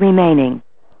 1 minute remaining.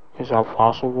 Is that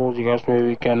possible? Do you guys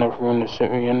maybe get enough room to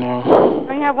sit me in there? You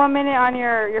only have 1 minute on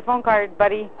your phone card,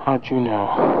 buddy. How'd you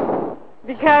know?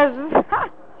 Because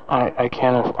I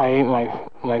can't. I ate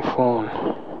my phone.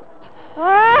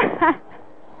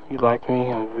 You like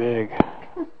me? I'm big.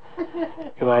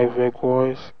 You like big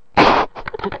boys?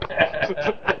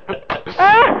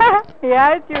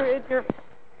 Yeah, it's your.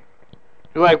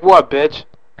 You like what, bitch?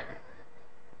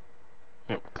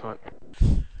 Yep, cut.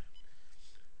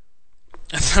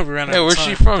 I thought we ran out of where's time.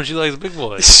 she from? She likes big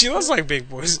boys. She does like big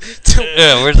boys.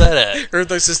 Yeah, where's that at?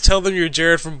 Earthlight says, tell them you're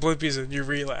Jared from Blimpies and you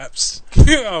relapsed.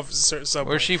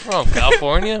 Where's she from?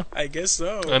 California? I guess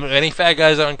so. Any fat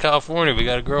guys out in California, we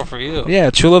got a girl for you. Yeah,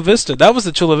 Chula Vista. That was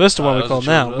the Chula Vista one we called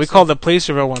now. Vista. We called the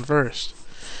Placerville one first.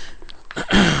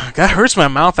 That hurts my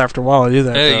mouth after a while I do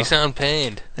that. Hey, though. you sound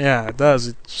pained. Yeah, it does.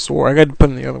 It's sore. I got to put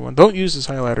in the other one. Don't use this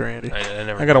highlighter, Andy.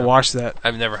 I got to wash that.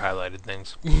 I've never highlighted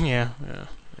things. Yeah.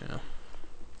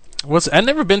 I've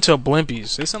never been to a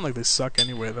Blimpies. They sound like they suck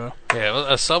anyway, though. Yeah, well,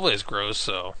 a Subway is gross,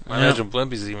 so I imagine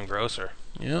Blimpies is even grosser.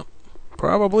 Yep,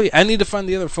 probably. I need to find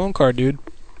the other phone card, dude.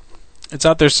 It's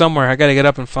out there somewhere. I got to get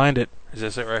up and find it. Is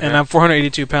this it right here? And I'm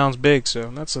 482 pounds big, so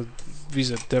that's a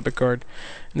Visa debit card.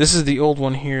 And this is the old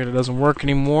one here that doesn't work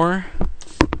anymore.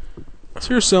 It's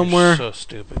here somewhere. You're so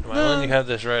stupid. Why don't you have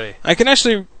this ready? I can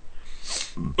actually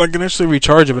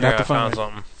recharge it, but I have to find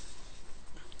something.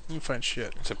 Let me find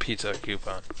shit. It's a pizza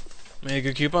coupon. Any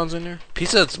good coupons in there?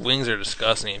 Pizza Hut's wings are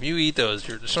disgusting. If you eat those,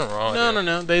 there's something wrong with you.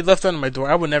 No. They left that on my door.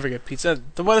 I would never get pizza.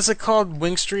 What is it called?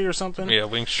 Wing Street or something? Yeah,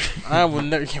 Wing Street. I would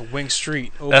never get Wing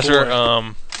Street. Oh, that's boy.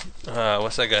 where,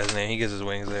 what's that guy's name? He gets his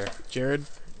wings there. Jared?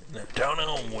 Down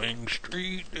on Wing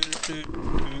Street.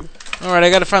 Alright,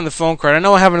 I gotta find the phone card. I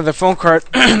know I have another phone card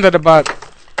that I bought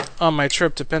on my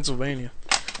trip to Pennsylvania.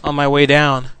 On my way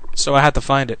down. So I had to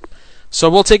find it. So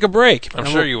we'll take a break. I'm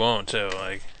sure you won't, too.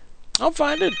 I'll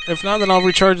find it. If not, then I'll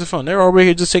recharge the phone. There, or we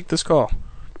could just take this call.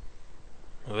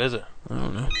 Who is it? I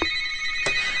don't know.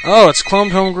 Oh, it's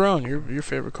Cloned Homegrown. Your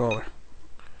favorite caller.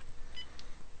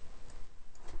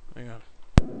 Hang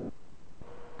on.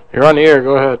 You're on the air.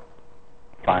 Go ahead.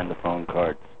 Find the phone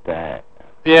card stat.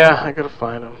 Yeah, I gotta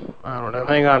find them. I don't know.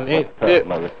 Hang on.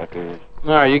 Motherfuckers.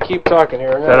 Alright, you keep talking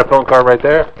here. Is that a phone card right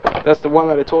there? That's the one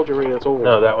that I told you already. That's over.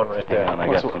 No, that one right there. Hang on,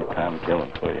 I got some time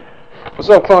killing for you. What's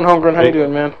up, Clone Homegrown? How you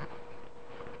doing, man?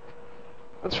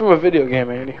 That's from a video game,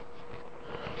 Andy.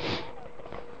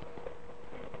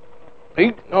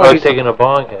 He's taking a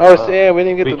bong hit. Yeah, we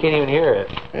didn't get. We can't even hear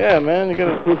it. Yeah, man, you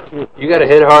gotta. You gotta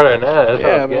hit harder than that. That's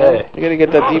yeah, man. You gotta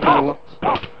get that deep in the lungs.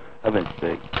 I've been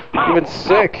sick. You've been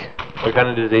sick. What kind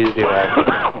of disease do you have?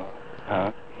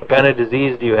 Huh? What kind of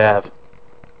disease do you have?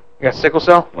 You got sickle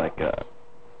cell? Like,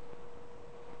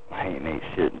 I ain't ate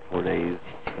shit in 4 days.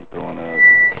 I'm throwing up.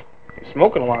 You're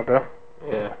smoking a lot, though.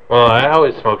 Yeah. Well, I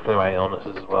always smoked for my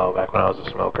illnesses as well, back when I was a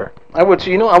smoker. I would,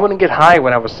 I wouldn't get high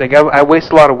when I was sick. I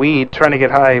wasted a lot of weed trying to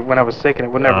get high when I was sick, and it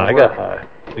would never work. I got high.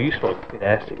 Well, you smoked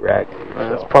nasty rag.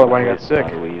 That's probably why you got sick.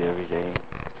 Weed every day.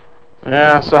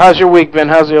 Yeah, so how's your week been?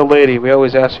 How's the old lady? We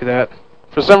always ask you that.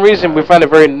 For some reason, we find a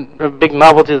big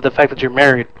novelty to the fact that you're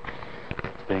married.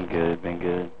 Been good.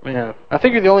 Yeah. I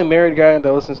think you're the only married guy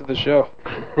that listens to the show.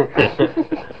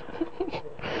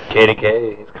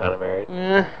 KDK, he's kind of married.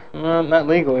 Yeah, well, not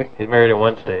legally. He's married in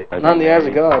one state. Not in the eyes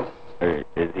of God. Or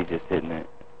is he just hitting it?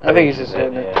 I think he's just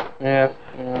hitting it. Yeah.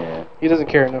 He doesn't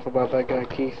care enough about that guy,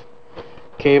 Keith.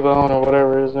 K-Bone or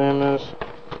whatever his name is.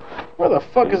 Where the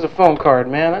fuck is the phone card,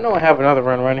 man? I know I have another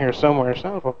one around here somewhere.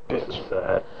 Son of a bitch.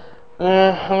 I'm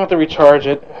going to have to recharge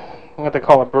it. I'm going to have to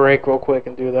call a break real quick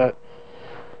and do that.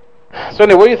 So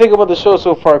anyway, what do you think about the show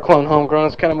so far, Clone Homegrown?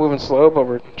 It's kind of moving slow, but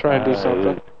we're trying to do something.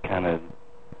 It was kind of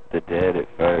the Dead at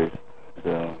first,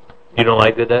 so... You don't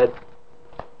like the Dead?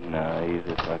 No, he's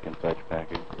a fucking fudge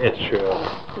packer. It's true.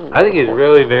 I think he's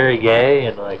really very gay,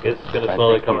 and like it's gonna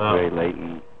slowly come out. Very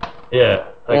latent. Yeah,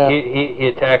 like he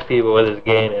attacks people with his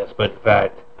gayness, but in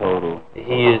fact,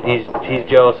 he's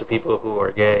jealous of people who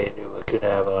are gay and who could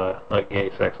have a gay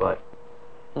sex life.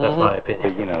 That's my opinion.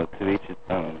 But, you know, to each his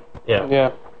own. Yeah.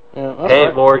 Yeah. Yeah. Hey,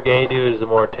 Right. more gay dudes, the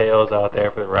more tails out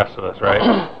there for the rest of us, right?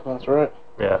 That's right.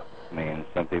 Yeah. I mean,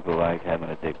 some people like having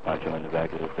a dick poncho in the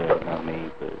back of the throat, not me,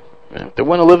 but... If they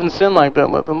want to live in sin like that,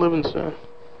 let them live in sin.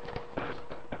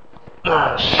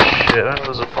 Oh, shit.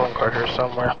 There's a phone card here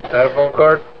somewhere. Is that a phone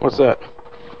card? What's that?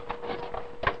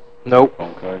 Nope.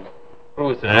 Phone card? Oh,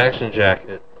 it's an action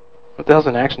jacket. What the hell's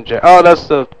an action jacket? Oh, that's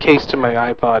the case to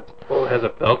my iPod. Oh, it has a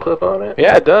belt clip on it?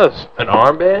 Yeah, it does. An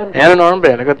armband? And an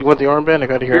armband. You want the armband? I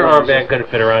got to hear your it. Armband couldn't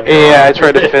fit around your Yeah, arm. I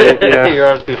tried to fit it, yeah. Your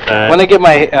arm's too fat. When I get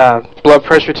my blood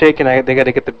pressure taken, they got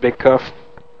to get the big cuff.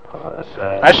 Oh, that's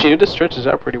sad. Actually, it just stretches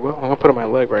out pretty well. I'm going to put it on my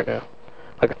leg right now.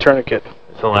 Like a tourniquet.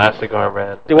 It's an elastic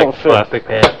armband. It like won't fit. Plastic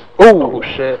pants. Oh,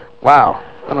 shit. Wow.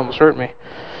 That almost hurt me.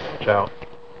 Watch out.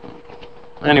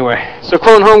 Anyway, so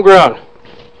Clone Homegrown.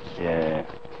 Yeah.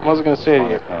 What was I going to say to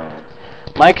you?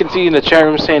 Mike and T in the chat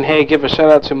room saying, hey, give a shout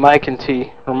out to Mike and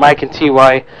T, or Mike and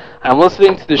TY. I'm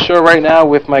listening to the show right now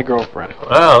with my girlfriend.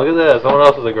 Wow, look at that. Someone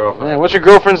else is a girlfriend. Man, what's your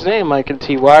girlfriend's name? Mike and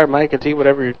TY, or Mike and T,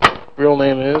 whatever your real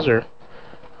name is, or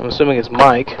I'm assuming it's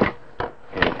Mike. Hey,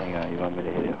 hang on, you want me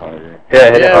to hit it harder?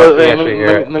 Yeah, hit it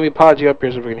harder. Let me pod you up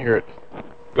here so we can hear it.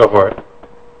 Go for it.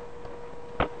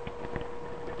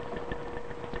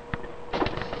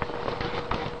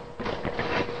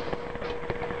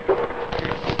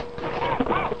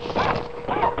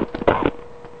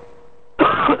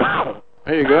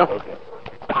 There you go. Okay.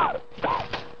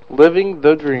 Living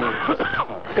the dream.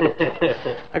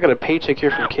 I got a paycheck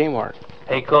here from Kmart.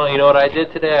 Hey, Clone, you know what I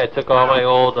did today? I took all my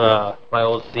old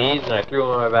seeds and I threw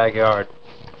them in my backyard.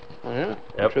 Oh, yeah?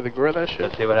 Yep. Sure they grow that shit.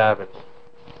 Let's see what happens.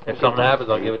 If something happens,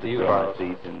 I'll give it to you,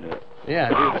 probably. Yeah,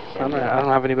 dude. I don't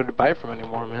have anybody to buy it from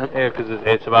anymore, man. Yeah, because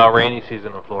it's about rainy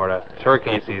season in Florida. It's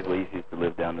hurricane season. Police used to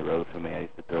live down the road from me. I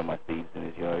used to throw my seeds in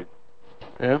his yard.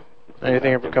 Yeah?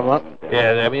 Anything ever come up?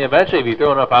 Yeah, I mean, eventually, if you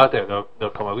throw enough out there, they'll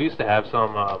come up. We used to have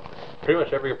some, pretty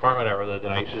much every apartment I ever lived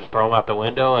in, I used to just throw them out the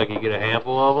window, like you get a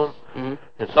handful of them,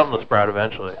 and something will sprout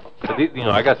eventually. So these,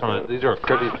 I got some of these are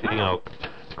cribbie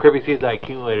seeds I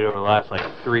accumulated over the last,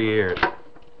 3 years.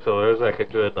 So there's a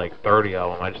good 30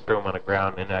 of them. I just threw them on the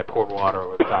ground and I poured water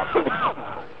over the top.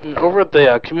 Over at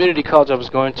the community college I was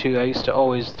going to, I used to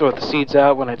always throw the seeds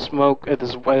out when I'd smoke. I'd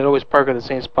always park at the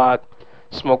same spot,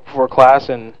 smoke before class,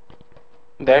 and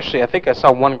I think I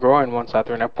saw one growing once out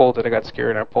there, and I pulled it. I got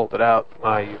scared, and I pulled it out.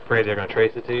 Are you afraid they're going to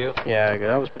trace it to you? Yeah,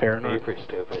 I was paranoid. You're pretty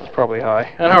stupid. It's probably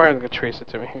high. I know they're going to trace it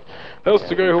to me. That was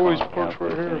the guy who always parks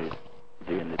right here.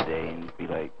 During the day, and be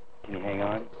like, can you hang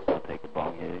on? I'll take a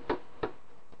bong hit.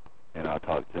 And I'll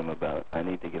talk to him about, I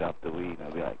need to get off the weed. And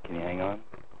I'll be like, can you hang on?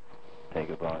 Take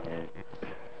a bong hit.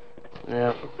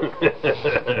 Yeah.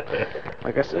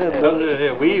 Like I said,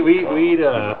 weed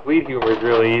humor is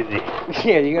really easy.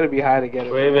 Yeah, you gotta be high to get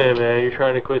it. Wait a minute, man. You're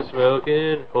trying to quit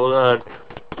smoking? Hold on.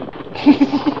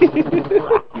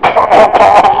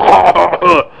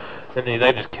 And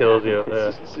that just kills you.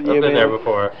 I've been there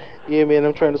before. Yeah, man,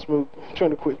 I'm trying to smoke. I'm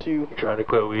trying to quit too. You're trying to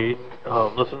quit weed?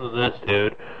 Listen to this,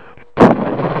 dude.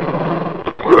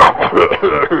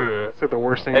 It's the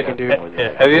worst thing you can do.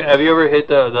 Have you ever hit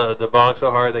the bong so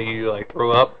hard that you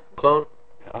threw up, Clone?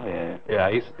 Oh yeah. Yeah, I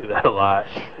used to do that a lot.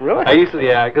 Really? I used to,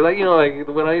 because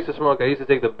when I used to smoke, I used to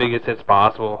take the biggest hits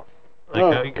possible.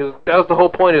 Because that was the whole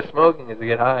point of smoking, is to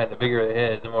get high, and the bigger the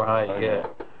hit, the more high you get.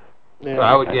 Yeah. So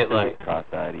I would get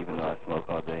cross-eyed even though I smoke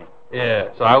all day.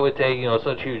 Yeah, so I would take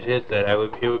such huge hits that it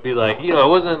would be like it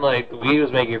wasn't like the weed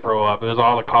was making you throw up. It was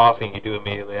all the coughing you do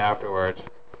immediately afterwards.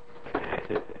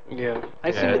 Yeah,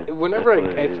 I seem to, whenever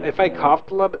if I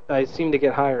coughed a lot, I seem to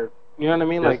get higher. You know what I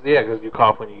mean? Because you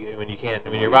cough when you can't. I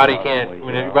mean, your body can't.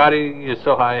 When your body is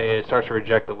so high, it starts to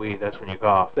reject the weed. That's when you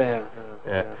cough. Yeah.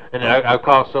 And I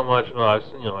coughed so much. I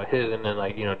hit, and then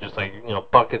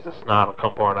buckets of snot will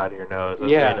come pouring out of your nose.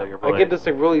 That's Yeah, how you know you're I get this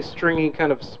really stringy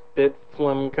kind of spit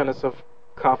phlegm kind of stuff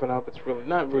coughing up. It's really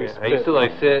not really spit. I used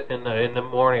to sit in the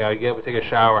morning. I'd get up and take a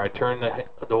shower. I'd turn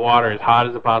the water as hot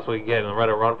as it possibly could get, and let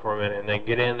it run for a minute, and then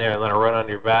get in there and let it run on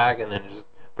your back, and then just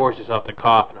force yourself to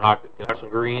cough and hawk some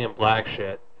green and black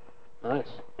shit. Nice.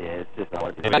 Yeah, it's just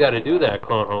not. You got to do that,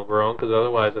 Clone Homegrown, because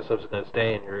otherwise the stuff's going to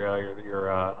stay in your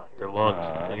lungs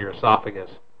and your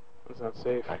esophagus. It's not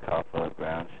safe. I cough up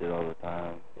brown shit all the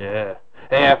time. Yeah.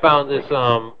 Hey, I found this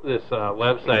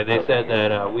website. They said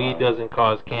that weed doesn't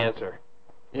cause cancer.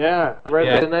 Yeah, I read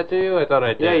I sent that to you? I thought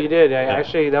I did. Yeah, you did.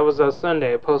 Actually, that was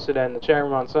Sunday. I posted that in the chat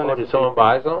room on Sunday. Oh, did someone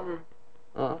buy something?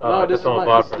 No, this is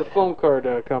the phone card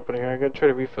company. I gotta try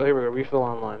to refill. Here we go. Refill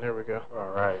online. There we go. All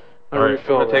right. I All right.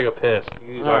 refill I'm gonna that. take a piss.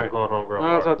 You talk to clone homegrown.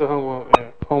 No, it's not the home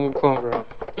clone grown.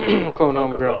 Clone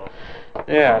homegrown.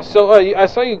 Yeah. So I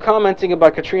saw you commenting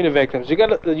about Katrina victims. You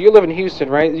live in Houston,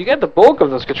 right? You got the bulk of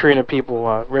those Katrina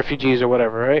people, refugees or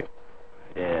whatever, right?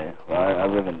 Yeah. Well, I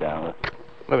live in Dallas.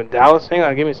 Live in Dallas? Hang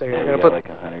on, give me a second. Yeah, I we gotta got put like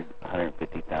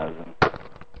 150,000.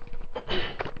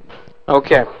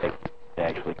 Okay. They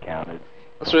actually counted.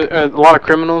 So a lot of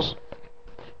criminals.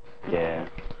 Yeah.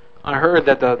 I heard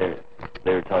that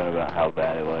they were talking about how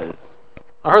bad it was.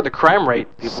 I heard the crime rate.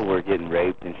 People were getting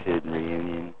raped and shit in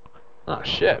Reunion. Oh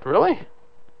shit! Really?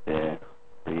 Yeah.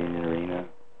 Reunion Arena.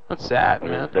 That's sad,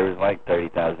 man. There was like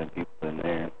 30,000 people in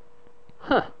there.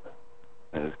 Huh.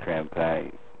 It was cram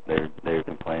packed. They were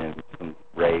complaining of some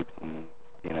rapes and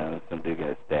some dude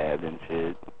got stabbed and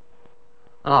shit.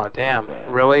 Oh damn!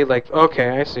 Really? Like,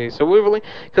 okay, I see. So we really,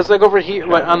 because like over here,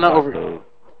 like I'm not over.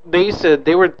 They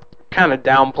were kind of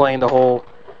downplaying the whole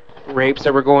rapes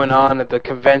that were going on at the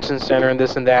convention center and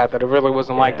this and that. That it really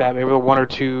wasn't like that. Maybe one or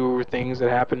two things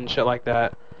that happened and shit like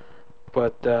that.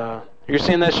 But you're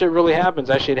saying that shit really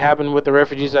happens. Actually, it happened with the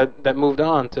refugees that moved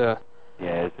on to.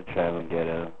 Yeah, it's a traveling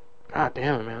ghetto. God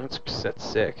damn it, man. That's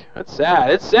sick. That's sad.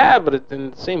 It's sad, but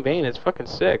in the same vein, it's fucking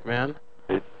sick, man.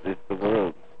 It's the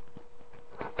world.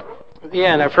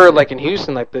 Yeah, and I've heard like in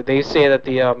Houston, like they say that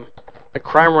the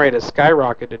crime rate has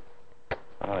skyrocketed.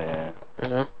 Oh yeah. You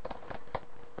know.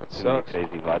 That sucks.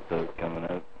 Crazy vatos coming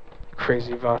up.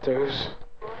 Crazy vatos.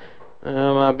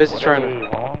 I'm busy trying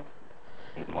to.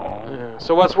 Yeah.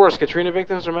 So what's worse, Katrina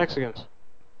victims or Mexicans?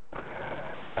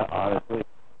 Honestly.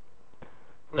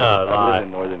 No, I live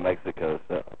in northern Mexico,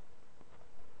 so.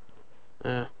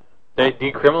 Yeah. They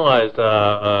decriminalized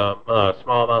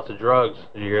small amounts of drugs.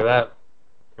 Did you hear that?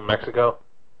 In Mexico?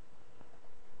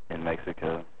 In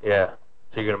Mexico? Yeah.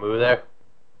 So you're gonna move there?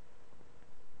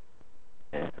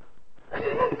 Yeah.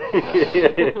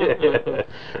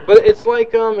 But it's like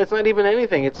it's not even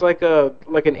anything. It's like an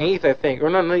eighth, I think, or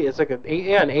not. It's like an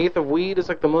eighth of weed is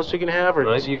like the most you can have.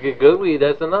 Or if you get good weed,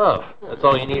 that's enough. That's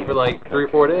all you need for like 3 or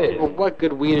 4 days. Well, what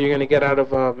good weed are you gonna get out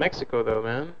of Mexico, though,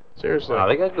 man? Seriously. Wow,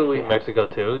 they got good weed in Mexico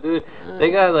too, dude. They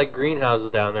got like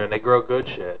greenhouses down there, and they grow good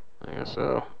shit. I guess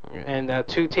so. And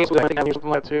 2 tablespoons, I think, something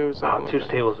like 2. Wow, 2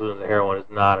 tablespoons of heroin is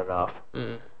not enough.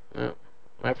 Yeah,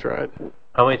 I've tried.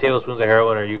 How many tablespoons of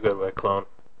heroin are you good with, clone?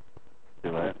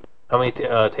 Do what? How many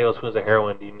tablespoons of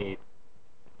heroin do you need?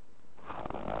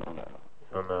 I don't know.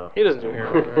 I don't know. He doesn't do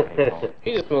heroin, right?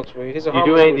 He just smokes weed. He's a Do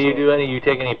you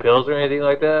take any pills or anything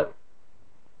like that?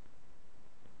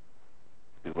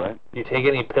 Do what? Do you take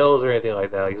any pills or anything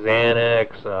like that, like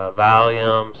Xanax,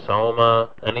 Valium, Soma,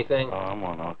 anything? Oh, I'm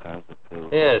on all kinds of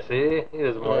pills. Yeah, see? He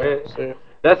does more. Yeah, see?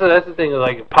 That's the thing.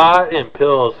 Like pot and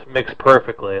pills mix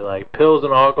perfectly. Like pills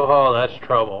and alcohol, that's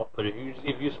trouble. But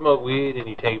if you smoke weed and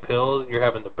you take pills, you're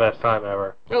having the best time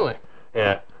ever. Really?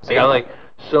 Yeah. I got like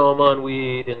Soma and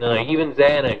weed, and then like even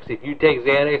Xanax. If you take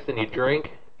Xanax and you drink,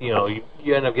 you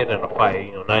end up getting in a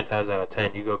fight. 9 times out of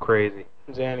 10, you go crazy.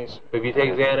 Xanax. But if you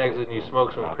take Xanax and you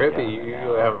smoke some crippy,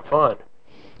 you're having fun.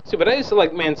 See, but I used to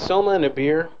like, man, Soma and a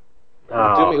beer.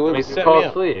 Oh, it makes you fall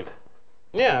asleep.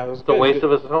 Yeah, it was It's a waste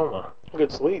of a Soma.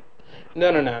 Good sleep. No.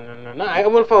 I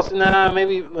wouldn't fall asleep. Nah,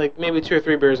 maybe 2 or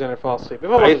 3 beers and I'd fall asleep.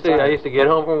 I used to get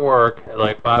home from work at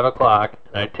like 5 o'clock,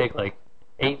 and I'd take like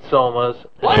 8 Somas,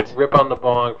 and I'd rip on the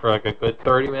bong for like a good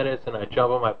 30 minutes, and I'd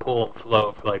jump on my pool and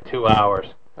float for like 2 hours.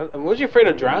 Was you afraid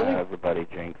of drowning? Everybody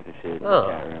drinks and shit in the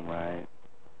chat room, right?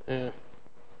 Yeah.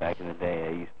 Back in the day, I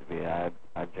used to be, I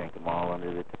drank them all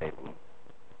under the table.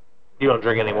 You don't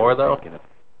drink anymore, though?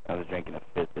 I was drinking a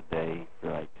fifth a day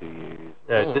for like 2 years.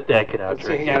 Yeah, the dad could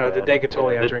outdrink you. Yeah, the dad could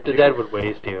totally outdrink you. The dad would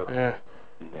waste you. Yeah.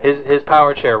 His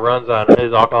power chair runs on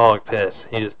his alcoholic piss.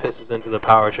 He just pisses into the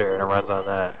power chair and it runs on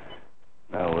that.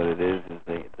 No, what it is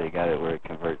they got it where it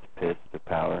converts piss to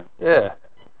power. Yeah.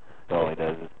 So all he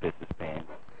does is piss his pants.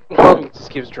 He just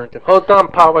keeps drinking. Hold on,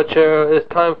 power chair. It's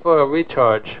time for a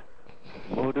recharge.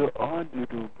 Motor on,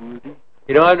 doodle booty.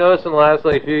 I've noticed in the last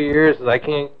like few years is I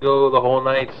can't go the whole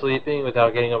night sleeping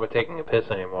without getting up and taking a piss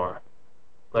anymore.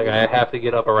 Like I have to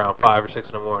get up around 5 or 6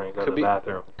 in the morning and go to the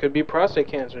bathroom. Could be prostate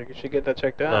cancer. You should get that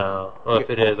checked out. No. Well, if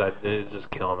it is, it'd just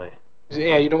kill me.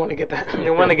 Yeah, you don't want to get that. You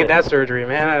don't want to get that surgery,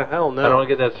 man. Hell no. I don't want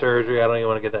to get that surgery. I don't even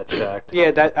want to get that checked. Yeah,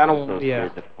 I don't. I'm so yeah.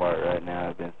 scared to fart right now.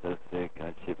 I've been so sick.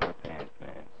 I shit my pants,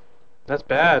 man. That's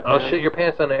bad. Oh man. shit your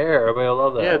pants on the air. Everybody will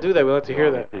love that. Yeah, do that. We like to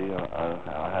hear that.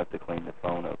 I'll have to clean the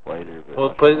phone up later, Well,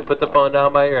 put the phone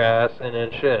down by your ass and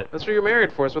then shit. That's what you're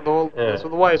married for. That's what the Yeah. that's what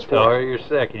the wife's Tell for. her you're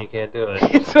sick and you can't do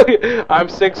it. I'm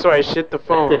sick, so I shit the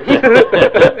phone.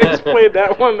 Explain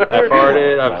that one to her. I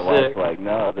farted, My I'm wife's sick. like,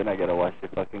 no, then I gotta wash your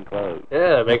fucking clothes.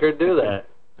 Yeah, make her do that.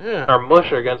 Yeah. Or mush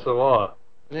her against the wall.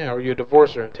 Yeah, or you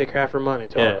divorce her and take half her money.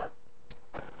 Tell her.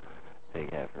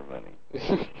 Take half her money.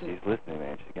 She's listening,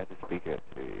 man. She got the speaker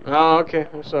up to you. Oh, okay.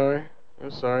 I'm sorry,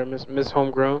 Miss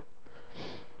Homegrown.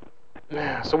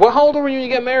 So, how old were you when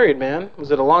you got married, man?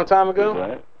 Was it a long time ago?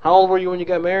 What? How old were you when you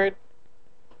got married?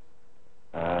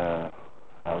 I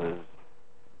was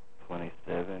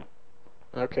 27.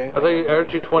 Okay.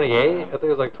 Aren't you 28? I think it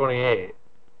was like 28.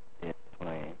 Yeah,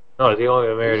 28. No, he's only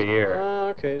been married a year. Oh,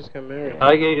 okay. Just got married. I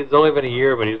think it's only been a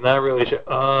year, but he's not really sure.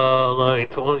 Oh,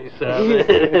 like 27.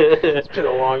 It's been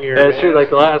a long year. That's man. true. Like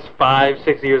the last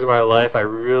 5-6 years of my life, I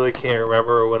really can't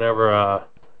remember whenever,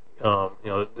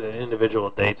 the individual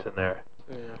dates in there.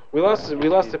 Yeah. We lost the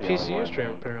PCU stream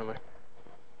apparently.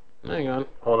 Hang on.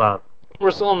 Hold on.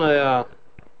 We're still on the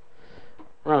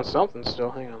we're on something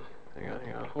still. Hang on.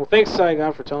 Well, thanks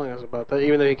Saigon for telling us about that,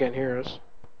 even though he can't hear us.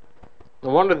 No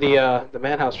wonder the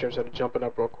Madhouse stream started jumping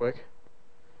up real quick.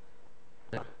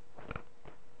 Yeah,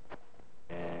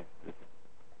 this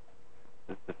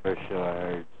is the first show I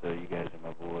heard, so you guys are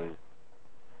my boys.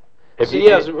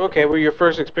 Okay, well, your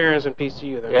first experience in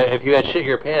PCU then. Yeah, if you had shit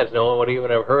your pants, no one would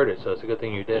even have heard it, so it's a good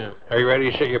thing you didn't. Are you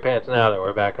ready to shit your pants now that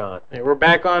we're back on? Hey, we're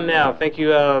back on now. Thank you,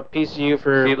 PCU,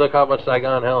 for... See, look how much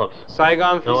Saigon helps.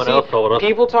 Saigon... No one else told us.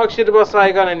 People talk shit about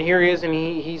Saigon, and here he is, and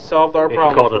he solved our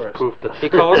problem for us. Poofed us. He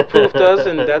called us poofed us,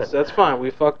 and that's fine. We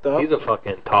fucked up. He's a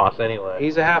fucking toss anyway.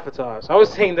 He's a half a toss. I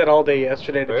was saying that all day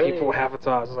yesterday to Really? people, half a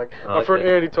toss. It's like, Oh, my friend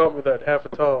okay. Andy taught me that, half a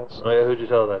toss. Oh, yeah, who'd you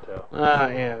tell that to?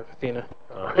 Yeah, Athena.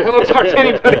 Oh. I don't talk to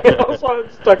anybody else.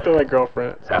 I'm stuck to my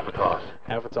girlfriend. Half a toss.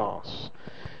 Half a toss.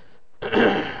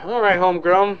 Alright,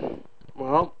 homegrown.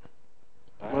 Well.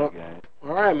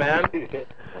 Alright, man.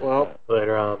 Well.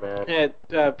 Later on, man.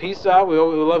 Yeah, peace out. We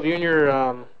love you and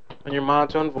your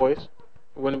monotone voice.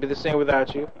 It wouldn't be the same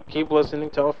without you. Keep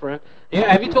listening. Tell a friend.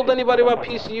 Yeah, have you told anybody about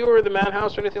PCU or the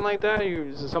Madhouse or anything like that?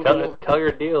 Is it something? Tell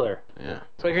your dealer. Yeah.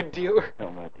 Tell your dealer.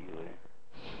 Tell my dealer.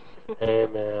 Hey,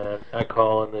 man, I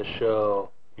call on this show.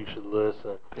 You should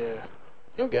listen. Yeah.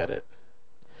 He'll get it.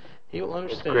 He'll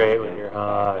understand. It's great when you're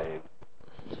high.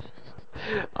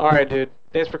 Alright, dude.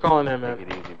 Thanks for calling in, man.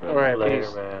 Alright, Later,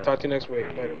 peace. man. Talk to you next week.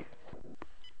 Later.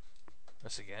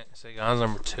 Saigon's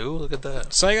number 2? Look at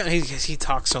that. Saigon, he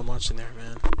talks so much in there,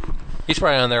 man. He's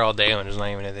probably on there all day when there's not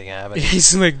even anything happening.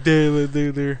 He's like,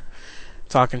 there,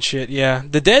 talking shit, yeah.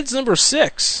 The Dead's number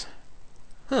 6.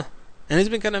 Huh. And he's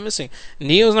been kind of missing.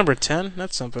 Neo's number 10.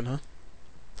 That's something, huh?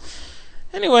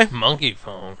 Anyway. Monkey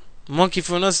Phone. Monkey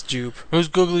Phone, that's Jupe. Who's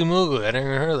Googly Moogly? I didn't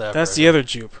even hear that. That's the other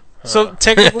Jupe. So,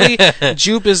 technically,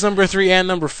 Jupe is number 3 and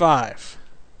number 5.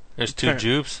 There's 2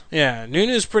 Jupes? Yeah.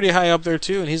 Nunu's pretty high up there,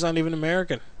 too, and he's not even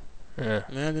American. Yeah.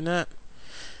 Imagine that.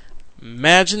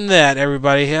 Imagine that,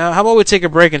 everybody. How about we take a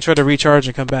break and try to recharge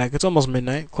and come back? It's almost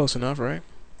midnight. Close enough, right?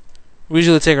 We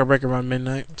usually take our break around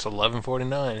midnight. It's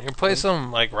 11:49. You play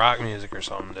some like rock music or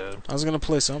something, dude. I was gonna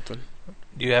play something.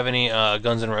 Do you have any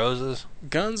Guns N' Roses?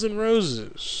 Guns N'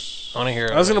 Roses. I want to hear.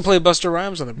 I was gonna play Busta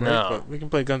Rhymes on the break, No. but we can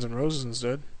play Guns N' Roses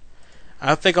instead.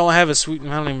 I think all I have is Sweet. I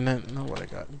don't even know what I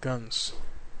got. Guns.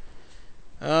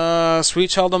 Sweet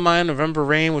Child of Mine, November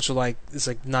Rain, which is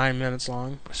like 9 minutes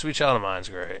long. Sweet Child of Mine's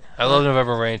great. I love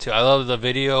November Rain too. I love the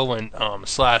video when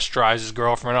Slash drives his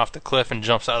girlfriend off the cliff and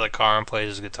jumps out of the car and plays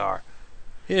his guitar.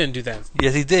 He didn't do that.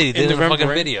 Yes, he did. He did in the fucking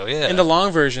video. Yeah. In the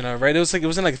long version of it, right? It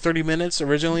was in like 30 minutes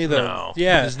originally. No.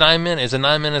 Yeah. It's 9 minutes. It's a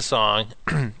 9-minute song,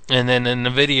 and then in the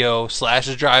video, Slash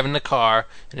is driving the car,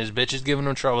 and his bitch is giving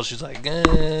him trouble. She's like,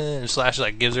 and Slash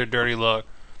like gives her a dirty look,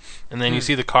 and then you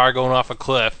see the car going off a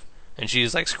cliff, and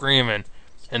she's like screaming,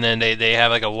 and then they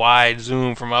have like a wide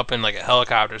zoom from up in like a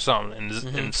helicopter or something,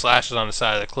 and Slash is on the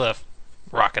side of the cliff,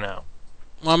 rocking out.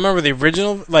 Well, I remember the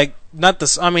original, like, not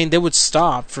this. I mean, they would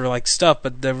stop for like stuff,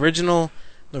 but the original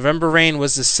November Rain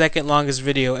was the second longest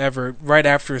video ever, right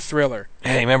after Thriller.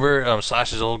 Hey, remember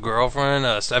Slash's old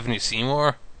girlfriend, Stephanie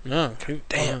Seymour? No,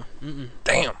 damn, Mm-mm.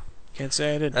 damn. Can't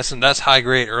say I did. That's high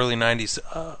grade early '90s.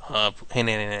 Hey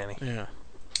Nanny Nanny. Yeah.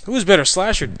 Who was better,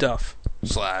 Slash or Duff?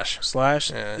 Slash.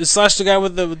 Yeah. Is Slash the guy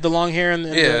with the long hair and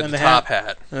the top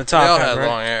hat? And the top they all hat, had right?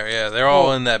 long hair. Yeah, they're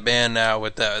all in that band now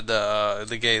with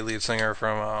the gay lead singer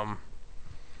from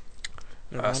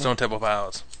Stone Temple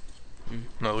Pilots.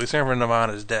 No, the lead singer from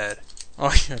Nirvana is dead.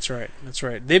 Oh, yeah, that's right. That's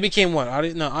right. They became what?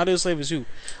 Audio Slave is who?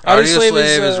 Audio Slave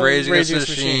is Rage Against the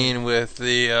Machine with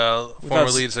the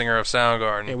former lead singer of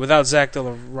Soundgarden. Yeah, without Zach De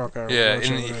La Rocca. Yeah,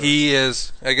 and he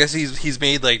is. I guess he's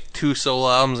made like 2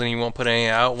 solo albums and he won't put any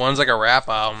out. One's like a rap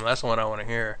album. That's the one I want to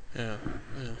hear. Yeah.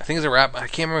 I think it's a rap. I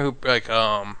can't remember who. Like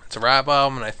it's a rap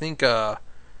album, and I think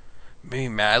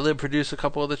maybe Madlib produced a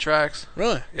couple of the tracks.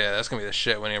 Really? Yeah, that's gonna be the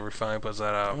shit when he ever finally puts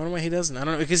that out. I wonder why he doesn't. I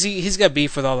don't know, because he's got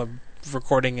beef with all the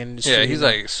recording industry. Yeah, he's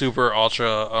like super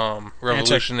ultra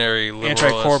revolutionary, liberalist,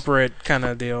 anti-corporate kind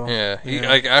of deal. Yeah,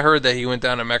 like I heard that he went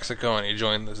down to Mexico and he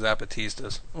joined the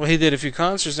Zapatistas. Well, he did a few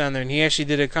concerts down there, and he actually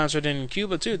did a concert in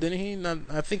Cuba too, didn't he?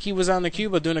 I think he was out in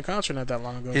Cuba doing a concert not that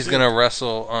long ago. He's gonna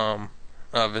wrestle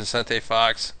Vicente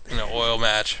Fox in an oil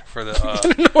match for the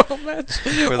oil match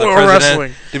for the or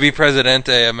wrestling to be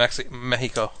Presidente of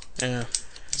Mexico. Yeah,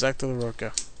 Zach De La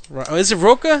Rocca. Is it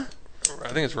Roca? I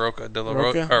think it's Roca De La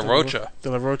Roca or Rocha. De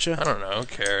La Rocha. I don't know. Who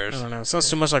cares? I don't know. It sounds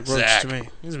too much like Roach to me.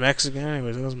 He's Mexican,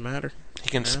 anyways. It doesn't matter. He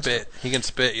can spit. He can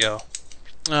spit, yo.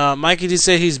 Mikey did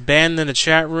say he's banned in the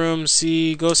chat room.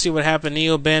 Go see what happened.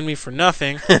 Neo banned me for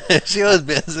nothing. She always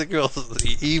bans the girl's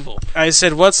evil. I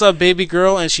said, "What's up, baby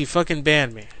girl?" and she fucking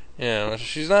banned me. Yeah,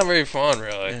 she's not very fun,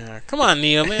 really. Yeah, come on,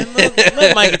 Neo, man.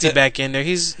 Let Mikey T back in there.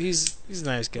 He's a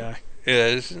nice guy.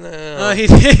 Yeah, he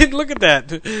did. Look at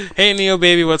that. Hey, Neo,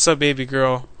 baby, what's up, baby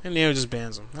girl? And Neo just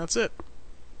bans him. That's it.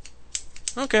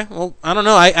 Okay, well, I don't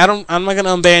know. I'm not gonna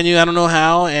unban you. I don't know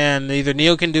how, and either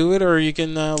Neo can do it, or you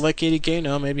can let KDK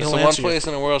know. Maybe he'll answer you. It's the one place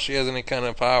in the world she has any kind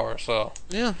of power. So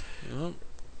yeah. Well,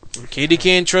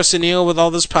 KDK entrusted Neo with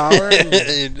all this power.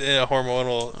 A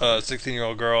hormonal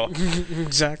 16-year-old girl.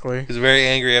 Exactly. Who's very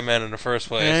angry at men in the first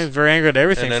place. Yeah, very angry at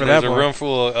everything. And then for that there's a room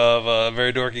full of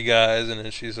very dorky guys, and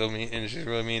then she's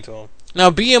really mean to them. Now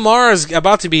BMR is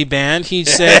about to be banned. He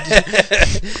said,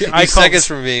 "He's seconds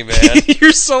from being banned."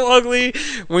 You're so ugly.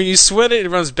 When you sweat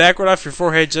it runs backward off your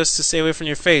forehead just to stay away from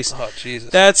your face. Oh Jesus!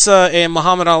 That's a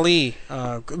Muhammad Ali.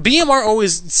 BMR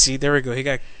always there we go. He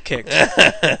got kicked.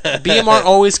 BMR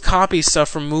always copies stuff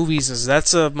from movies.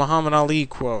 That's a Muhammad Ali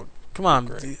quote. Come on,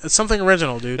 it's something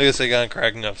original, dude. Look at Saigon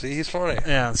cracking up. See, he's funny.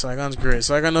 Yeah, Saigon's great.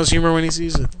 Saigon knows humor when he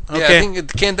sees it. Okay. Yeah, I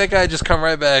think can't that guy just come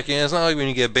right back in? It's not like when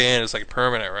you get banned, it's like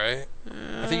permanent, right?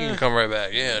 I think you can come right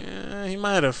back in. Yeah, he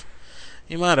might have.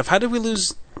 How did we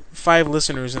lose 5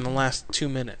 listeners in the last 2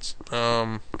 minutes?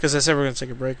 Because I said we're gonna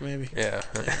take a break, maybe. Yeah.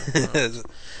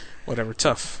 Whatever.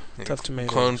 Tough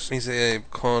tomatoes. He said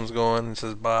Clone's going and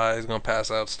says bye. He's gonna pass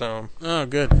out stone. Oh,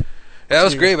 good. Yeah, that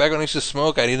was great. Back when I used to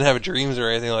smoke, I didn't have dreams or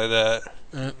anything like that.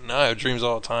 Now I have dreams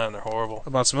all the time. They're horrible.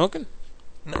 About smoking?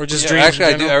 No, or just dreams?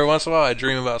 Actually, I do. Every once in a while, I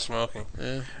dream about smoking.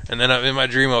 Yeah. And then in my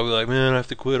dream, I'll be like, man, I have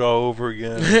to quit all over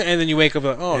again. And then you wake up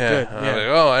like, oh, yeah. good. I'm like,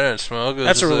 oh, I didn't smoke.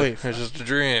 That's a relief. It's just a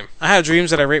dream. I have dreams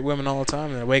that I rape women all the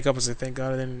time, and I wake up and say, thank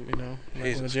God I didn't,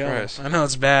 Jesus go to jail. Christ. I know,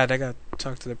 it's bad. I got to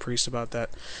talk to the priest about that.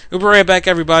 We'll be right back,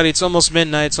 everybody. It's almost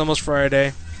midnight. It's almost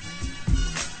Friday.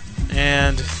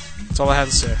 And that's all I have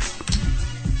to say.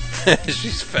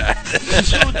 She's fat.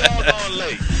 Too doggone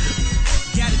late.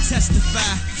 Gotta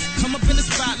testify. Come up in the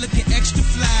spot looking extra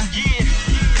fly. Yeah.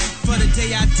 For the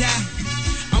day I die,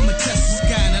 I'ma test the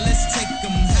sky. Now let's take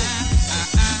them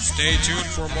high. Stay tuned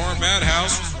for more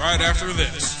Madhouse right after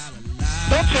this.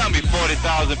 Don't tell me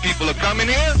 40,000 people are coming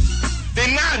here.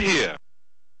 They're not here.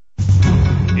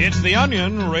 It's the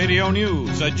Onion Radio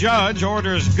News. A judge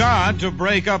orders God to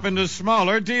break up into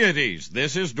smaller deities.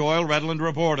 This is Doyle Redland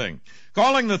reporting.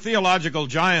 Calling the theological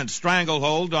giant's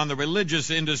stranglehold on the religious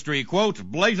industry, quote,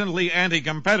 blatantly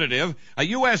anti-competitive, a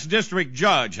U.S. district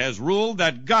judge has ruled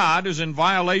that God is in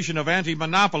violation of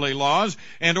anti-monopoly laws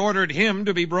and ordered him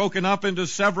to be broken up into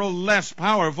several less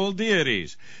powerful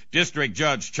deities. District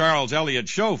Judge Charles Elliott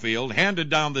Schofield handed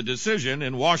down the decision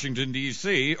in Washington,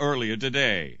 D.C. earlier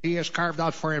today. He has carved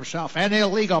out for himself an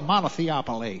illegal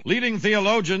monotheopoly. Leading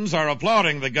theologians are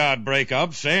applauding the God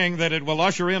breakup, saying that it will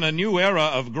usher in a new era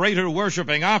of greater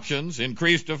worshiping options,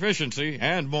 increased efficiency,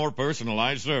 and more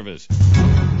personalized service.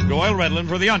 Doyle Redland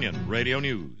for The Onion Radio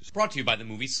News. Brought to you by the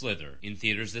movie Slither, in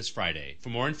theaters this Friday. For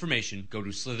more information, go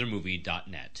to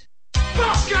slithermovie.net.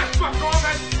 Fuck yes,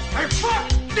 McCormick! And fuck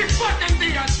the fucking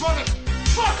Diaz brothers!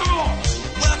 Fuck them all!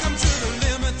 Welcome to the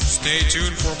limit. Stay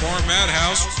tuned for more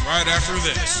Madhouse right after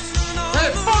this.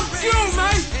 Hey, fuck you,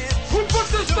 man! Who put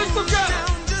this thing together?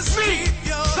 Me!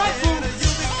 That fool!